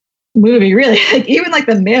superhero movie, really. Like, even like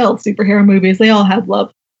the male superhero movies, they all have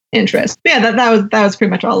love interest. But yeah, that was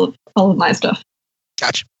pretty much all of my stuff.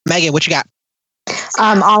 Gotcha. Megan, what you got?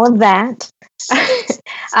 All of that.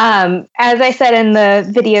 As I said in the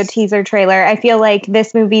video teaser trailer, I feel like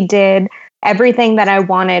this movie did everything that I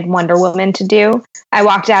wanted Wonder Woman to do. I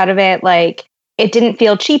walked out of it like it didn't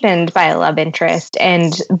feel cheapened by a love interest,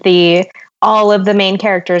 and all of the main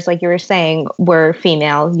characters, like you were saying, were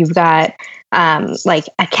female. You've got like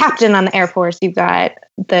a captain on the Air Force. You've got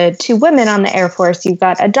the two women on the Air Force. You've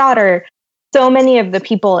got a daughter. So many of the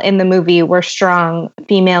people in the movie were strong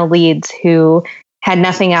female leads who had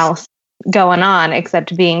nothing else going on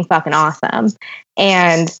except being fucking awesome.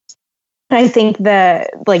 And I think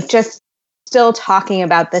just still talking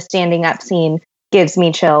about the standing up scene gives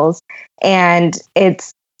me chills. And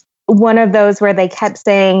it's one of those where they kept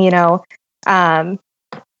saying, you know,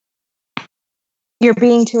 you're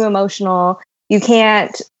being too emotional. You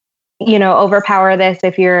can't, you know, overpower this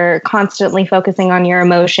if you're constantly focusing on your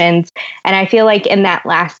emotions. And I feel like in that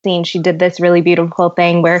last scene, she did this really beautiful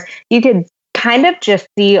thing where you could kind of just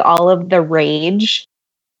see all of the rage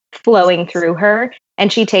flowing through her.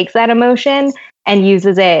 And she takes that emotion and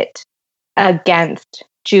uses it against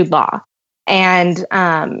Jude Law. And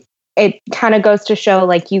it kind of goes to show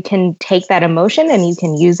like you can take that emotion and you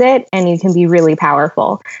can use it and you can be really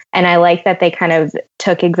powerful. And I like that they kind of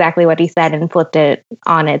took exactly what he said and flipped it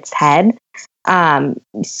on its head.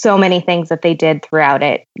 So many things that they did throughout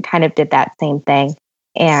it kind of did that same thing.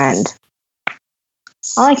 And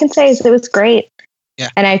all I can say is it was great. Yeah.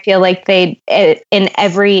 And I feel like in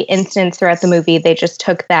every instance throughout the movie, they just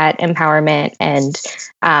took that empowerment and,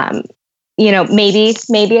 you know, maybe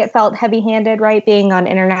it felt heavy-handed, right? Being on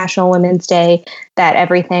International Women's Day, that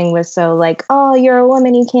everything was so like, oh, you're a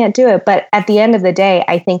woman, you can't do it. But at the end of the day,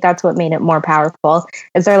 I think that's what made it more powerful.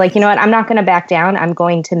 Is they're like, you know what? I'm not going to back down. I'm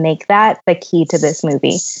going to make that the key to this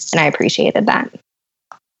movie. And I appreciated that.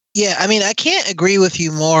 Yeah, I mean, I can't agree with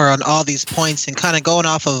you more on all these points, and kind of going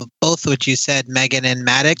off of both what you said, Megan and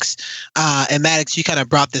Maddox. And Maddox, you kind of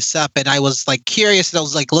brought this up, and I was like curious. And I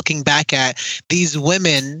was like looking back at these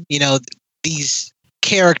women, these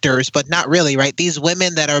characters, but not really, right? These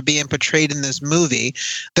women that are being portrayed in this movie,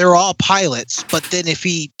 they're all pilots. But then if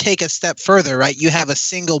we take a step further, right, you have a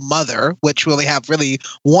single mother, which really have really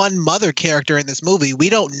one mother character in this movie. We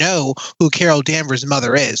don't know who Carol Danvers'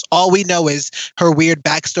 mother is. All we know is her weird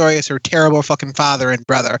backstory is her terrible fucking father and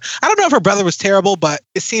brother. I don't know if her brother was terrible, but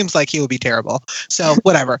it seems like he would be terrible. So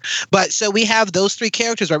whatever. But so we have those three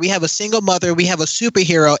characters, right? We have a single mother, we have a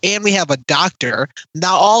superhero, and we have a doctor.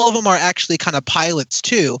 Now all of them are actually kind of pilots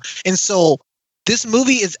too. And so this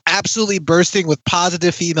movie is absolutely bursting with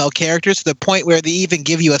positive female characters to the point where they even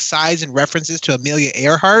give you a size and references to Amelia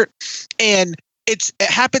Earhart. And it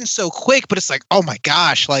happens so quick, but it's like, oh my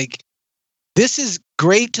gosh, like this is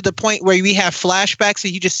great to the point where we have flashbacks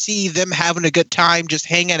and you just see them having a good time, just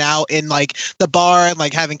hanging out in like the bar and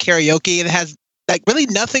like having karaoke. And it has like really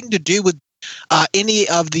nothing to do with any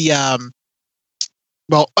of the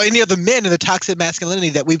any of the men in the toxic masculinity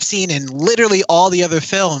that we've seen in literally all the other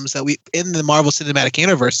films that we in the Marvel Cinematic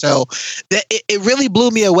Universe. So it really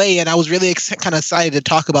blew me away, and I was really kind of excited to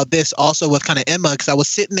talk about this also with kind of Emma, because I was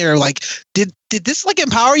sitting there like, did this like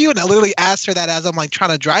empower you? And I literally asked her that as I'm like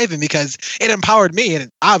trying to drive in, because it empowered me, and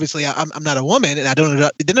obviously I'm not a woman and I don't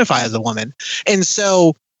identify as a woman, and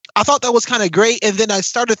so I thought that was kind of great. And then I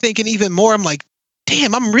started thinking even more. I'm like,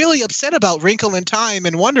 damn, I'm really upset about Wrinkle in Time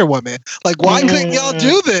and Wonder Woman. Like, why couldn't y'all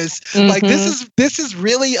do this? Like, this is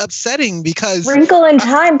really upsetting, because Wrinkle in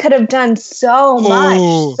Time could have done so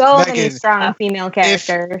much. So Megan, many strong female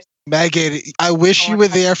characters. Megan, I wish you were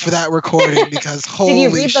there for that recording, because holy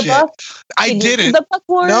shit. Did you read the book? I didn't. The book,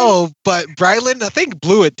 no, but Brylan, I think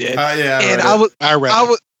Blewett did. Yeah. And I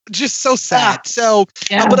read it. Just so sad.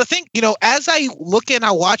 But I think, as I look and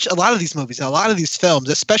I watch a lot of these movies, a lot of these films,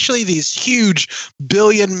 especially these huge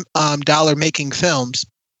billion-dollar making films,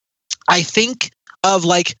 I think of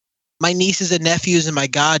like my nieces and nephews and my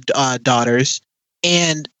daughters,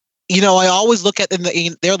 and I always look at them.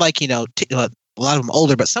 They're like a lot of them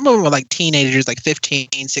older, but some of them are like teenagers, like 15,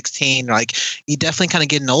 16, like you definitely kind of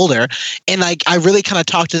getting older. And like, I really kind of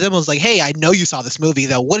talked to them. I was like, hey, I know you saw this movie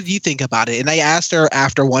though. What did you think about it? And I asked her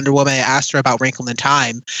after Wonder Woman, I asked her about Wrinkle in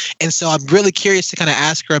Time. And so I'm really curious to kind of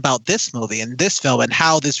ask her about this movie and this film and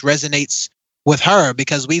how this resonates with her,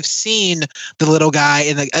 because we've seen the little guy.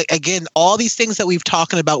 And again, all these things that we've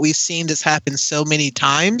talking about, we've seen this happen so many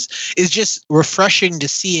times. It's just refreshing to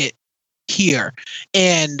see it here.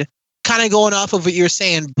 And kind of going off of what you were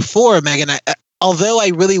saying before, Megan, although I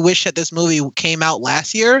really wish that this movie came out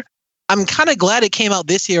last year, I'm kind of glad it came out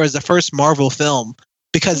this year as the first Marvel film,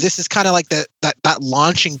 because this is kind of like that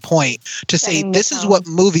launching point to say this is what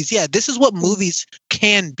movies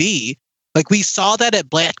can be. Like we saw that at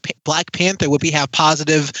Black Panther, where we have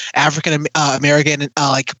positive African American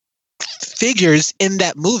like figures in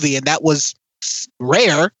that movie, and that was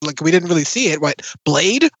rare. Like we didn't really see it. Right?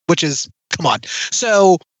 Blade, which is come on,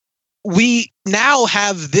 so. We now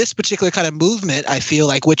have this particular kind of movement, I feel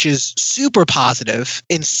like, which is super positive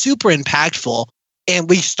and super impactful. And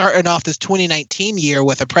we starting off this 2019 year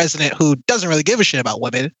with a president who doesn't really give a shit about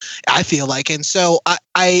women, I feel like. And so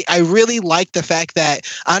I really like the fact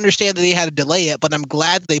that I understand that they had to delay it, but I'm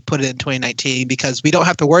glad they put it in 2019, because we don't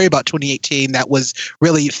have to worry about 2018 that was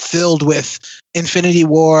really filled with Infinity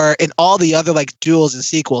War and all the other like duels and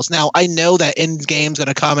sequels. Now, I know that Endgame's going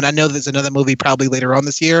to come, and I know there's another movie probably later on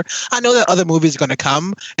this year. I know that other movies are going to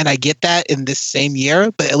come, and I get that in this same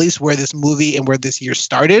year, but at least where this movie and where this year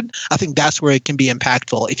started, I think that's where it can be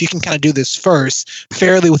impactful. If you can kind of do this first,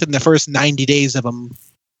 fairly within the first 90 days of them.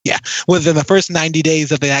 Yeah, within the first 90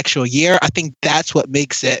 days of the actual year, I think that's what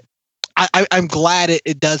makes it. I'm glad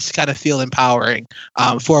it does kind of feel empowering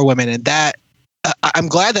for women, and that I'm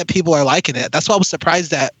glad that people are liking it. That's why I was surprised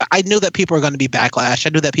that I knew that people are going to be backlash. I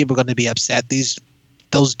knew that people are going to be upset.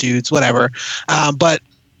 Those dudes, whatever. But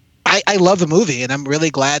I love the movie, and I'm really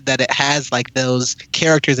glad that it has like those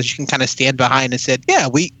characters that you can kind of stand behind and said, yeah,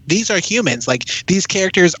 these are humans. Like these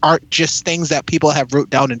characters aren't just things that people have wrote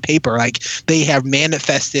down in paper. Like they have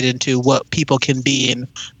manifested into what people can be and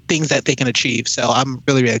things that they can achieve. So I'm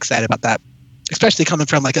really, really excited about that, especially coming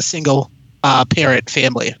from like a single parent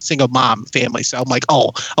family, single mom family. So I'm like,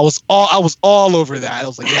 I was all over that. I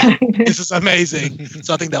was like, yeah, this is amazing.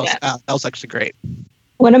 So I think that was actually great.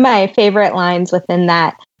 One of my favorite lines within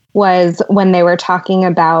that was when they were talking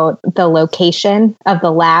about the location of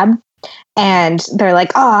the lab, and they're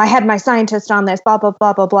like, oh, I had my scientist on this, blah, blah,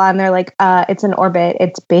 blah, blah, blah. And they're like, it's an orbit.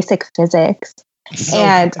 It's basic physics.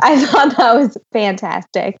 And I thought that was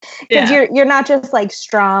fantastic because you're not just like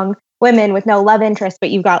strong women with no love interest, but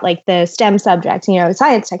you've got like the STEM subjects,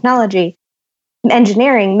 science, technology,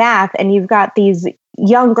 engineering, math, and you've got these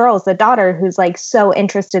young girls, the daughter who's like so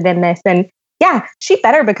interested in this. And yeah, she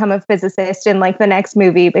better become a physicist in like the next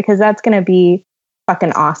movie because that's going to be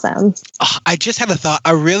fucking awesome. Oh, I just had a thought.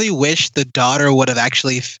 I really wish the daughter would have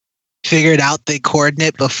actually figured out the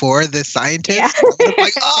coordinate before the scientist. Yeah.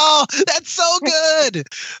 Like, oh, that's so good.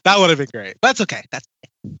 That would have been great. That's okay. That's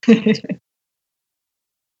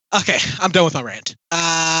okay. I'm done with my rant.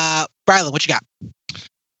 Brylan, what you got?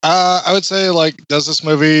 I would say, like, does this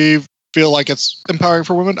movie feel like it's empowering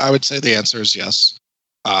for women? I would say the answer is yes.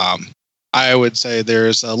 I would say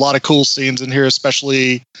there's a lot of cool scenes in here,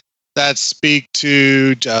 especially that speak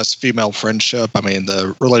to just female friendship. I mean,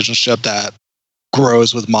 the relationship that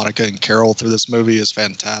grows with Monica and Carol through this movie is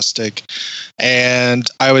fantastic. And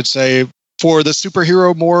I would say for the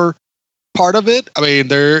superhero more part of it, I mean,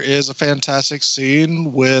 there is a fantastic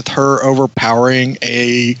scene with her overpowering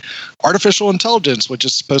a artificial intelligence, which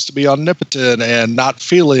is supposed to be omnipotent and not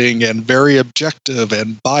feeling and very objective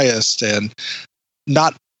and biased and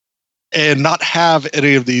not have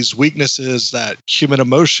any of these weaknesses that human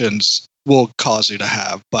emotions will cause you to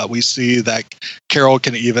have. But we see that Carol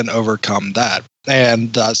can even overcome that.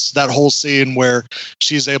 And thus that whole scene where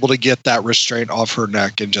she's able to get that restraint off her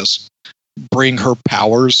neck and just bring her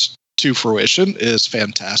powers to fruition is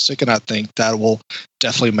fantastic. And I think that will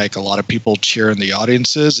definitely make a lot of people cheer in the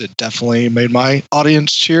audiences. It definitely made my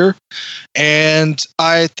audience cheer. And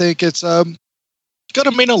I think it's going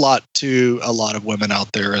to mean a lot to a lot of women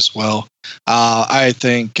out there as well. I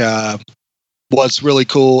think what's really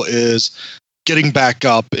cool is getting back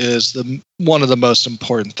up is one of the most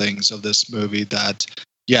important things of this movie. That,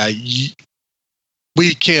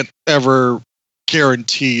 we can't ever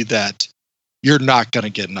guarantee that you're not going to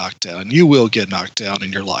get knocked down. You will get knocked down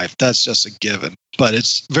in your life. That's just a given. But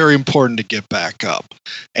it's very important to get back up.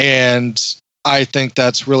 And I think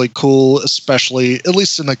that's really cool, especially, at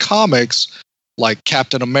least in the comics, like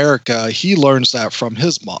Captain America, he learns that from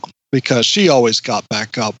his mom because she always got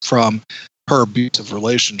back up from her abusive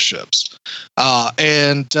relationships.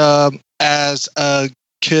 And as a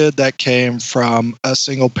kid that came from a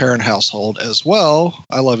single parent household as well,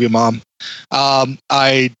 I love you, Mom.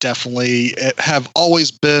 I definitely have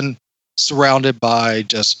always been surrounded by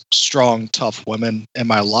just strong, tough women in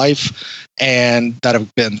my life, and that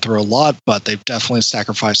have been through a lot, but they've definitely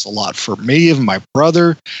sacrificed a lot for me and my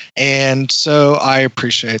brother. And so I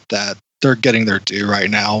appreciate that they're getting their due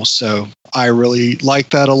right now. So I really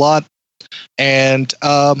like that a lot. And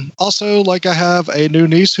also, like, I have a new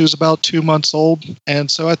niece who's about 2 months old,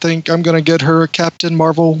 and so I think I'm going to get her a Captain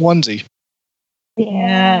Marvel onesie.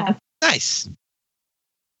 Yeah. Nice.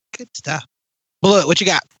 Good stuff. Blue, what you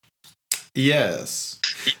got? Yes.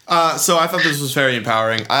 So I thought this was very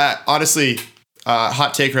empowering. I honestly,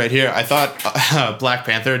 hot take right here. I thought Black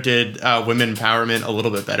Panther did women empowerment a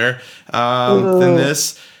little bit better than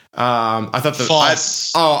this. I thought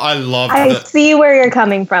I loved. I see where you're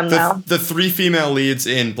coming from, though. The three female leads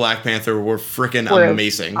in Black Panther were freaking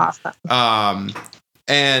amazing. Awesome.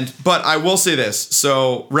 But I will say this: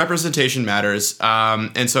 so representation matters.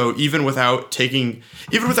 And so even without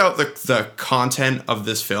the content of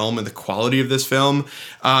this film and the quality of this film,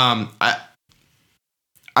 I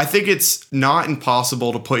think it's not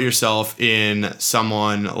impossible to put yourself in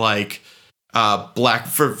someone like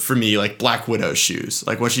for me, like Black Widow's shoes.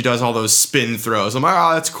 Like when she does all those spin throws, I'm like,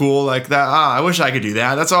 oh, that's cool. Like that. I wish I could do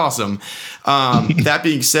that. That's awesome. That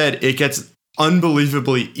being said, it gets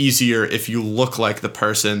unbelievably easier if you look like the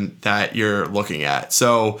person that you're looking at.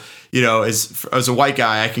 So, as a white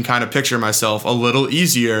guy, I can kind of picture myself a little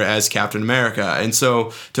easier as Captain America. And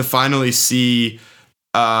so to finally see,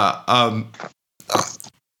 I've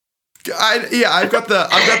got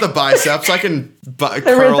the biceps. I can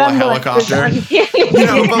curl a helicopter.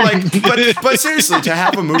 But seriously, to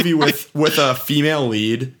have a movie with a female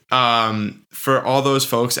lead, for all those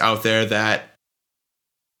folks out there that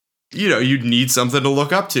you'd need something to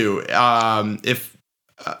look up to. If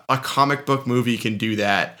a comic book movie can do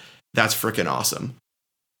that, that's freaking awesome,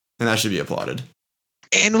 and that should be applauded.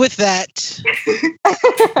 And with that,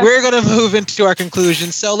 we're going to move into our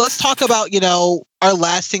conclusion. So let's talk about, our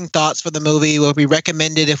lasting thoughts for the movie. What we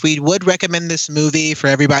recommended, if we would recommend this movie for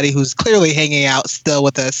everybody who's clearly hanging out still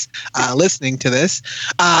with us, listening to this.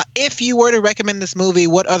 If you were to recommend this movie,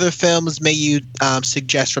 what other films may you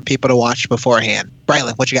suggest for people to watch beforehand?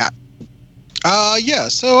 Brylan, what you got?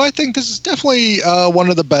 So I think this is definitely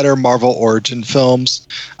one of the better Marvel origin films,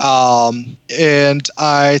 and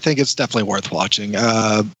I think it's definitely worth watching.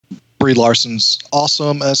 Brie Larson's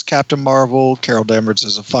awesome as Captain Marvel. Carol Danvers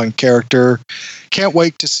is a fun character. Can't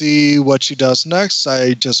wait to see what she does next.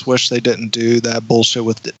 I just wish they didn't do that bullshit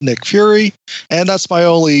with Nick Fury. And that's my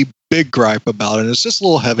only big gripe about it. It's just a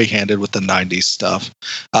little heavy-handed with the 90s stuff.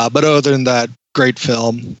 But other than that, great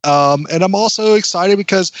film. And I'm also excited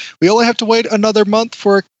because we only have to wait another month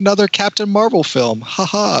for another Captain Marvel film.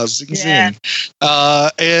 Haha, zing zing.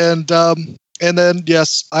 And then,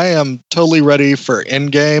 yes, I am totally ready for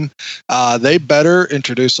Endgame. They better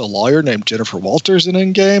introduce a lawyer named Jennifer Walters in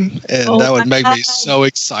Endgame, and that would make me so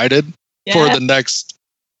excited for the next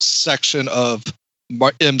section of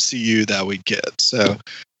MCU that we get. So,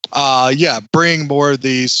 bring more of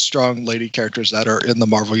these strong lady characters that are in the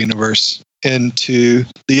Marvel Universe into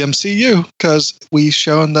the MCU, because we've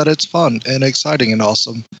shown that it's fun and exciting and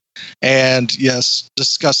awesome. And yes,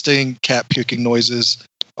 disgusting cat puking noises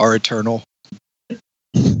are eternal.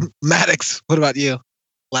 Maddox, what about you?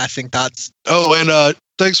 Lasting thoughts? Oh, and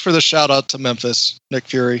thanks for the shout out to Memphis, Nick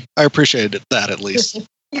Fury. I appreciated that at least.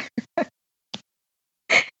 So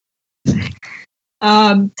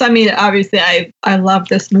I mean, obviously, I love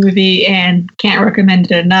this movie and can't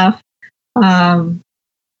recommend it enough.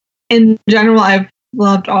 In general, I've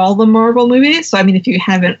loved all the Marvel movies. So I mean, if you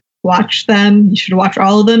haven't watched them, you should watch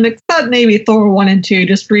all of them, except maybe Thor 1 and 2.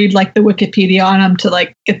 Just read like the Wikipedia on them to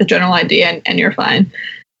like get the general idea, and you're fine.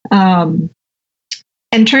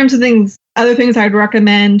 In terms of other things I'd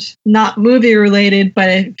recommend, not movie related, but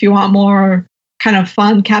if you want more kind of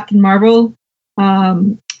fun Captain Marvel,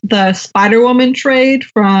 the Spider-Woman trade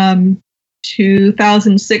from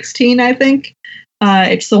 2016, I think.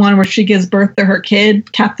 It's the one where she gives birth to her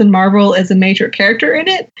kid. Captain Marvel is a major character in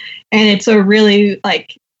it. And it's a really,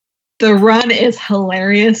 like, the run is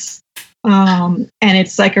hilarious. And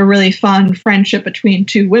it's like a really fun friendship between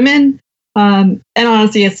two women. And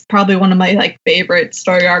honestly, it's probably one of my like favorite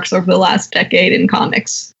story arcs over the last decade in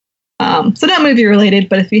comics. So not movie related,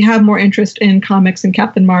 but if you have more interest in comics and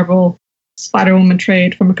Captain Marvel, Spider-Woman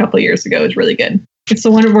trade from a couple of years ago is really good. It's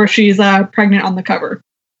the one where she's pregnant on the cover.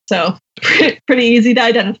 So pretty easy to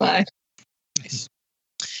identify. Nice.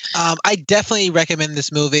 I definitely recommend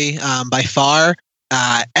this movie by far.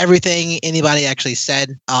 Everything anybody actually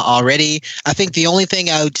said already. I think the only thing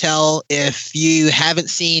I would tell, if you haven't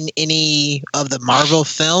seen any of the Marvel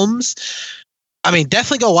films, I mean,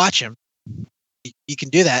 definitely go watch them. You can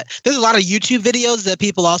do that. There's a lot of YouTube videos that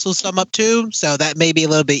people also sum up to, so that may be a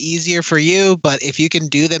little bit easier for you. But if you can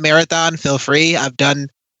do the marathon, feel free. I've done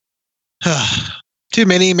too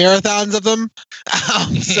many marathons of them.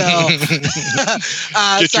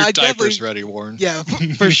 Get your diapers ready, Warren. Yeah,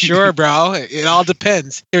 for sure, bro. It all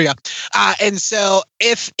depends. Here we go. And so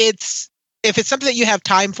if it's something that you have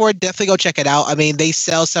time for, definitely go check it out. I mean, they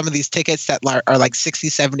sell some of these tickets that are like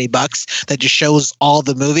 $60-$70 that just shows all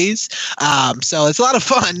the movies. So it's a lot of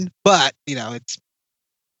fun, but you know, it's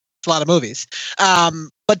a lot of movies.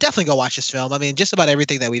 But definitely go watch this film. I mean, just about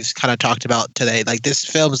everything that we've kind of talked about today, like this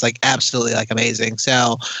film is like absolutely like amazing.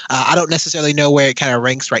 So I don't necessarily know where it kind of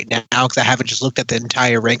ranks right now because I haven't just looked at the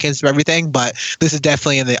entire rankings of everything, but this is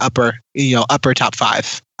definitely in the upper top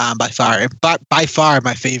 5 by far. But by far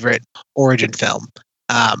my favorite origin film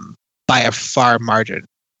by a far margin.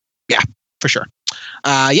 Yeah, for sure.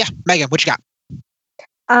 Megan, what you got?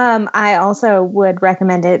 I also would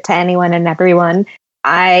recommend it to anyone and everyone.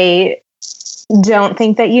 I don't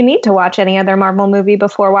think that you need to watch any other Marvel movie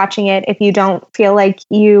before watching it if you don't feel like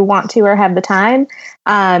you want to or have the time.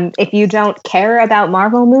 If you don't care about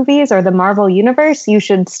Marvel movies or the Marvel universe, you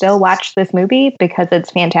should still watch this movie because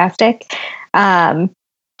it's fantastic. I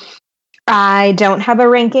don't have a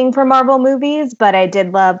ranking for Marvel movies, but I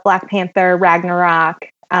did love Black Panther, Ragnarok,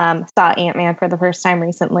 saw Ant-Man for the first time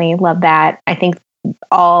recently. Love that. I think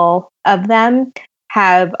all of them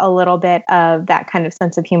have a little bit of that kind of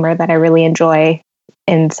sense of humor that I really enjoy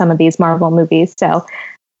in some of these Marvel movies. So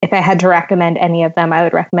if I had to recommend any of them, I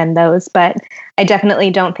would recommend those. But I definitely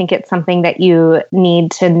don't think it's something that you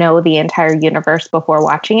need to know the entire universe before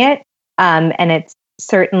watching it. And it's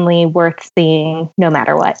certainly worth seeing no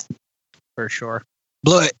matter what. For sure.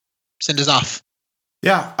 Blewett, send us off.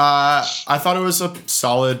 Yeah, I thought it was a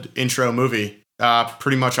solid intro movie.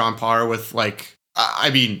 Pretty much on par with like, I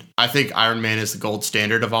mean, I think Iron Man is the gold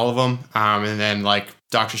standard of all of them. And then like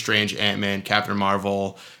Doctor Strange, Ant-Man, Captain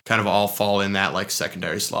Marvel kind of all fall in that like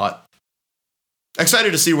secondary slot.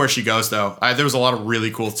 Excited to see where she goes though. There was a lot of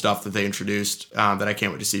really cool stuff that they introduced that I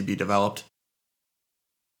can't wait to see be developed.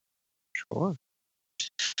 Sure.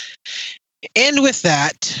 And with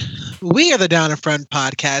that, We are the Down in Front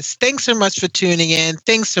podcast. Thanks so much for tuning in.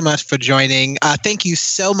 Thanks so much for joining. Thank you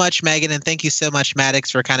so much, Megan, and thank you so much, Maddox,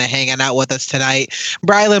 for kind of hanging out with us tonight.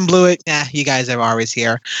 Brylan Blewett, you guys are always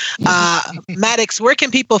here. Maddox, where can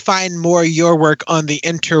people find more of your work on the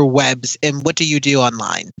interwebs, and what do you do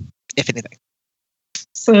online, if anything?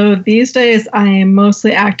 So these days, I am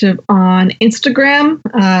mostly active on Instagram.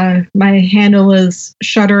 My handle is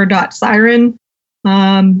shutter.siren.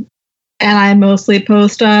 And I mostly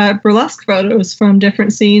post burlesque photos from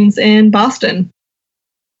different scenes in Boston.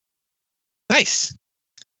 Nice.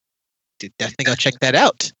 Definitely go check that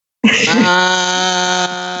out.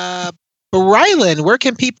 Brylan, where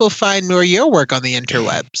can people find more of your work on the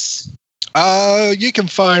interwebs? You can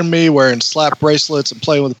find me wearing slap bracelets and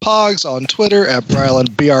playing with pogs on Twitter at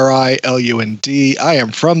Brylan, BRILUND. I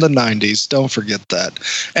am from the 90s. Don't forget that.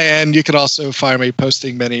 And you can also find me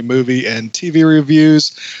posting many movie and TV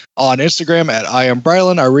reviews on Instagram at I am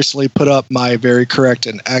Brylan. I recently put up my very correct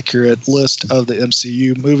and accurate list of the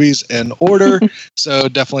MCU movies in order. So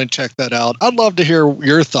definitely check that out. I'd love to hear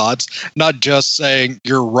your thoughts, not just saying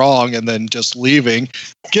you're wrong and then just leaving.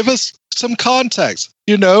 Give us some context,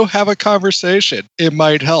 have a conversation. It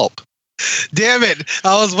might help. Damn it.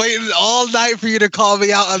 I was waiting all night for you to call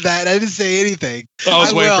me out on that. I didn't say anything. I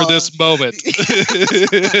was waiting for this moment.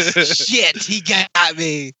 Shit, he got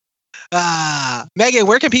me. Megan,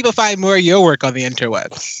 where can people find more of your work on the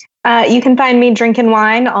interwebs? You can find me drinking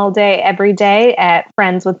wine all day, every day at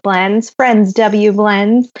Friends with Blends, Friends W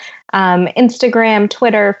Blends, Instagram,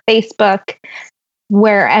 Twitter, Facebook,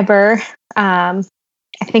 wherever. I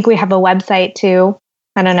think we have a website too.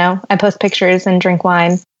 I don't know. I post pictures and drink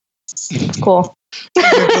wine. It's cool.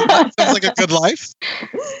 Sounds like a good life.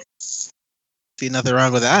 See nothing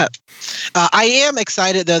wrong with that. I am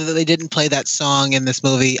excited though that they didn't play that song in this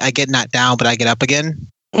movie. I get knocked down, but I get up again.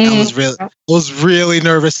 I was really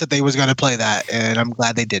nervous that they was going to play that, and I'm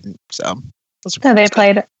glad they didn't. So they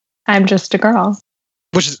played "I'm Just a Girl,"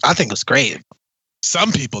 which I think was great.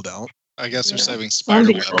 Some people don't. I guess they're saving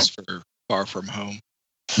spiderwebs for Far From Home.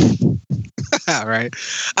 All right.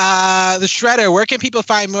 The Shredder, where can people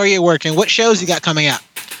find more of your work and what shows you got coming out?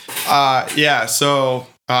 So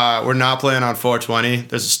we're not playing on 420.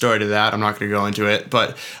 There's a story to that. I'm not going to go into it,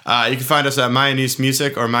 but you can find us at Mayonnaise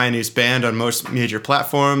Music or Mayonnaise Band on most major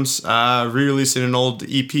platforms. Re-releasing an old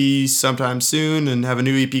EP sometime soon and have a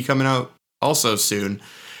new EP coming out also soon.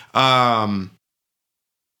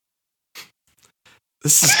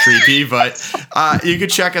 This is creepy, but you can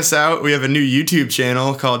check us out. We have a new YouTube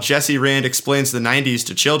channel called Jesse Rand Explains the 90s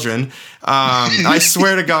to Children. I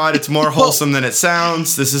swear to God, it's more wholesome than it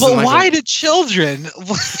sounds. This isn't. But why to children?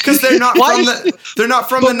 Because they're not from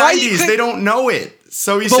the 90s. They don't know it.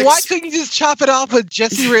 So he's. But why couldn't you just chop it off with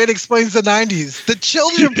Jesse Rand Explains the 90s? The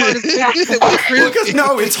children part is because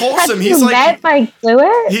no, it's wholesome. He's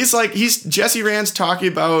Jesse Rand's talking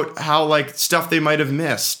about how stuff they might have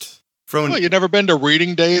missed. You never been to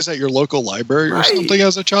reading days at your local library or something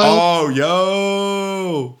as a child?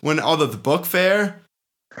 Oh, when the book fair?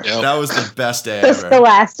 Yep. That was the best day ever.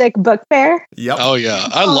 Scholastic Book Fair? Yep. Oh, yeah.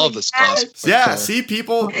 I love this class. Yeah, see,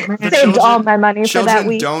 people... saved all my money for that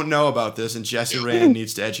week. Children don't know about this, and Jesse Rand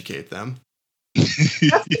needs to educate them.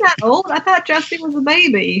 That's not old. I thought Jesse was a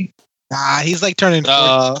baby. He's turning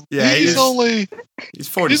 40. He's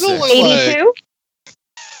 46. He's only 82?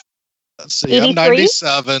 Let's see, 83? I'm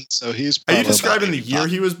 97, so he's probably... Are you describing the year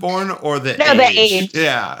he was born or the age? No, the age.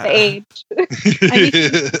 Yeah. The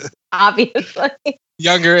age. Obviously.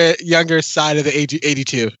 Younger side of the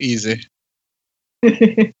 82. Easy.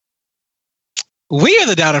 We are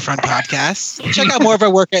the Down in Front Podcast. Check out more of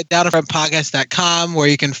our work at downinfrontpodcast.com, where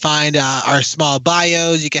you can find our small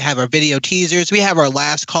bios. You can have our video teasers. We have our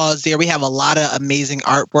last cause there. We have a lot of amazing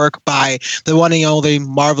artwork by the one and only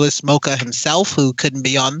Marvelous Mocha himself, who couldn't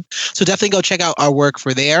be on. So definitely go check out our work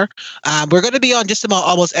for there. We're going to be on just about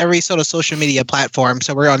almost every sort of social media platform.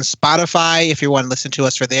 So we're on Spotify, if you want to listen to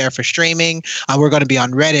us for streaming. We're going to be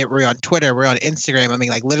on Reddit. We're on Twitter. We're on Instagram. I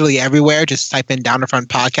mean, literally everywhere. Just type in Down in Front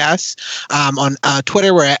Podcasts. On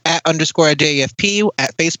Twitter, we're at _DAFP.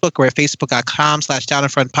 At Facebook, we're at facebook.com/Down in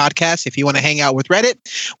Front Podcast. If you want to hang out with Reddit,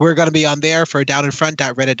 we're going to be on there for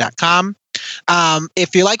downinfront.reddit.com.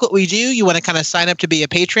 If you like what we do, you want to kind of sign up to be a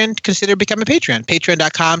patron, consider becoming a patron.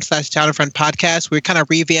 Patreon.com/Down in Front Podcast. We're kind of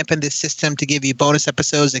revamping this system to give you bonus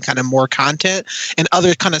episodes and kind of more content and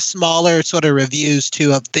other kind of smaller sort of reviews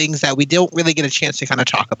too of things that we don't really get a chance to kind of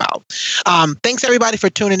talk about. Thanks everybody for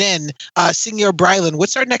tuning in. Senior Brylan,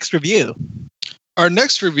 what's our next review? Our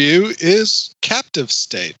next review is Captive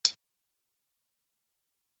State.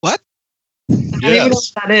 What? I don't even know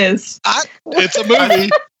what that is. It's a movie.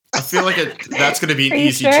 I feel like that's going to be an Are you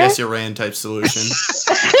easy sure? Jesse Rand type solution.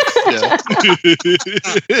 Yeah.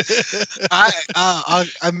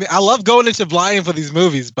 I love going into blind for these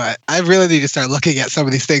movies, but I really need to start looking at some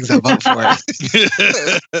of these things I vote for.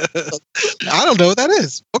 I don't know what that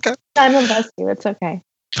is. Okay. Simon bless you. It's okay.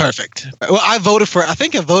 Perfect. Well, I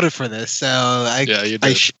think I voted for this, so Yeah, you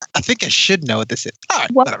did. I think I should know what this is. All right,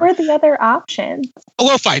 What whatever. were the other options?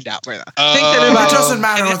 We'll find out. Thanks, It everybody. doesn't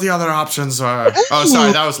matter what the other options are. Oh,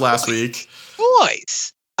 sorry, that was last week.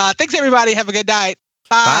 Boys. Thanks, everybody. Have a good night.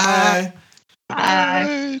 Bye.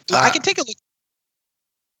 Bye. I can take a look